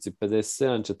 postoci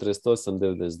 57, 48,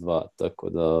 92, tako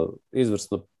da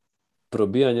izvrsno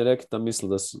probijanje reketa,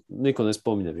 mislim da niko ne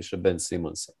spominje više Ben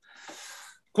Simonsa.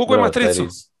 Koliko ima tricu?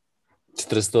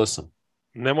 48.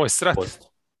 Nemoj srat.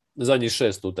 Zadnjih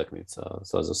 6 utakmica,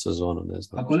 sad za sezonu, ne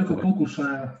znam. A koliko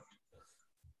pokušaja?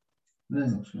 Ne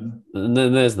znaš,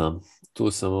 ne znam.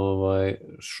 Tu sam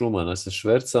Šumana se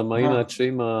švercama, inače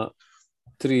ima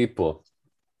 3,5.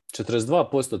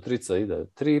 42% trica ide.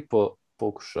 3,5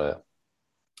 pokušaja.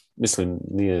 Mislim,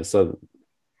 nije sad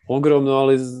ogromno,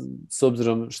 ali s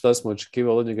obzirom šta smo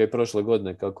očekivali od njega i prošle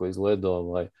godine kako je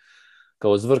izgledao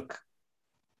kao zvrk,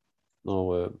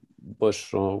 ovo je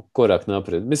baš korak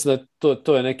naprijed. Mislim da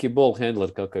to je neki ball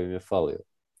handler kakav im je falio.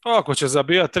 Ako će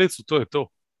zabijati tricu, to je to.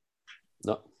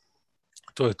 Da.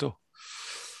 To je to.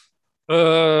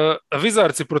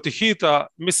 Vizarci protiv Hita,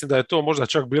 mislim da je to možda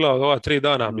čak bila od ova 3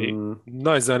 dana mi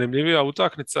najzanimljivija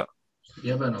utakmica.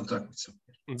 Jebena utakmica.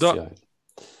 Da. Sjajno.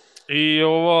 I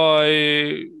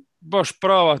baš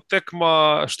prava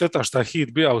tekma, šteta šta je Heat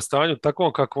bio u stanju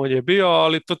takvom kako on je bio,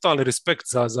 ali totalni respekt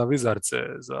za Vizarce,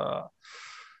 za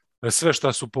sve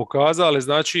što su pokazali.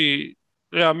 Znači,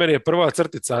 meni je prva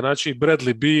crtica, znači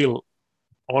Bradley Beal,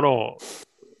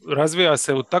 razvija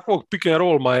se u takvog pick and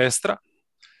roll maestra.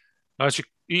 Znači,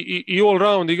 i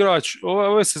all-round igrač,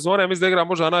 ove sezone, ja mislim da igra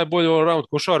možda najbolji all-round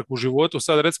košarku u životu.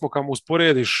 Sad, recimo, kad mu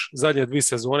usporediš zadnje 2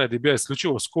 sezone gdje bio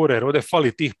isključivo skorer, ovdje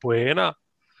fali tih poena,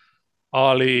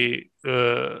 ali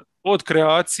od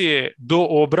kreacije do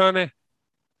obrane,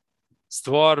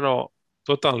 stvarno,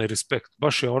 totalni respekt.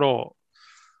 Baš je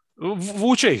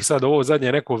vuče ih sad ovo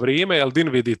zadnje neko vrijeme, jer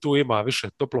Dinwiddie tu ima više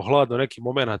toplo-hladno neki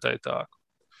momenata i tako.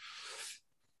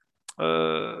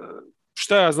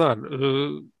 Šta ja znam,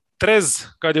 Trez,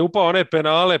 kad je upao one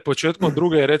penale početkom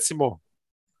druge, recimo,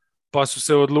 pa su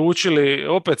se odlučili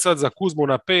opet sad za Kuzmu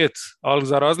na 5, ali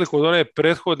za razliku od one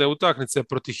prethodne utakmice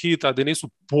protiv Hita, gdje nisu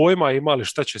pojma imali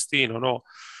šta će s tim,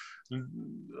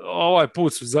 ovaj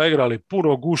put su zaigrali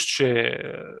puno gušće,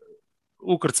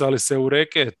 ukrcali se u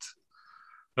reket,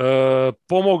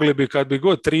 pomogli bi kad bi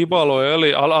god tribalo,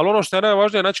 ali ono što je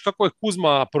najvažnije, znači kako je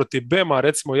Kuzma protiv Bema,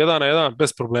 recimo 1-1,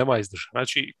 bez problema izdrža.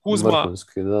 Znači, Kuzma,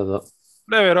 da.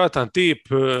 nevjerojatan tip,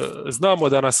 znamo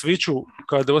da na sviću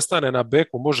kad ostane na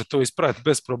beku može to ispraviti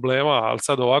bez problema, ali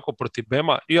sad ovako protiv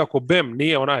Bema, iako Bem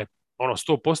nije onaj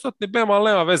 100% Bem, ali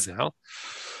nema veze. Jel?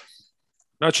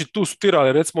 Znači tu su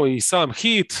tirali recimo i sam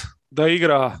Heat da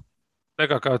igra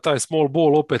nekakav taj small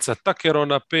ball opet sa Tuckerom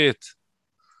na 5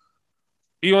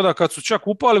 i onda kad su čak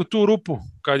upali u tu rupu,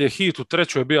 kad je Heat u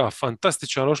trećoj bio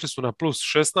fantastičan, ošli su na plus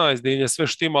 16 gdje je sve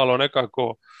štimalo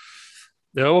nekako.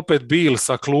 Opet Beal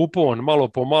sa klupom, malo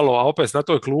po malo, a opet na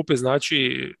toj klupi,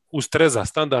 znači uz Treza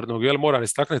standardnog, moram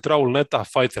istaknuti, Raul Neta,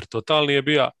 fighter, totalni je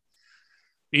bio.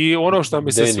 I ono što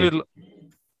mi se svidilo...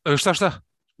 Šta?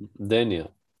 Denija.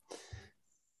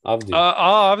 Avdi.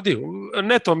 Avdi.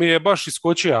 Neto mi je baš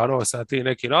iskočio sa ti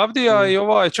nekim Avdija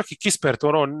i čak i Kispert,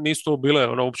 nisu to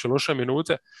bile uopće loše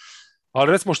minute.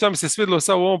 Ali recimo šta mi se svidilo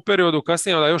sad u ovom periodu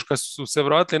kasnije, da još kad su se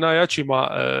vratili najjačima...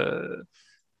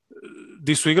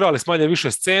 di su igrali s manje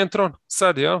više s centrom,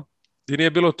 sad, gdje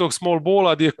nije bilo tog small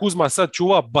balla, gdje je Kuzma sad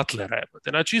čuva Butlera.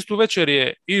 Znači, istu večer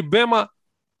je i Bema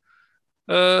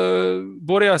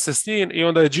borija se s njim i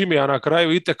onda je Jimmy, a na kraju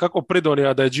vidite kako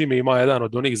pridonija da je Jimmy ima jedan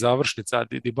od onih završnica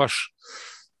gdje baš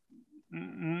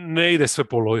ne ide sve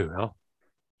po loju.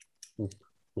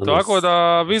 Tako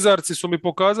da Vizarci su mi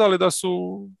pokazali da su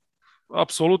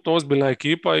apsolutno ozbiljna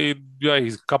ekipa i ja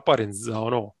ih kaparim za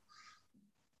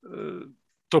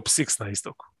top 6 na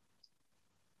istoku.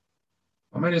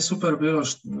 A meni je super bilo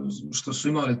što su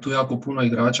imali tu jako puno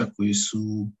igrača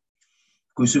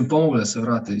koji su im pomogli da se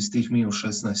vrate iz tih minus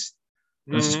 16.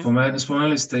 Znači,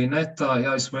 spomenuli ste i Neta,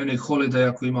 ja bih spomenuo i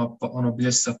Holidaya koji ima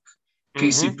bljesak.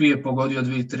 KCP je pogodio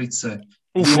 2 trice.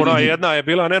 Ona jedna je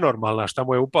bila nenormalna, šta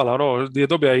mu je upala, gdje je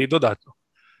dobija i dodatno.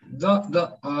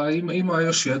 Da, a ima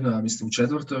još jedna, ja mislim, u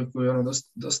četvrtoj koja je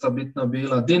dosta bitna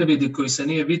bila. Dinwiddie koji se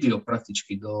nije vidio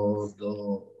praktički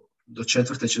do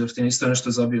četvrtine, isto je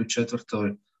nešto zabio u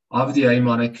četvrtoj. Avdija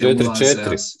ima neke ulaze.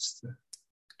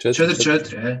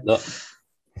 4-4, Da.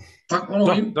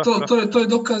 To je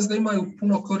dokaz da imaju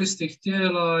puno korisnih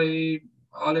tijela,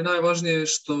 ali najvažnije je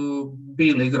što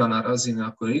Bill igra na razini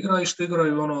ako igra i što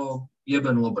igraju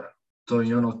jebenu obranu. To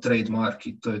je trademark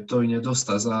i to je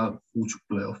dosta za ući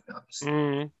u play-off, ja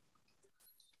mislim.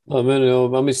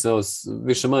 Mislim,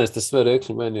 više manje ste sve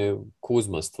rekli, meni je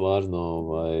Kuzma stvarno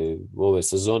ove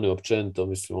sezone općenito,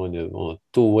 mislim, on je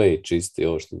two-way čisti,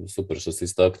 ovo super što si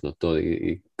istaknuo to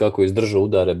i kako je izdržao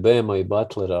udare Bema i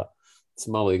Butlera s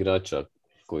malo igrača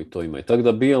koji to imaju. Tako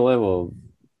da Bill,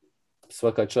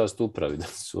 svaka čast upravi da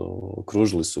su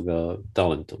okružili su ga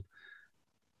talentom.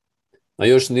 A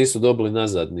još nisu dobili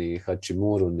nazad ni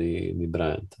Hachimuru, ni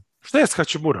Bryanta. Šta je s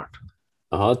Hachimurom?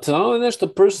 Aha, to je nešto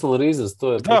personal reasons,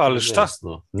 to je... Da, ali šta?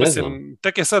 Ne znam.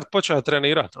 Tek je sad počeo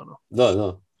trenirati,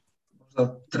 Da.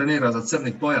 Možda trenira za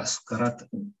crni pojas u karate.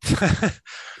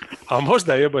 A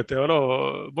možda jebote,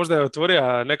 možda je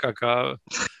otvorio nekakav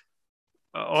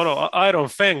Iron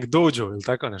Fang dojo ili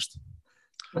tako nešto.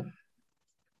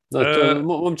 Da, to je,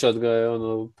 momčad ga je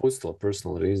pustilo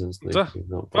personal reasons. Neki,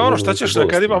 pa šta ćeš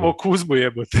kad imamo Kuzmu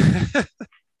jebote?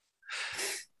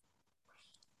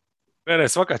 Ne,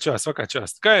 svaka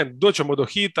čast. Kajem, doćemo do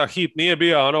hita, hit nije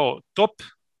bio ono top,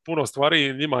 puno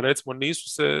stvari njima recimo nisu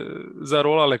se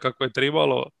zarolale kako je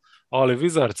trebalo, ali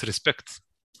Wizards respekt.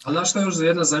 A znaš šta je još za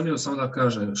jedna zanimljivo, samo da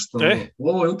kažem, što u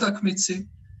ovoj utakmici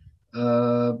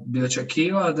bi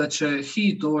očekivao da će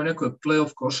hit u ovoj nekoj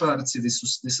playoff košarci gdje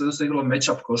se dosta igralo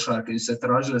match-up košarke, gdje se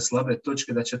tražile slabe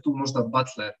točke, da će tu možda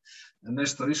Butler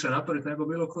nešto više napraviti nego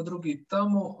bilo ko drugi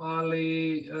tamo,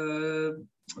 ali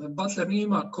Butler nije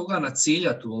ima koga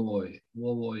naciljati u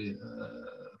ovoj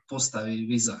postavi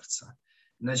Wizardsa.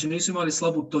 Znači nisu imali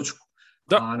slabu točku.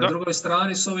 A na drugoj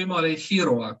strani su imali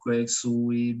Herova kojeg su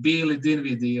i Bill i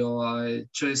Dinwiddie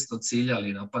često ciljali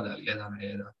i napadali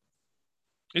 1-1.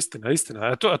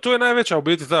 Istina. A to je najveća u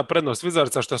biti ta prednost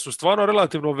Wizardsa, što su stvarno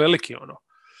relativno veliki.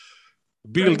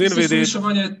 Bill, Dinwiddie... Više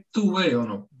manje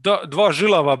two-way. Dva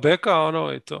žilava beka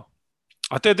i to.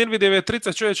 A te Dinwiddijeve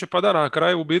trice čovječe pa da na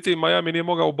kraju u biti Miami nije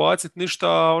mogao ubaciti ništa,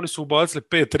 a oni su ubacili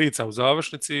 5 trica u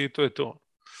završnici i to je to.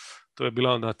 To je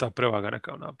bila onda ta prevaga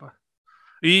neka napad.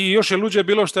 I još je luđe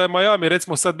bilo što je Miami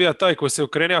recimo sad bio taj koji se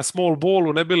okrenija small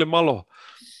ballu, ne bili malo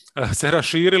se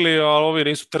raširili, ali ovi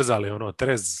nisu trzali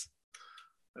trez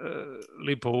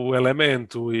lipo u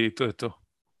elementu i to je to.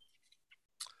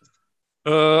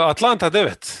 Atlanta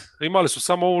 9. Imali su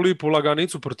samo ovu lipu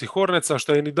laganicu protiv Horneca,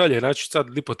 što je ni dalje. Znači sad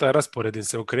lipo taj raspored im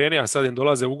se okreni, a sad im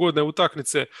dolaze ugodne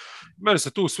utakmice. Meni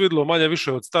se tu svidlo manje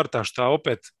više od starta, šta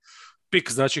opet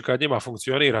pik, znači kad njima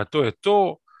funkcionira, to je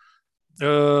to.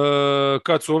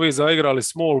 Kad su ovi zaigrali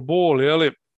small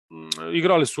ball,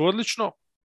 igrali su odlično.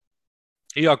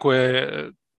 Iako je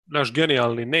naš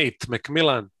genijalni Nate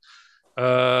McMillan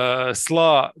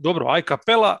dobro, aj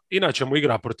Capela, inače mu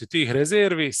igra protiv tih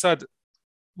rezervi, sad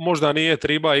možda nije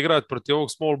treba igrati protiv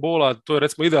ovog small balla, to je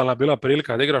recimo idealna bila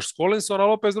prilika da igraš s Collinson,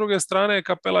 ali opet s druge strane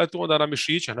Capela je tu onda na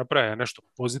mišiće, napravlja nešto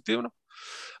pozitivno,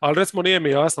 ali recimo nije mi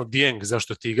jasno Dieng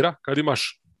zašto ti igra, kad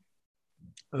imaš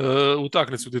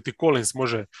utakmicu gdje ti Collins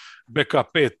može backup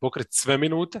 5 pokriti sve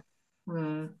minute,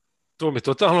 to mi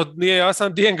totalno nije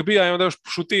jasan. Dieng bija i onda još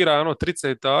šutira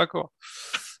trice i tako.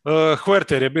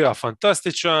 Huerter je bio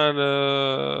fantastičan,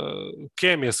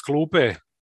 Kem je s klupe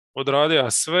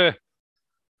odradio sve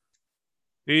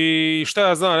i šta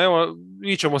ja znam, evo,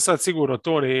 ićemo sad sigurno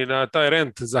Toni na taj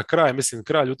rent za kraj, mislim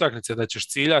kralj utakmice da ćeš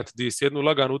ciljati, di si jednu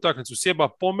laganu utakmicu sjeba,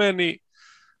 po meni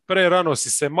pre rano si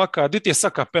se maka, di ti je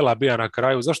sad Capela bija na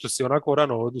kraju, zašto si onako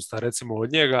rano odusta recimo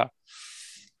od njega,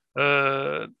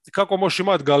 kako možeš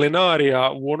imati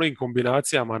Galinarija u onim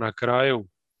kombinacijama na kraju,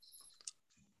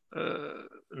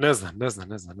 ne znam.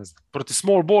 Proti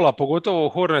small balla, pogotovo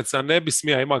Horneca, ne bi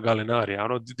smija ima Galinarija,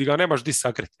 di ga nemaš di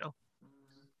sakriti, jel?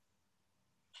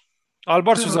 Ali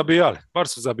bar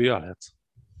su zabijali. Eto.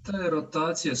 Te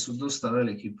rotacije su dosta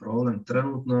veliki problem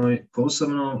trenutno,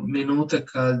 posebno minute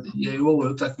kad je u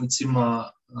ovoj utakmici ima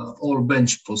all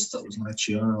bench postavu,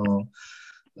 znači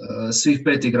svih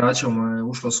 5 igrača mu je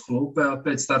ušlo s klupe, a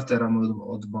 5 startera mu je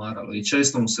odmaralo i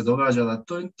često mu se događa da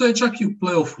to je čak i u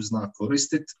play-offu zna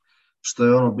koristiti, što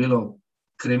je bilo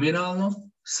kriminalno,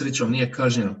 srećom nije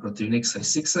kažnjeno protiv Knicksa i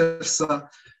Sixersa,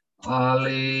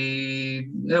 ali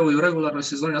evo i u regularnoj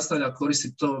sezoni nastavlja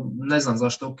koristiti to, ne znam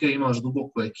zašto, ok, imaš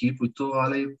duboku ekipu i to,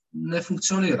 ali ne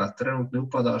funkcionira, trenutno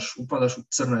upadaš u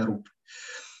crne rupe.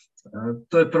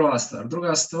 To je prva stvar.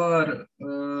 Druga stvar,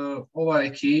 ova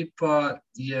ekipa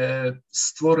je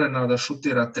stvorena da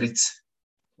šutira trice.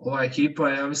 Ova ekipa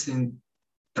je, ja mislim,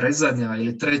 predzadnja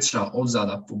ili treća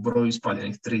odzada po broju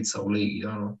ispaljenih trica u ligi.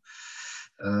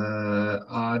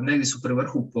 A negdje su pri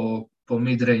vrhu po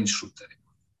mid-range šuterima.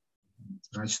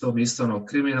 Znači to mi isto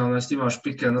kriminalno, znači imaš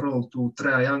pick and roll tu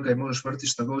Treja Younga i možeš vrtiti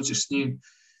šta god ćeš s njim,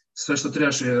 sve što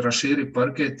trebaš je raširi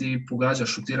parket i pogađaš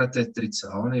šutira te trice,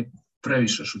 a oni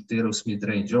previše šutiraju s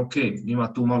mid-range. Ok,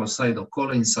 ima tu malo Saido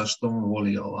Collinsa što on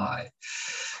voli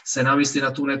se namisli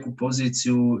na tu neku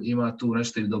poziciju, ima tu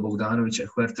nešto i do Bogdanovića i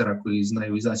Huertera koji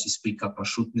znaju izaći iz pick-upa,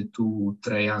 šutni tu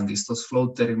Trae Young isto s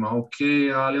floaterima, ok,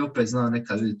 ali opet znam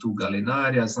nekad vidi tu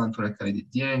Galinarija, znam tu nekad vidi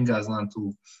Dienga, znam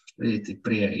tu vidjeti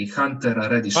prije i Huntera,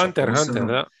 Reddiša posebno.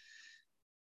 Da.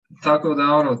 Tako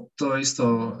da to je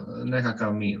isto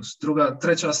nekakav minus.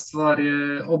 Treća stvar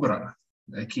je obrana.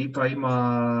 Ekipa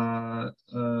ima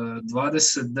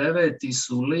 29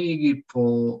 su u ligi po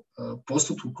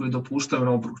postupku koji dopuštaju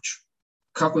na obruču.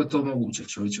 Kako je to moguće,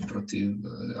 čovječe, protiv,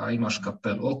 a imaš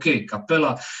Capelu? Ok,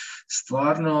 Capela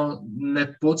stvarno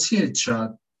ne podsjeća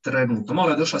trenutno. Malo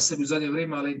je došla sebi u zadnje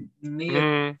vrijeme, ali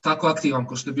nije tako aktivan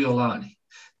kao što je bio lani.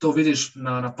 To vidiš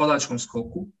na napadačkom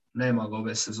skoku, nema ga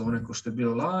ove sezone kao što je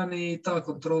bio lani i ta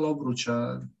kontrola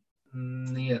obruča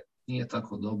nije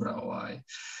tako dobra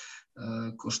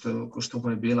ko što mu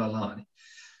je bila lani.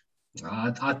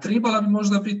 A trebala bi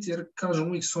možda biti, jer kažem,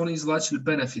 uvijek su oni izvlačili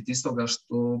benefit iz toga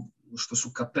što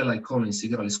su Capella i Collins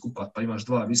igrali skupa, pa imaš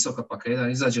dva visoka, pa kad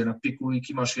jedan izađe na pik, uvijek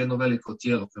imaš jedno veliko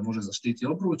tijelo koje može zaštiti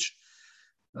obruč.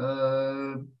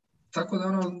 Tako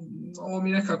da ovo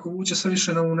mi nekako vuče sve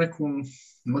više na ovu neku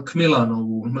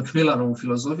McMillanovu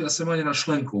filozofiju, a sve manje na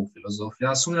Šlenkovu filozofiju.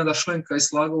 Ja sumnjam da Šlenka i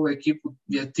slagao ovu ekipu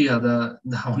je tija da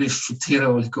oni šutiraju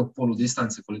ovoliko polu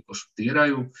distance koliko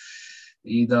šutiraju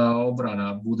i da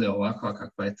obrana bude ovakva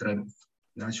kakva je trenutno.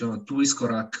 Znači,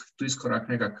 tu iskorak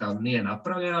nekakav nije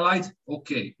napravljen, ali ajde, ok,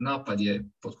 napad je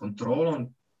pod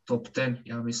kontrolom, top 10,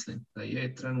 ja mislim da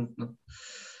je trenutno.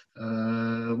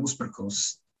 Usprkos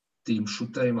tim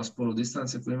šuterima s polu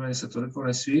distance koji meni se toliko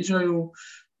ne sviđaju,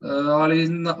 ali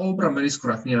na obrambeni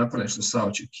iskorak nije napravljen što sam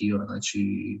očekivao. Znači,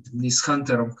 ni s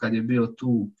Hunterom kad je bio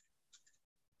tu,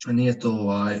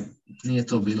 nije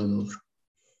to bilo dobro.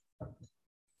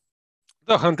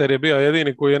 Da, Hunter je bio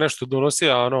jedini koji je nešto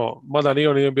donosio, mada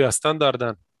nije bio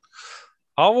standardan.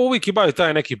 A ovo uvijek imaju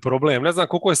taj neki problem. Ne znam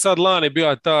koliko je sad lani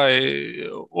bio taj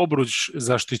obruč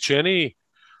zaštićeniji,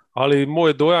 ali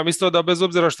moj dojam isto da bez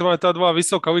obzira što imaju ta dva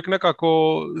visoka, uvijek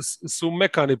nekako su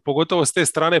mekani, pogotovo s te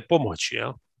strane pomoći.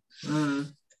 Ja?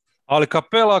 Ali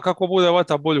Capella kako bude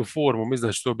vata bolju formu, mislim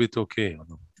da će to biti ok.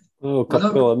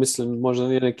 Capella, mislim, možda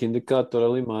nije neki indikator,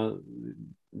 ali ima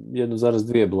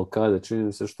 1,2 blokade, čini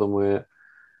mi se što mu je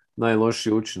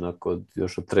najlošiji učinak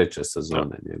još od 3.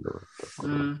 sezone njegove.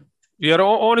 Jer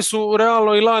oni su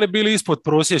realno i lani bili ispod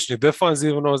prosječni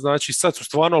defanzivno, znači sad su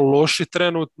stvarno loši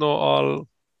trenutno, ali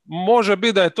može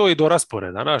biti da je to i do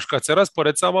rasporeda. Znaš, kad se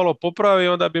raspored samo malo popravi,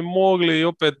 onda bi mogli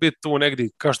opet biti tu negdje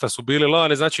kao šta su bili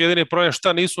lani. Znači jedini problem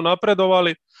šta nisu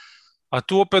napredovali, a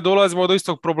tu opet dolazimo do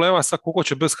istog problema sa koliko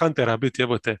će bez Huntera biti,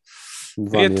 evo te.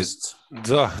 2 mjeseca.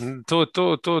 Da,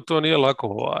 to nije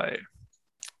lako.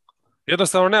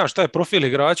 Jednostavno nema šta je profil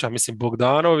igrača, mislim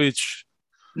Bogdanović.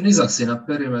 Nizak si na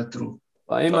perimetru.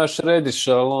 Pa imaš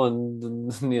Rediša, ali on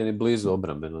nije ni blizu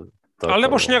obrambeno. Ali ne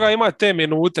moš njega imati te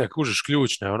minute, kužiš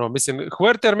ključne. Mislim,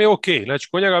 Huerter mi je ok, znači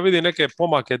kod njega vidi neke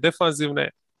pomake defanzivne,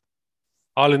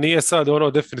 ali nije sad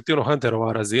definitivno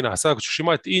Hunterova razina. Sad ako ćeš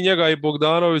imati i njega i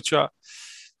Bogdanovića,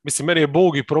 mislim, meni je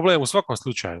Bogi problem u svakom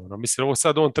slučaju. Mislim, ovo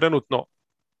sad on trenutno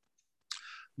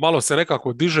malo se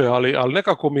nekako diže, ali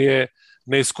nekako mi je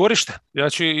neiskorišten.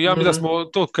 Znači, ja mislim da smo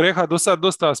to Kreha do sad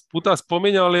dosta puta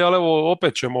spominjali, ali evo,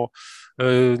 opet ćemo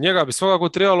njega bi svakako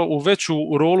trebalo u veću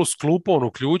rolu s klupom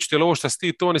uključiti, jer ovo što si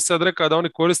ti Toni sad rekao da oni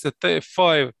koriste te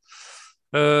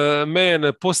 5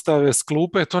 men postave s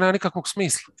klupe, to nema nikakvog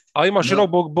smisla. A imaš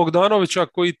jednog Bogdanovića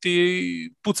koji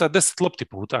ti puca 10 lopti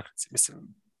po utakmici, mislim.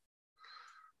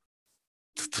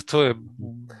 To je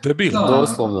debil.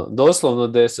 Doslovno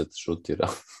 10 šutira.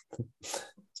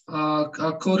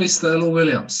 A koriste Lou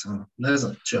Williams. Ne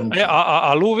znam čemu.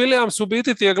 A Lou Williams u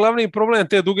biti ti je glavni problem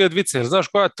te duge dvice. Znaš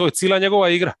koja? To je cijela njegova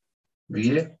igra.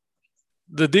 Je.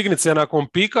 Da digne se nakon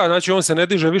pika, znači on se ne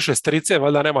diže više s trice,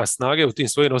 valjda nema snage u tim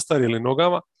svojim ostarijim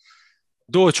nogama.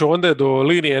 Doći onda do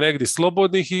linije negdje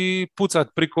slobodnih i pucat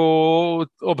priko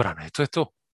obrane. To je to.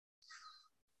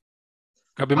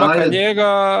 Kad bi makar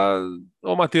njega,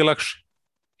 oma ti je lakše.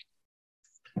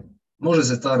 Može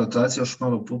se ta rotacija još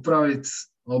malo popraviti.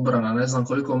 Obrana, ne znam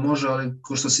koliko može, ali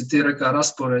ko što si ti rekao,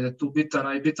 raspored je tu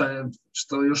bitan, i bitan je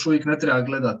što još uvijek ne treba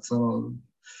gledati.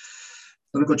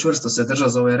 Toliko čvrsto se drža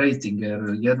za ove rejtinge, jer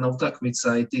jedna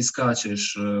utakmica i ti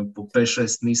skačeš po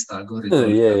 5-6 mista gori.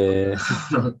 Je.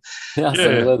 Ja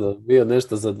sam gledao, bio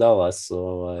nešto za Dallas,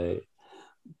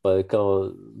 pa je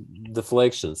kao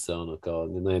deflection se kao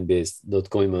na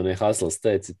NBA.com ima onaj hustle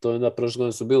stats i to je onda prošle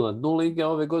godine su bili na dnu lige, a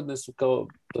ove godine su kao,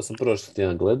 to sam prošli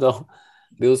tjedan gledao,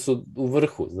 bili su u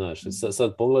vrhu, znaš,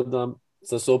 sad pogledam,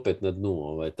 sad su opet na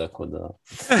dnu, tako da...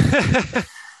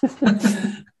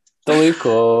 Toliko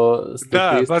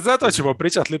da, pa zato ćemo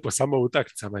pričati lipo samo o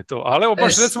utakmicama i to, ali evo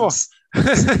baš recimo...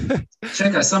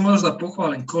 Čekaj, samo možda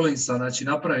pohvalim Collinsa, znači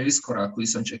napravio iskorak koji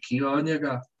sam očekivao od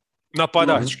njega.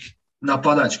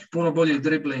 Napadački, puno bolji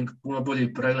dribling, puno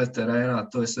bolji pregled terena,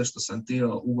 to je sve što sam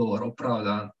htio, ugovor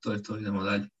opravdan, to je to, idemo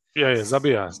dalje. Je,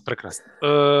 zabija, prekrasno.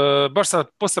 Baš sam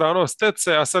posrao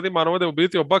stece, a sad imam ovdje u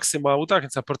biti o Bucksima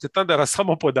utakmica protiv Thundera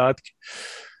samo podatke.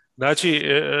 Znači,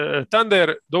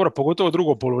 Thunder, dobro, pogotovo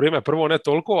drugo poluvrijeme, prvo ne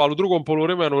toliko, ali u drugom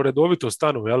poluvremenu redovito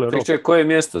stanu. Čekaj, koje je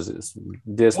mjesto?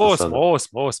 Gdje smo sada?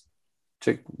 Osmo.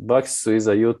 Čekaj, Bucks su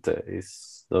iza Ute.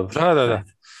 Da.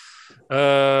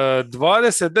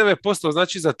 29%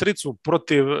 znači za tricu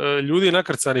protiv ljudi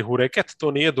nakrcanih u reket,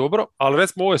 to nije dobro, ali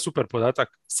recimo ovo je super podatak.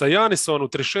 Sa Janisom u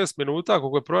 36 minuta,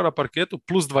 kako je proveo na parketu,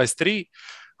 plus 23,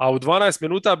 a u 12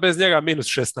 minuta bez njega minus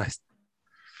 16.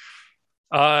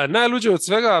 A najluđe od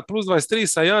svega plus 23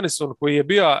 sa Janisom koji je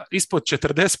bio ispod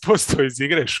 40% iz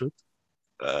igre šut.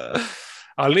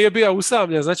 Ali nije bio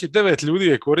usamljen, znači 9 ljudi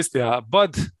je koristio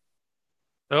Bud,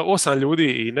 8 ljudi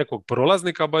i nekog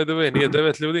prolaznika, by the way, nije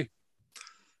 9 ljudi.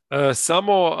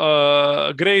 Samo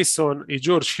Grayson i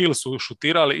George Hill su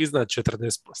šutirali iznad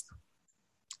 40%.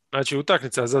 Znači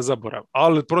utakmica za zaborav.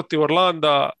 Ali protiv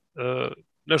Orlanda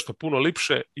nešto puno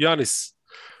lipše. Janis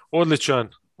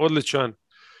odličan.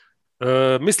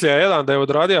 Mislio je jedan da je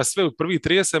odradio sve u prvih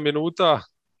 30 minuta,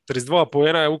 32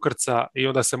 poena je ukrca i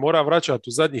onda se mora vraćati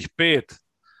u zadnjih 5.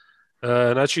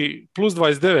 Znači plus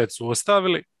 29 su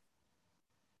ostavili,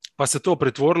 pa se to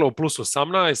pretvorilo u plus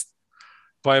 18,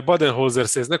 pa je Budenholzer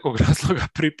se iz nekog razloga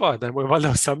pripao, da je mu je valjda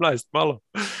 18 malo,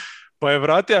 pa je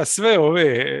vratio sve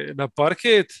ove na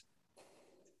parket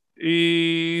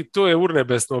i to je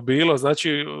urnebesno bilo.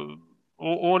 Znači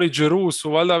oni Džeru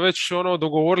su valjda već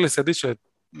dogovorili se di će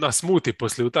na smuti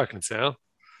poslije utakmice, jel?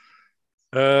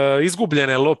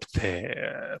 Izgubljene lopte,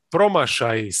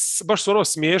 promašaj, baš su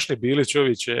smiješni bili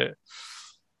čovječe.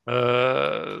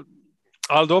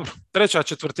 Ali dobro, treća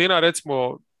četvrtina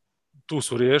recimo tu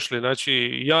su riješili,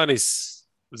 znači Janis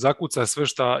zakuca sve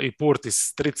šta i Portis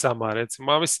s tricama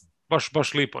recimo, mislim,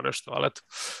 baš lipo nešto, ali eto.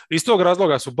 Iz tog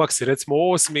razloga su Bucksi recimo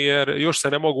 8. jer još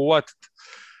se ne mogu uvatiti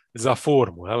za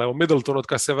formu. Evo Middleton od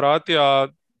kad se vrati, a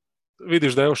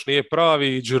vidiš da još nije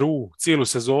pravi, i Džeru cijelu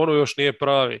sezonu još nije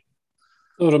pravi.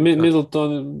 Dobro,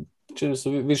 Middleton čini se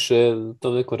više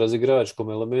tom nekom razigravačkom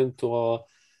elementu, a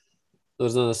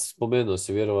znam da spomenuo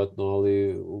si vjerovatno,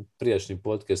 ali u prijašnjim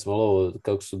podcastima, ali ovo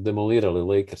kako su demolirali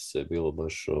Lakers je bilo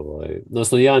baš,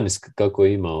 odnosno Janis kako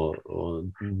je imao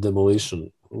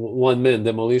one man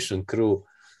demolition crew,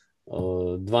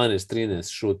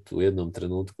 12-13 šut u jednom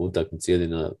trenutku utakmici,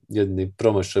 jedini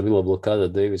promašaj je bila blokada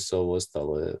Davisa, ovo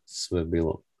ostalo je sve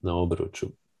bilo na obruču.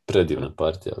 Predivna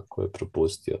partija koju je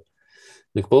propustio.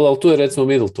 Ali tu je recimo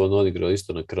Middleton odigrao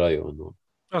isto na kraju.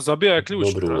 Zabija je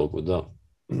ključ. Dobru ulogu, da.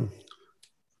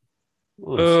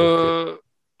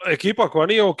 Ekipa koja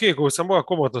nije ok, koju sam mogao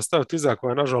komotno staviti iza,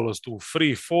 koja je nažalost u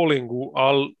free fallingu,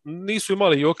 ali nisu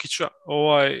imali Jokića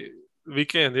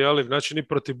vikend, znači ni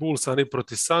protiv Bullsa, ni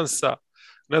protiv Sunsa.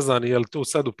 Ne znam, je li tu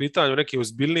sad u pitanju neki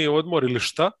ozbiljniji odmor ili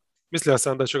šta. Mislio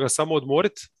sam da će ga samo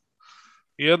odmoriti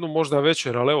jednu možda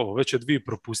večer, ali evo, već je 2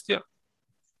 propustija.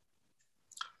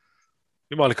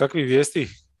 Ima li kakvi vijesti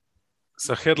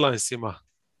sa headlinesima?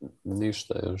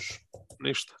 Ništa još.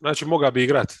 Ništa. Znači, mogao bi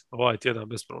igrati ovaj tjedan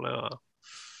bez problema.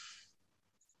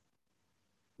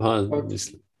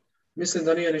 Mislim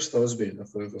da nije ništa ozbiljno.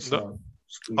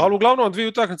 Ali uglavnom 2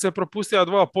 utakmice je propustio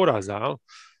 2 poraza.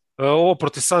 Ovo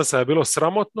protiv Sansa je bilo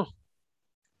sramotno.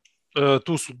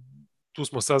 Tu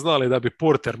smo saznali da bi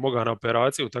Porter mogao na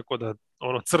operaciju, tako da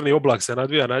crni oblak se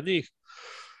nadvija nad njih.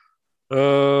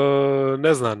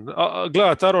 Ne znam,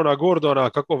 gledat Arona Gordona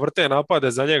kako vrte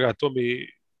napade za njega, to mi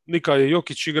nikad je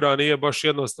Jokić igra nije baš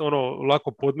jednostavno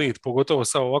lako podnit, pogotovo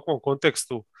sa ovakvom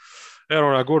kontekstu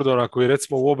Arona Gordona koji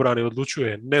recimo u obrani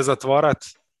odlučuje ne zatvarat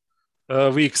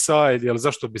weak side, jel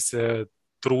zašto bi se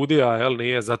trudio, jel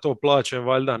nije za to plaćen,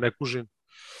 valjda ne kužim.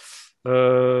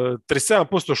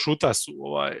 37% šuta su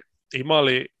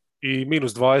imali i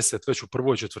minus 20 već u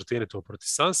prvoj četvrtini to protiv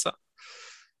Sansa.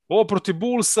 Ovo protiv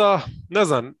Bullsa, ne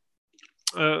znam,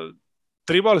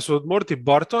 trebali su odmoriti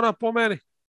Bartona po meni,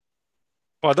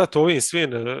 pa dati ovim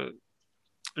svim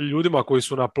ljudima koji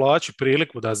su na plaći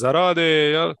priliku da zarade,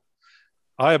 jel?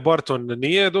 A Barton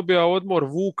nije dobio odmor,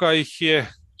 Vuka ih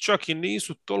je, čak i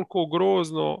nisu toliko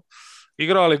grozno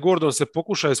igrali. Gordon se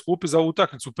pokuša iskupiti za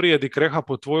utakmicu prije Dick Reha,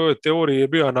 po tvojoj teoriji je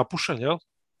bio napušen, jel?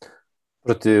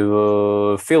 Protiv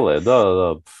File,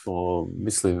 da.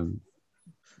 Mislim,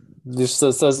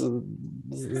 sad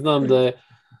znam da je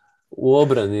u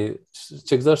obrani,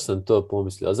 zašto sam to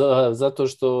pomislio? Zato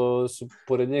što su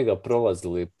pored njega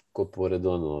prolazili pored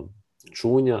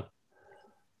Čunja,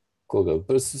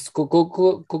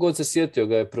 kogod se sjetio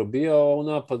ga je probijao u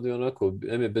napadu i onako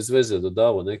je bez veze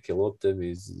dodavao neke lopte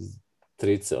iz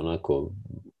trice, onako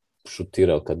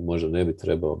šutirao kad možda ne bi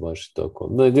trebao baš i tako.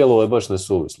 Djelovo je baš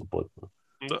nesuvislo potpuno.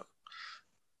 Da.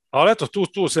 Ali eto,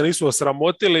 tu se nisu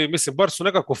osramotili, mislim, bar su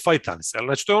nekako fajtali se.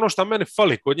 Znači, to je ono što meni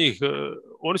fali kod njih.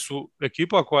 Oni su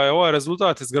ekipa koja je ovaj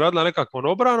rezultat izgradila nekakvom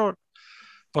obranom,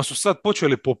 pa su sad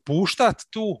počeli popuštati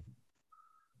tu,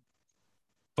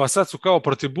 pa sad su kao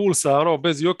protiv Bullsa,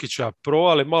 bez Jokića,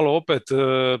 provali malo opet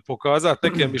pokazati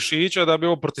neke mišiće, da bi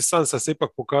ovo protiv Sansa se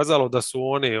ipak pokazalo da su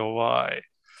oni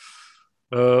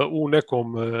u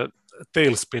nekom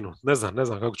tailspinu. Ne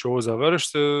znam kako ću ovo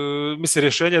završiti. Mislim,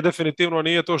 rješenje definitivno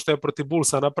nije to što je protiv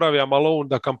Bullsa napravio Malone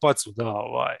da Kampacu da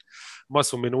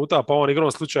masu minuta, pa on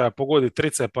igrom slučaja pogodi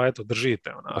trice, pa eto,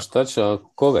 držite. A šta će,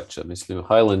 koga će? Mislim,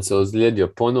 Highland se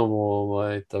ozlijedio ponovo,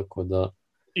 tako da...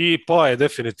 I pa je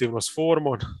definitivno s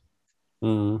formom.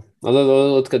 A da,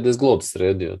 od kada je zglob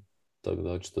sredio, tako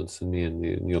da očito se nije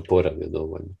ni oporavio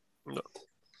dovoljno. Da.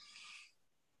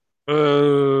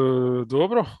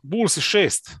 Dobro, Bulls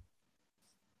 6.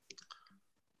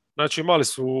 Znači imali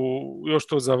su još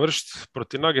to završiti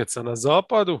protiv Nuggetsa na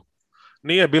zapadu.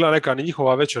 Nije bila neka ni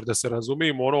njihova večer, da se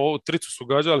razumijemo, tricu su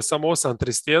gađali samo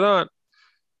 8-31,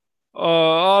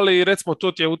 ali recimo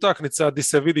to ti je utakmica gdje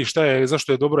se vidi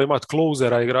zašto je dobro imati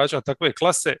closera, igrača takve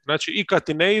klase. Znači i kad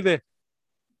ti ne ide,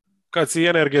 kad si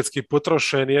energetski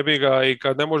potrošen, jebi ga, i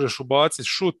kad ne možeš ubaciti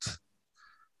šut,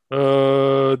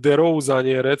 DeRozan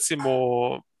je recimo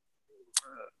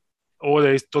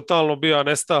ovdje totalno bio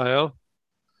nesta, jel?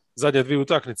 Zadnje dvije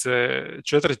utakmice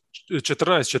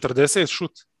 14-40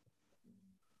 šut,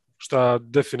 šta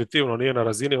definitivno nije na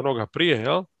razini onoga prije,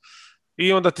 jel?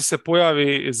 I onda ti se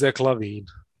pojavi Zach LaVine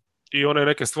i one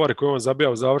neke stvari koje on zabija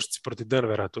u završnici protiv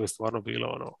Denvera, to je stvarno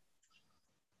bilo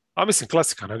a mislim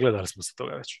klasika, nagledali smo se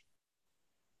toga već.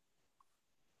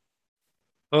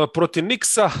 Protiv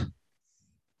Knicksa,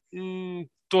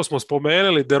 to smo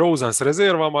spomenuli, DeRozan s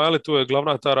rezervama, ali tu je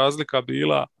glavna ta razlika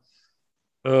bila.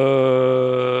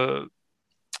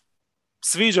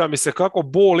 Sviđa mi se kako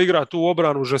Ball igra tu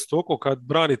obranu žestoko kad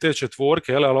brani te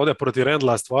četvorke, ali ovdje protiv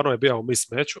Randla stvarno je bio u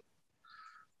mismatchu.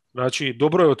 Znači,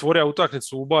 dobro je otvorio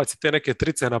utakmicu, ubaci te neke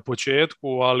trice na početku,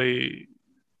 ali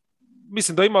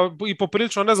mislim da ima i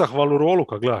poprilično nezahvalnu rolu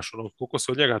kad gledaš koliko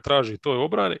se od njega traži toj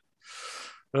obrani.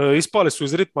 Ispali su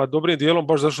iz ritma dobrim dijelom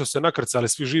baš zašto se nakrcali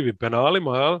svi živi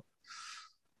penalima, jel?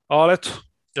 Ali eto,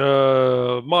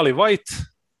 mali White,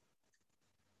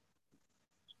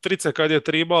 trice kad je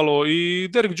tribalo i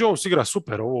Derrick Jones igra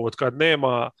super ovo od kad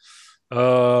nema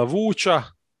Vuča.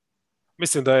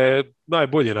 Mislim da je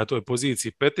najbolji na toj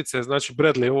poziciji petice, znači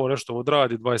Bradley ovo nešto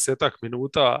odradi 20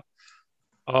 minuta,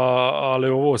 ali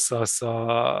ovo sa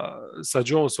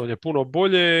Jonesom je puno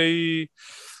bolje i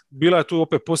bila je tu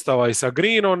opet postava i sa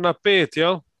Greenom na 5,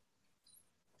 jel?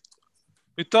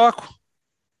 I tako.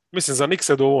 Mislim, za Knicks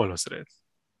je dovoljno sred.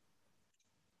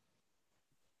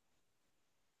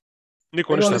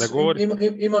 Niko ništa ne govori.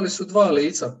 Imali su dva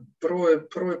lica. Prvo je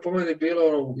po meni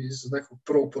bilo iz nekog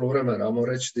prvog poluvremena, ajmo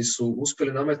reći, gdje su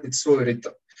uspjeli nametniti svoj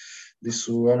ritam. Gdje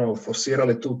su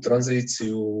forsirali tu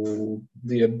tranziciju,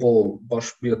 gdje je Ball baš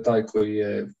bio taj koji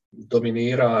je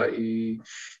dominira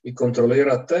i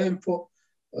kontrolira tempo.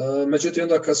 Međutim,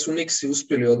 onda kad su Knicksi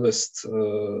uspjeli odvesti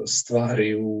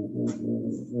stvari u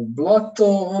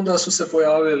blato, onda su se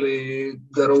pojavili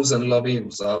DeRozan i LaVine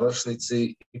u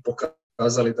završnici i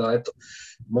pokazali da eto,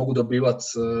 mogu dobivati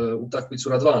utakmicu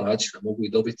na dva načina. Mogu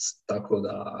i dobiti tako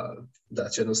da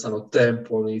će jednostavno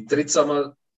tempom i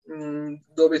tricama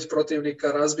dobiti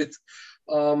protivnika, razbiti,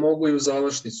 a mogu i u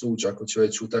završnicu ući ako će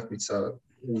već utakmica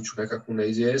ući u nekakvu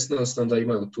neizvjesnost, onda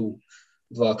imaju tu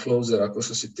dva closera, ako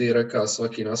što si ti rekao,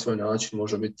 svaki na svoj način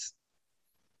može biti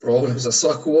problem za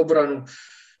svaku obranu,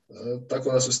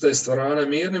 tako da su s te strane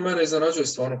mirni. Mene iznenađuje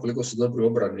stvarno koliko su dobri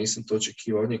obrani, nisam to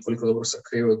očekivao od njih, koliko dobro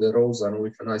sakrivaju DeRozan,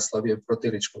 uvijek na najslabijem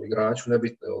protivničkom igraču,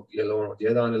 nebitno je li on od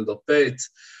 1 ili do 5,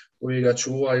 uvijek ga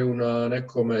čuvaju na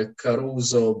nekome.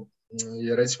 Caruso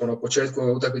je recimo na početku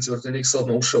utakmice protiv Knicksa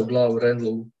odmah ušao u glavu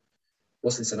Randlu,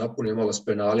 poslije se napunio malo s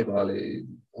penalima, ali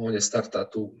on je starta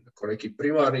tu kao neki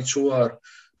primarni čuvar,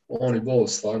 on i Ball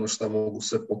stvarno šta mogu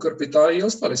sve pokrpiti, a i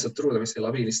ostali se trude, mislim,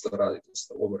 LaVine isto radi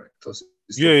dosta u obrani.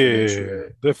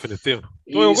 Je, definitivno.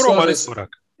 To je ogroman iskorak.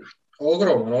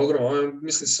 Ogroman.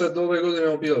 Mislim, sve do ove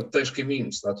godine je bio teški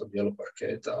minus na tom dijelu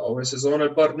parketa, a ove sezone je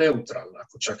bar neutralna,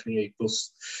 ako čak nije i plus.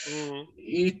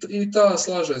 I ta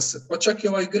slaže se. Pa čak i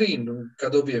ovaj Green,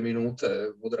 kad dobije minute,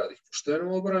 odradi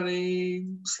poštenu obrani i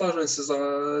slažem se za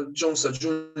Jonesa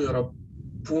Juniora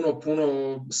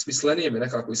puno smislenije mi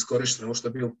nekako iskorišteno nego što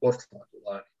je bio u Portlandu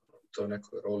lani. U toj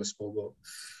nekoj roli small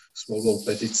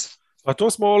petice. A to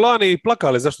smo lani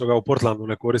plakali zašto ga u Portlandu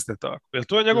ne koriste tako. Jer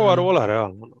to je njegova rola,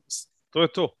 realno. To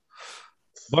je to.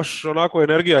 Baš onako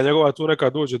energija njegova tu neka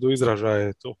dođe do izražaja.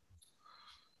 Je to.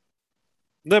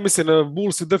 Ne, mislim,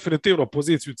 Bulls definitivno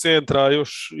poziciju centra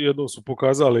još jednom su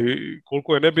pokazali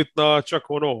koliko je nebitna, čak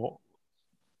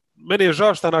meni je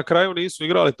žao što na kraju nisu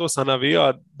igrali, to sam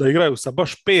navija, da igraju sa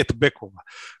baš 5 bekova.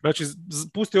 Znači,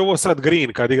 pusti ovo sad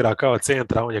Green kad igra kao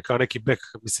centra, on je kao neki bek,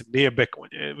 mislim, nije bek, on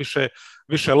je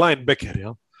više linebacker,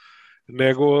 jel?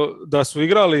 Nego da su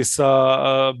igrali sa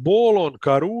Ballom,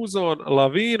 Carusom,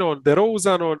 LaVinom,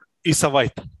 DeRozanom i sa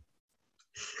Whiteom.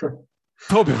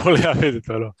 To bi volio ja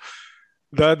vidjeti, ono.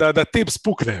 Da tip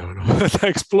spukne, ono. Da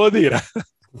eksplodira.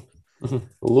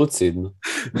 Lucidno.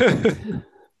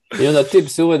 I onda tip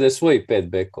se uvede svojih 5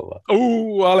 bekova.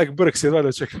 Alec Burks jedva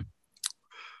da čeka.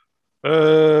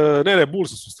 Ne,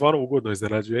 Bullsi su stvarno ugodno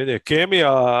iznenađenje.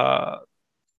 Kemija,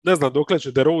 ne znam dokle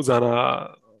će DeRozana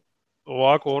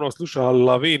ovako ono sluša, ali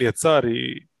Lavin je car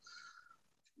i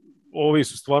ovi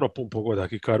su stvarno pun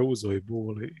pogodak i Caruso i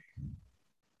Bull i...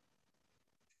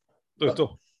 To je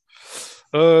to.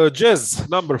 Jazz,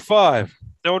 number 5.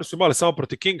 Oni su imali samo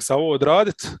proti Kingsa ovo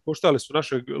odraditi. Koštali su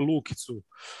našeg Lukicu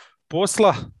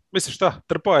posla. Mislim šta,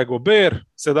 trpao je Gober,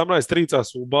 17 trica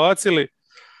su ubacili.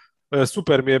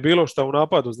 Super mi je bilo šta u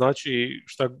napadu, znači,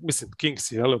 šta, mislim,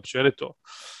 Kingsi, jel, općenito.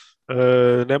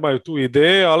 Nemaju tu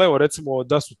ideje, ali evo recimo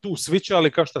da su tu switchali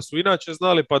kao što su inače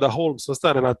znali, pa da Holmes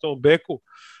ostane na tom beku,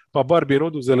 pa bar bi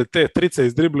oduzeli te trice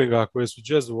iz driblinga koje su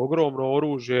Jazzu ogromno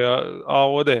oružje, a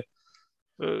ovdje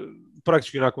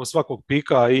praktički nakon svakog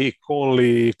pika i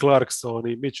Conley, i Clarkson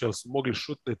i Mitchell su mogli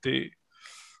šutniti,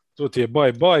 to ti je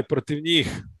bye protiv njih.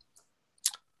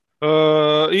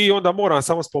 I onda moram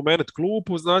samo spomenuti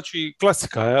klupu, znači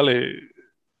klasika, jeli,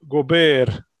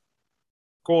 Gober,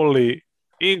 Conley,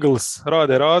 Ingles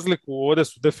rade razliku, ovdje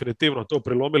su definitivno to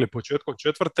prilomili početkom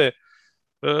četvrte.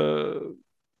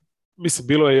 Mislim,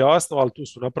 bilo je jasno, ali tu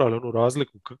su napravili onu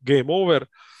razliku, game over.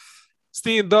 S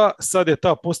tim da sad je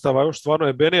ta postava još stvarno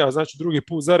je Benija, znači drugi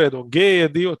put za redom Gay je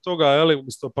dio toga, jeli,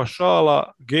 umjesto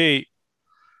Pašala, Gay,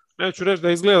 neću reći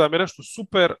da izgleda mi nešto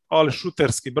super, ali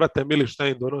šuterski, brate mili, šta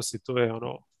im donosi,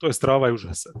 to je strava i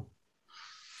užasa.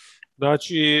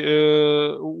 Znači,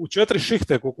 u 4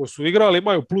 šihte koliko su igrali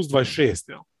imaju plus 26,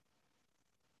 jel?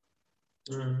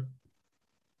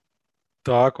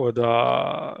 Tako da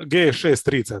G6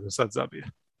 trica do sad zabije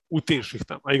u tim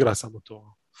šihtama, igra samo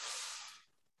to.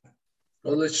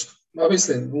 Odlično. Ma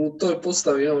mislim, u toj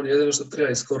postavi on jedino što treba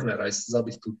iz kornera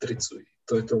zabiti tu tricu i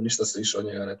to je to, ništa se više od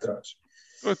njega ne traži.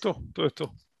 To je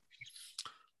to.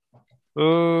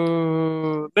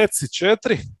 Neci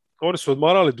 4, oni su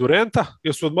odmarali Durenta,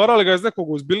 jer su odmarali ga iz nekog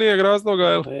uzbiljnijeg razloga,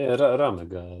 jel? Rame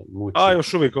ga muči.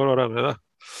 Još uvijek ono rame, da.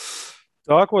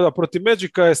 Tako da protiv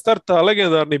Magica je starta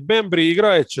legendarni Bembry,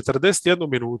 igra je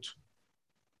 41 minutu.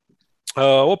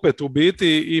 Opet u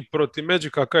biti i protiv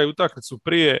Magica kao je utakmicu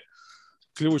prije,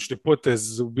 ključni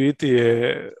potez u biti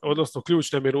je, odnosno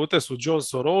ključne minute su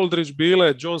Johnson Aldridge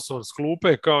bile, Johnson s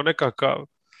klupe kao nekakav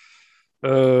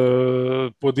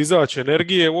podizač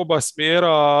energije u oba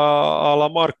smjera, a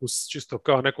Lamarcus čisto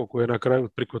kao neko koji je na kraju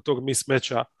priko tog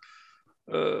mismeča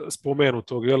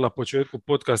spomenutog, jel, na početku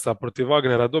podcasta protiv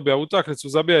Wagnera dobija utakmicu,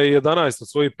 zabija i 11 od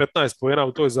svojih 15 poena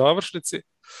u toj završnici,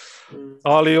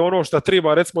 ali ono što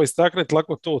treba recimo istaknuti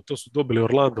lako to su dobili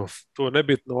Orlando, to je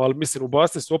nebitno, ali mislim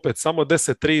ubacili su opet samo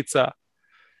 10 trica.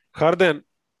 Harden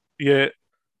je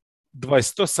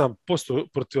 28%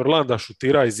 protiv Orlanda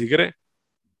šutira iz igre,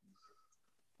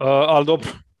 ali dobro,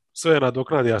 sve je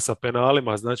nadoknadija sa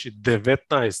penalima, znači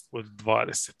 19 od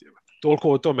 20. Toliko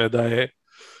o tome da je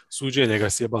suđenje ga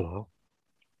sjebalo.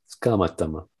 S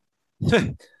kamatama.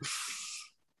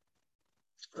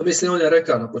 Mislim, on je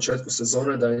rekao na početku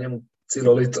sezone da je njemu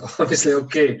cijelo lito. Mislim,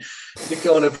 okej,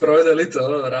 nikao ne provede lito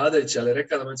radeći, ali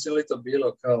rekao da mu je cijelo lito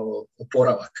bilo kao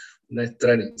oporavak, ne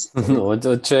trening.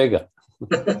 Od čega?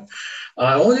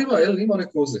 A on ima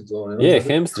neku ozljedu.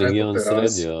 Hamstring je on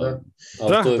sredio.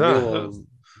 Ali to je bilo...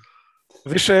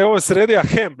 Više je on sredija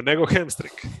nego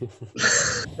hamstring.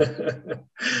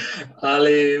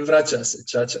 Ali vraća se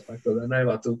čača, tako da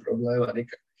nema tu problema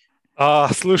nikak.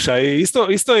 Slušaj,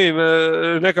 isto im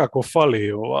nekako fali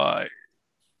evo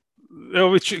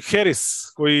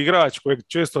Harris koji je igrač kojeg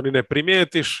često ni ne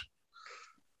primijetiš,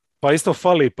 pa isto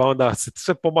fali, pa onda se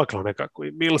sve pomaklo nekako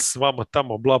i Mills vamo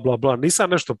tamo, bla bla bla. Nisam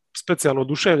nešto specijalno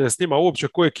oduševljen s njima, uopće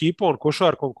ko ekipom,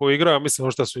 košarkom koji igraju,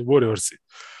 mislim što su im Warriorsi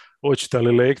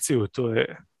očitali lekciju, to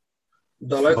je...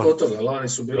 Daleko od toga, lani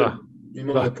su bili,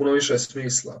 imali puno više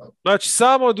smisla. Znači,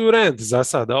 samo Durant za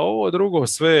sada, ovo drugo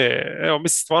sve, evo,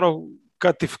 mislim, stvarno,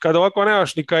 kad ovako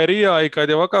nemaš ni Kairija i kad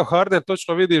je ovakav Harden,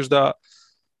 točno vidiš da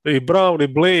i Brown i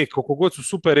Blake, koliko god su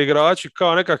super igrači,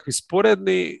 kao nekakvi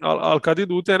sporedni, ali kad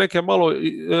idu u te neke malo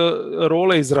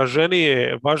role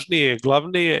izraženije, važnije,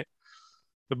 glavnije,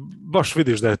 baš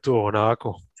vidiš da je to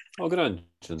onako...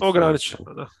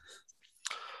 Ograničeno, da.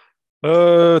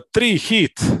 3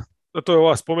 hit, to je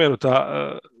ova spomenuta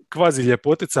kvazi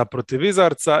ljepotica protiv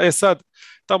Vizarca. Sad,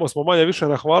 tamo smo manje više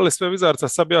nahvalili sve Vizarca,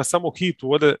 sad bi ja samo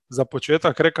hitu ovdje za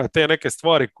početak rekao te neke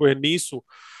stvari koje nisu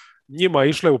njima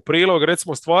išle u prilog.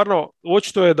 Recimo, stvarno,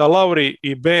 očito je da Lauri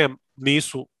i Bam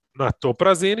nisu na top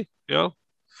razini, jel?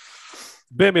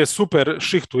 Bem je super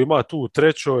šihtu, ima tu u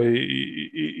trećoj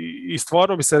i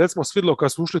stvarno mi se recimo svidlo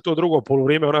kad su ušli to drugo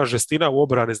poluvrijeme, ona žestina u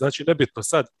obrani, znači nebitno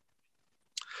sad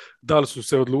da li su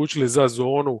se odlučili za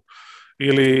zonu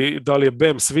ili da li je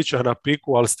Bem svića na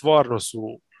piku, ali stvarno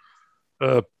su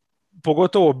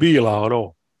pogotovo bila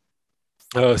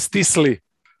stisli,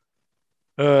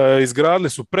 izgradili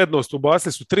su prednost,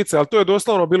 ubacili su trice, ali to je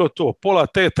doslovno bilo to. Pola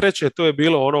te treće, to je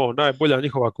bilo najbolja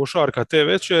njihova košarka te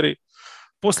večeri.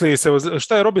 Poslije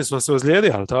šta je Robinson se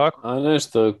ozlijedio, ali tako? A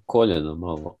nešto koljeno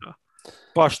malo.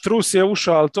 Pa Štrus je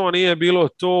ušao, ali to nije bilo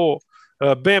to.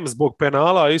 Bem zbog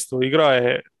penala isto igra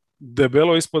je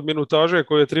debelo ispod minutaže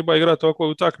koje treba igrati u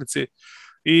ovakvoj utakmici.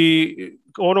 I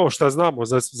ono što znamo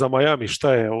za Miami,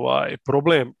 šta je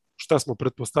problem, šta smo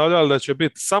pretpostavljali da će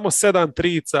biti samo 7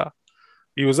 trica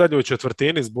i u zadnjoj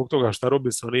četvrtini zbog toga što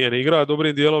Robinson nije ni igrao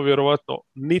dobrim dijelom, vjerovatno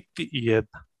niti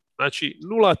jedna. Znači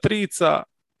 0 trica,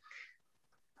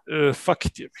 fuck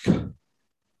it je.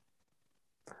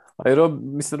 A i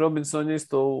Robinson je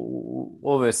isto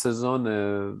ove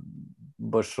sezone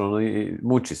baš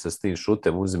muči se s tim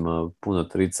šutem, uzima puno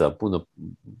trica, puno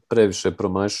previše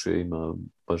promašuje, ima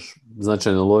baš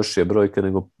značajno lošije brojke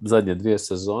nego zadnje 2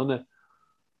 sezone.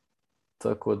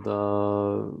 Tako da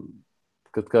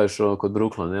kad kažeš kod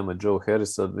Brooklyna nema Joe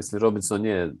Harrisa, mislim Robinson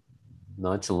je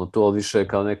načelno to, ali više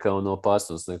kao neka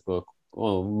opasnost, neko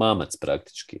mamac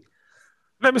praktički.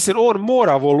 Ne, mislim, on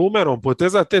mora volumenom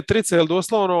potezati te trice, jer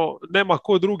doslovno nema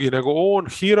ko drugi, nego on,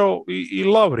 Hero i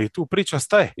Lauri, tu priča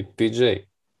staje. I PJ.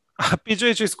 A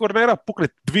PJ će iz kornera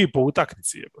pukniti 2 po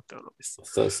utakmici.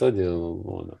 Sad je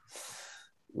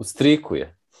u striku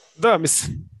je. Da,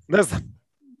 mislim, ne znam.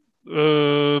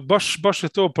 Baš je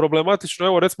to problematično.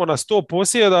 Evo, recimo na 100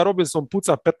 posjeda Robinson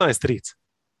puca 15 trica.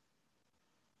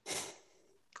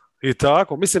 I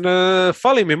tako, mislim,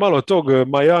 fali mi malo tog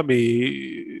Miami,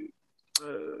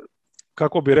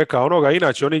 kako bi rekao, onoga,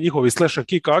 inače oni njihovi slash and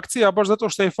kick akcija, baš zato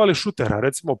što im fali šutera.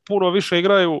 Recimo, puno više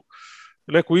igraju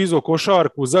neku izo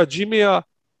košarku za Jimmya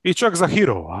i čak za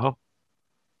Hero.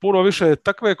 Puno više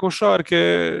takve košarke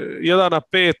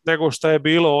 1-5 nego što je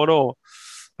bilo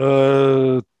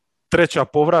treća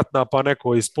povratna pa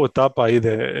neko iz pot-upa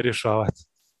ide rješavati.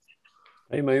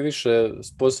 Ima i više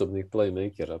sposobnih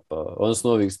playmakera, odnosno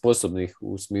ovih sposobnih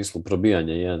u smislu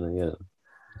probijanja 1-1.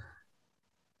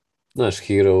 Znaš,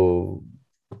 Hero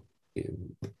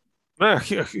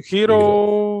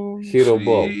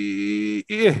Ball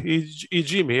i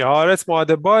Jimmy, a recimo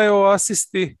Adebayo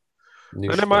asisti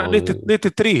nema niti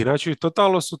 3, znači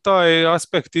totalno su taj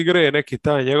aspekt igre, neki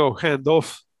taj njegov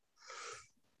hand-off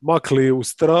makli u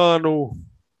stranu.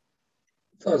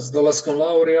 Da, s dolaskom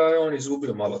Laurija je on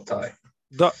izgubio malo taj.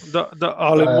 Da,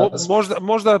 ali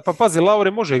možda, pa pazi,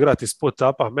 Lauri može igrati iz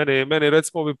pot-upa. Meni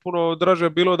recimo bi puno draže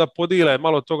bilo da podile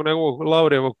malo tog njegovog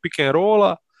Laurijevog pick and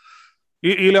rolla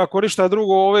ili ako ništa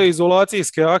drugo ove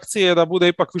izolacijske akcije da bude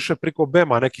ipak više priko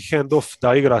Bema neki hand-off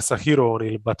da igra sa Heroom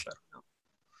ili Butlerom.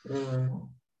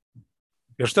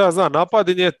 Jer šta ja znam, napad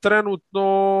je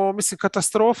trenutno, mislim,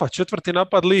 katastrofa, 4.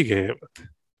 napad lige.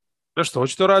 Nešto,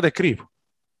 očito rade krivo.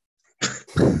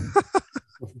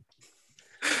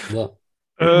 Da.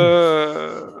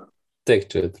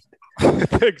 Tek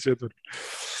 4.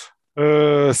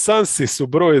 Sansi su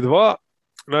broj 2.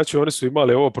 Znači oni su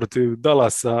imali ovo protiv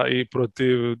Dallasa i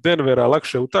protiv Denvera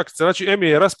lakše utakmice. Znači Emi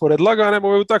je raspored lagan,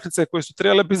 ove utakmice koje su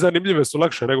trebale biti zanimljive su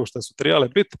lakše nego što su trebale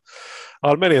biti,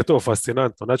 ali meni je to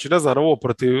fascinantno. Znači ne znam, ovo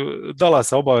protiv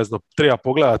Dallasa obavezno treba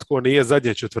pogledati ko nije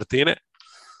zadnje četvrtine.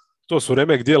 To su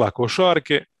remek dijela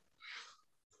košarke.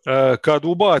 Kad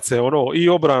ubace i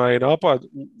obrana i napad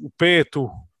u petu,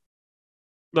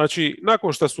 znači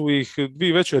nakon što su ih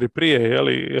 2 večeri prije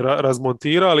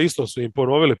razmontirali, isto su im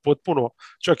ponovili potpuno,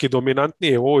 čak i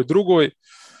dominantnije u ovoj drugoj.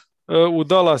 U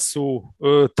Dallasu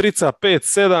trica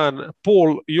 5-7,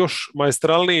 Paul još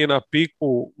maestralniji na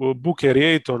piku, Booker i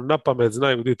Ayton na pamet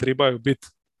znaju gdje trebaju biti.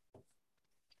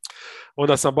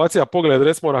 Onda sam bacio pogled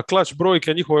recimo na klač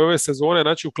brojke njihove ove sezone,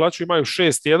 znači u klaču imaju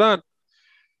 6-1,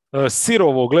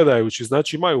 sirovo gledajući,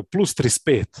 znači imaju plus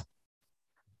 35.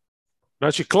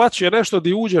 Znači klač je nešto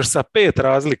gdje uđeš sa 5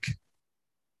 razlike.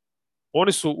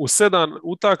 Oni su u 7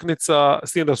 utakmica,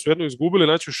 s tim da su jednu izgubili,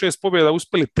 znači u 6 pobjeda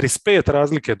uspjeli 35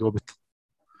 razlike dobiti.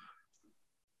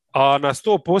 A na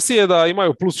 100 posjeda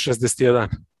imaju plus 61.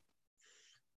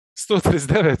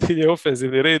 139 je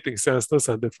ofenzivni rating,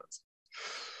 78 defensiv.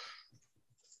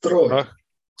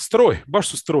 Stroj, baš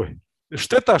su stroj.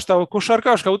 Šteta što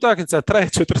košarkaška utakmica traje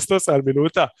 48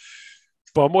 minuta,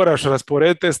 pa moraš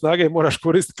rasporediti te snage i moraš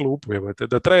koristiti klupu. Jebate.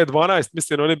 Da traje 12,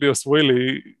 mislim oni bi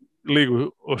osvojili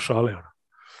ligu ošale.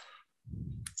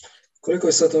 Koliko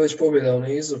je sad to već pobjeda u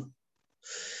nizu?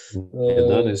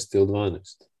 11 ili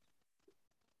 12?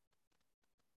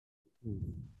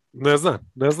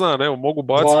 Ne znam, evo, mogu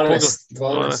baciti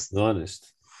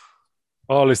 12.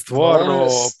 Ali stvarno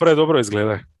 12. predobro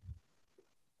izgleda.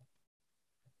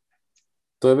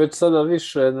 To je već sada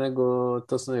više nego,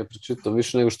 to sam je pročitao,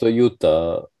 više nego što je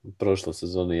Utah prošle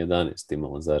sezone 11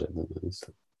 imalo zaredno.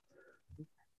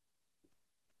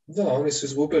 Da, oni su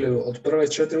izgubili od prve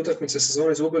 4 utakmice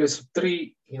sezone, izgubili su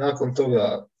 3 i nakon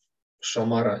toga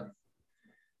šamaranje.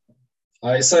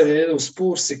 A i sad jedu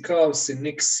Spursi, Cavsi,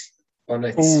 Nixi, pa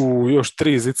Netsi. Još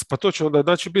 3 zice, pa to će onda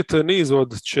znači biti niz od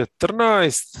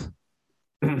 14.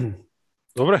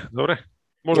 Dobre.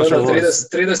 Možda će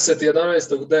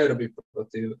 30.11. derbi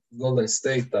protiv Golden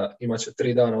State-a, imat će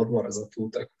 3 dana odmora za tu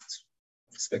utakmicu.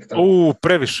 Spektakl.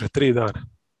 Previše, 3 dana.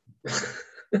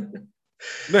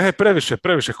 Ne,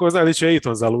 previše. Ko zna li će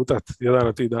Aiton zalutat jedan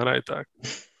od tih dana i tako.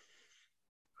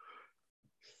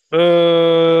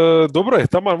 Dobro je,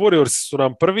 taman Warriors su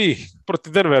nam prvi.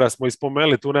 Protiv Denvera smo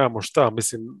ispomenuli, tu nemamo šta.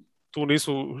 Mislim, tu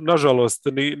nisu, nažalost,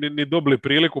 ni dobili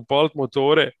priliku paliti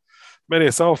motore. Meni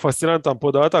je samo fascinantan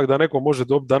podatak da neko može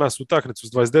dobiti danas utakmicu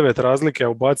s 29 razlike, a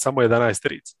ubaciti samo 11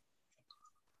 trica.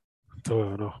 To je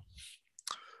ono.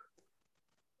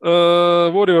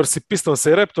 Warriors i Pistons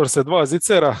i Raptors 2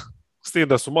 zicera, s tim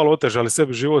da su malo otežali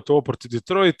sebi život ovo protiv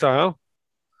Detroita, ja?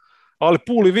 Ali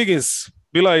Poole i Wiggins,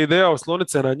 bila je ideja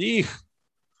osloniti se na njih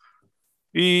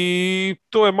i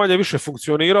to je manje više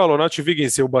funkcioniralo. Znači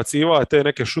Wiggins je ubacivao te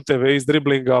neke šuteve iz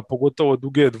driblinga, pogotovo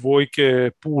duge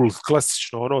dvojke, Poole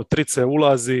klasično, ono, trice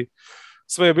ulazi,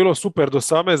 sve je bilo super do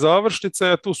same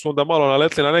završnice, tu su onda malo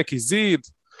naletli na neki zid,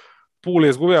 Poole je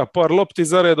izgubio par lopti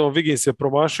zaredom, Wiggins je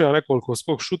promašio nekoliko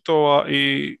skok šutova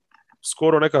i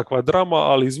skoro nekakva drama,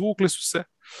 ali izvukli su se.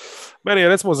 Meni je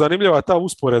recimo zanimljiva ta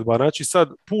usporedba, znači sad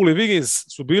Poole i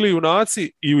Wiggins su bili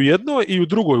junaci i u jednoj i u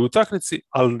drugoj utakmici,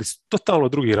 ali totalno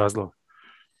drugi razlog.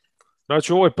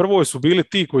 Znači u ovoj prvoj su bili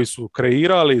ti koji su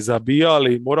kreirali,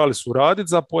 zabijali, morali su raditi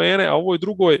za poene, a u ovoj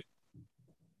drugoj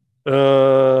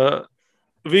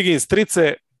Wiggins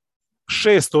trice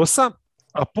 6-8,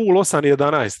 a Poole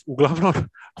 8-11, uglavnom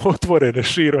otvorene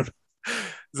širom,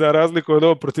 za razliku od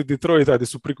ovo protiv Detroita gdje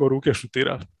su priko ruke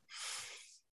šutirali.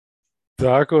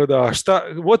 Tako da,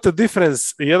 what a difference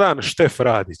jedan Štef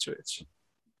radi, čovječ.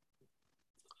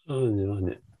 On je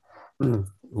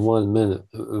one man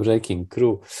wrecking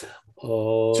crew.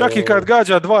 Čak i kad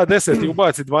gađa 2-10 i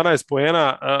ubaci 12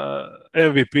 poena,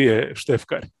 MVP je Štef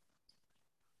Curry.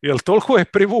 Jer toliko je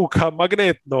privuka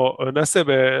magnetno na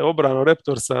sebe obranu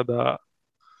Raptorsa da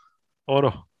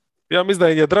ja mislim da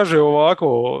im je draže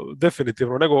ovako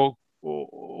definitivno nego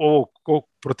ovo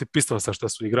protiv Pistonsa što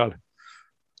su igrali.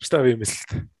 Šta vi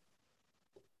mislite?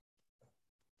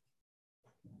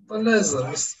 Pa ne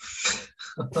znam, mislim.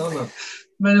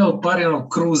 Meni je ovo par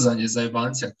kruzanje za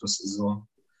jebancija kroz sezonu.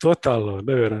 Totalno,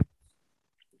 nevjerojatno.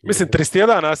 Mislim,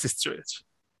 31 asist, čovječ.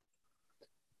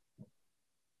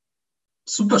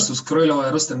 Super su skrojili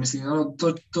ovaj roster, mislim,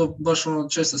 to baš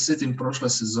često sjetim prošle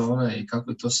sezone i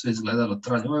kako je to sve izgledalo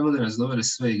trajno. Ove godine su doveli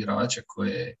sve igrače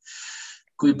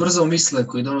koji brzo misle,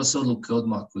 koji donose odluke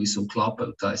odmah, koji se uklapaju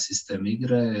u taj sistem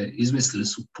igre, izmislili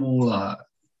su Poola,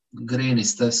 Green i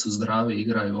Steph su zdravi,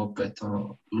 igraju opet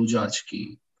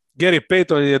luđački. Gary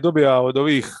Payton je dobio od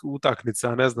ovih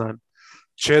utakmica, ne znam,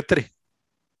 4.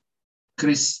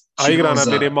 A igra na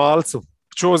minimalcu.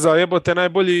 Čoza, jebote,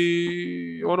 najbolji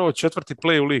 4.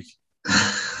 play u ligi.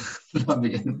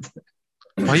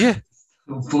 Pa je.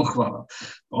 Pohvala.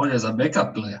 On je za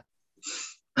backup playa.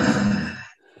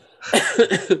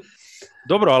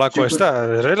 Dobro, ali ako je šta,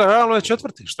 realno je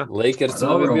 4. šta? Lakers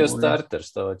bi bio starter,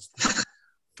 šta hoćete.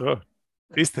 To,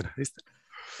 istina.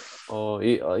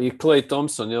 I Klay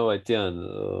Thompson je ovaj tjedan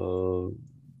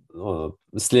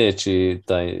sljedeći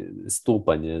taj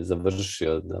stupanje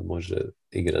završio da može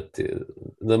igrati,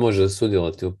 da može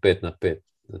sudjelovati u 5-5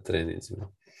 na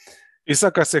treninzima. I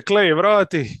sad kad se Klay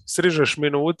vrati, srižeš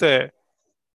minute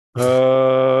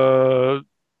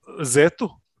Zetu.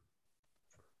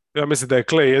 Ja mislim da je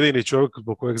Klay jedini čovjek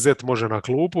zbog kojeg Zet može na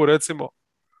klupu, recimo.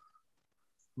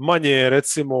 Manje,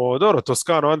 recimo, dobro,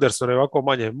 Toscano Anderson je ovako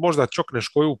manje. Možda čokneš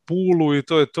koju Poolu i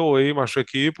to je to, i imaš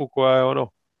ekipu koja je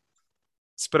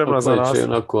spremna za nastup.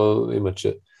 Onako imat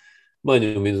će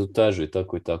manju minutažu i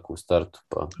tako u startu.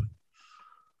 Pa.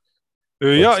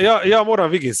 Ja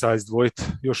moram Wigginsa izdvojiti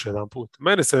još jedan put.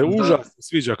 Mene se užasno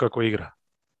sviđa kako igra.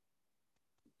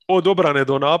 Od obrane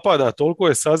do napada, toliko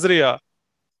je sazrija.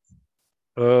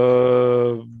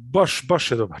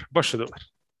 Baš je dobar.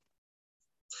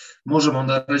 Možemo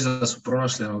onda reći da su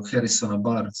pronašli Harrisona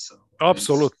Barnesa.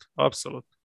 Apsolutno.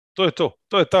 To je to.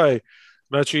 To je taj,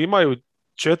 znači imaju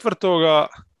 4.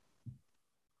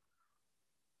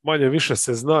 manje više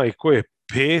se zna i ko je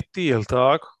peti, jel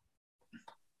tako?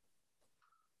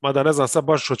 Mada ne znam sad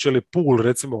baš hoće li Poole,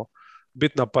 recimo,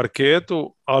 biti na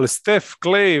parketu, ali Steph,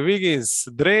 Clay, Wiggins,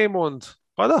 Draymond,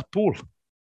 pa da, Poole.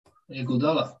 I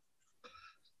Gudala.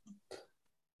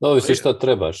 Ovisi šta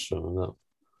trebaš.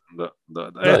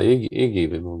 Da, Igi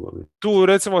bi mogao biti. Tu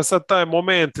recimo sad taj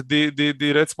moment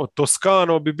di recimo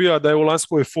Toscano bi bio da je u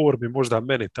lanskoj formi, možda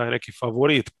meni taj neki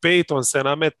favorit. Peyton se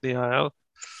nametnija, jel?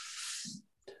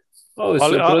 Ovisi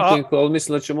o protivniku, ali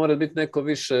mislim da će morati biti neko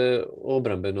više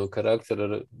obrambenog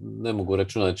karaktera. Ne mogu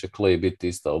računati da će Clay biti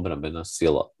ista obrambena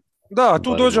sila. Da,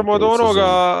 tu dođemo do onoga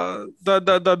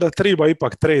da treba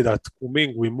ipak tradat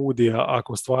Kumingu i Moodija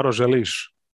ako stvarno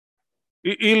želiš.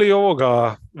 Ili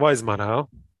ovoga Weizmana, jel?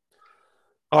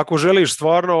 Ako želiš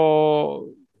stvarno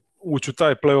ući u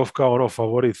taj playoff kao ono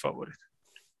favorit.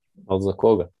 Ali za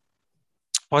koga?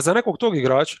 Pa za nekog tog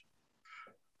igrača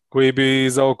koji bi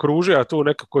zaokružio tu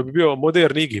nekako, koji bi bio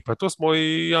moderni Igi. Pa to smo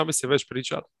i ja mislim već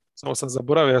pričali. Samo sam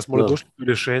zaboravio, ja smo li došli do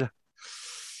rješenja.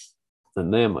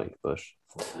 Nema ih baš.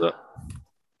 Da.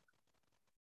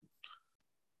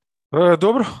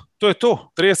 Dobro, to je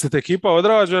to. 30 ekipa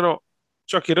odrađeno.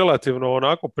 Čak i relativno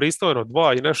onako pristojno.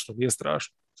 2 i nešto, nije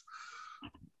strašno.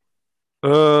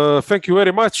 Thank you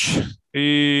very much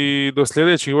i do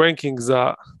sljedećih ranking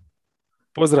za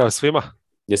pozdrav svima.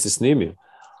 Jesi snimio?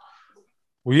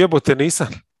 Ujebote nisam.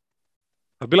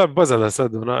 A bila bi baza da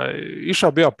sad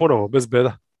išao bi ja ponovo bez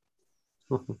beda.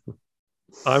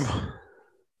 Ajmo.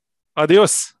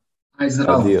 Adios. Aj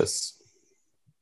zdravo. Adios.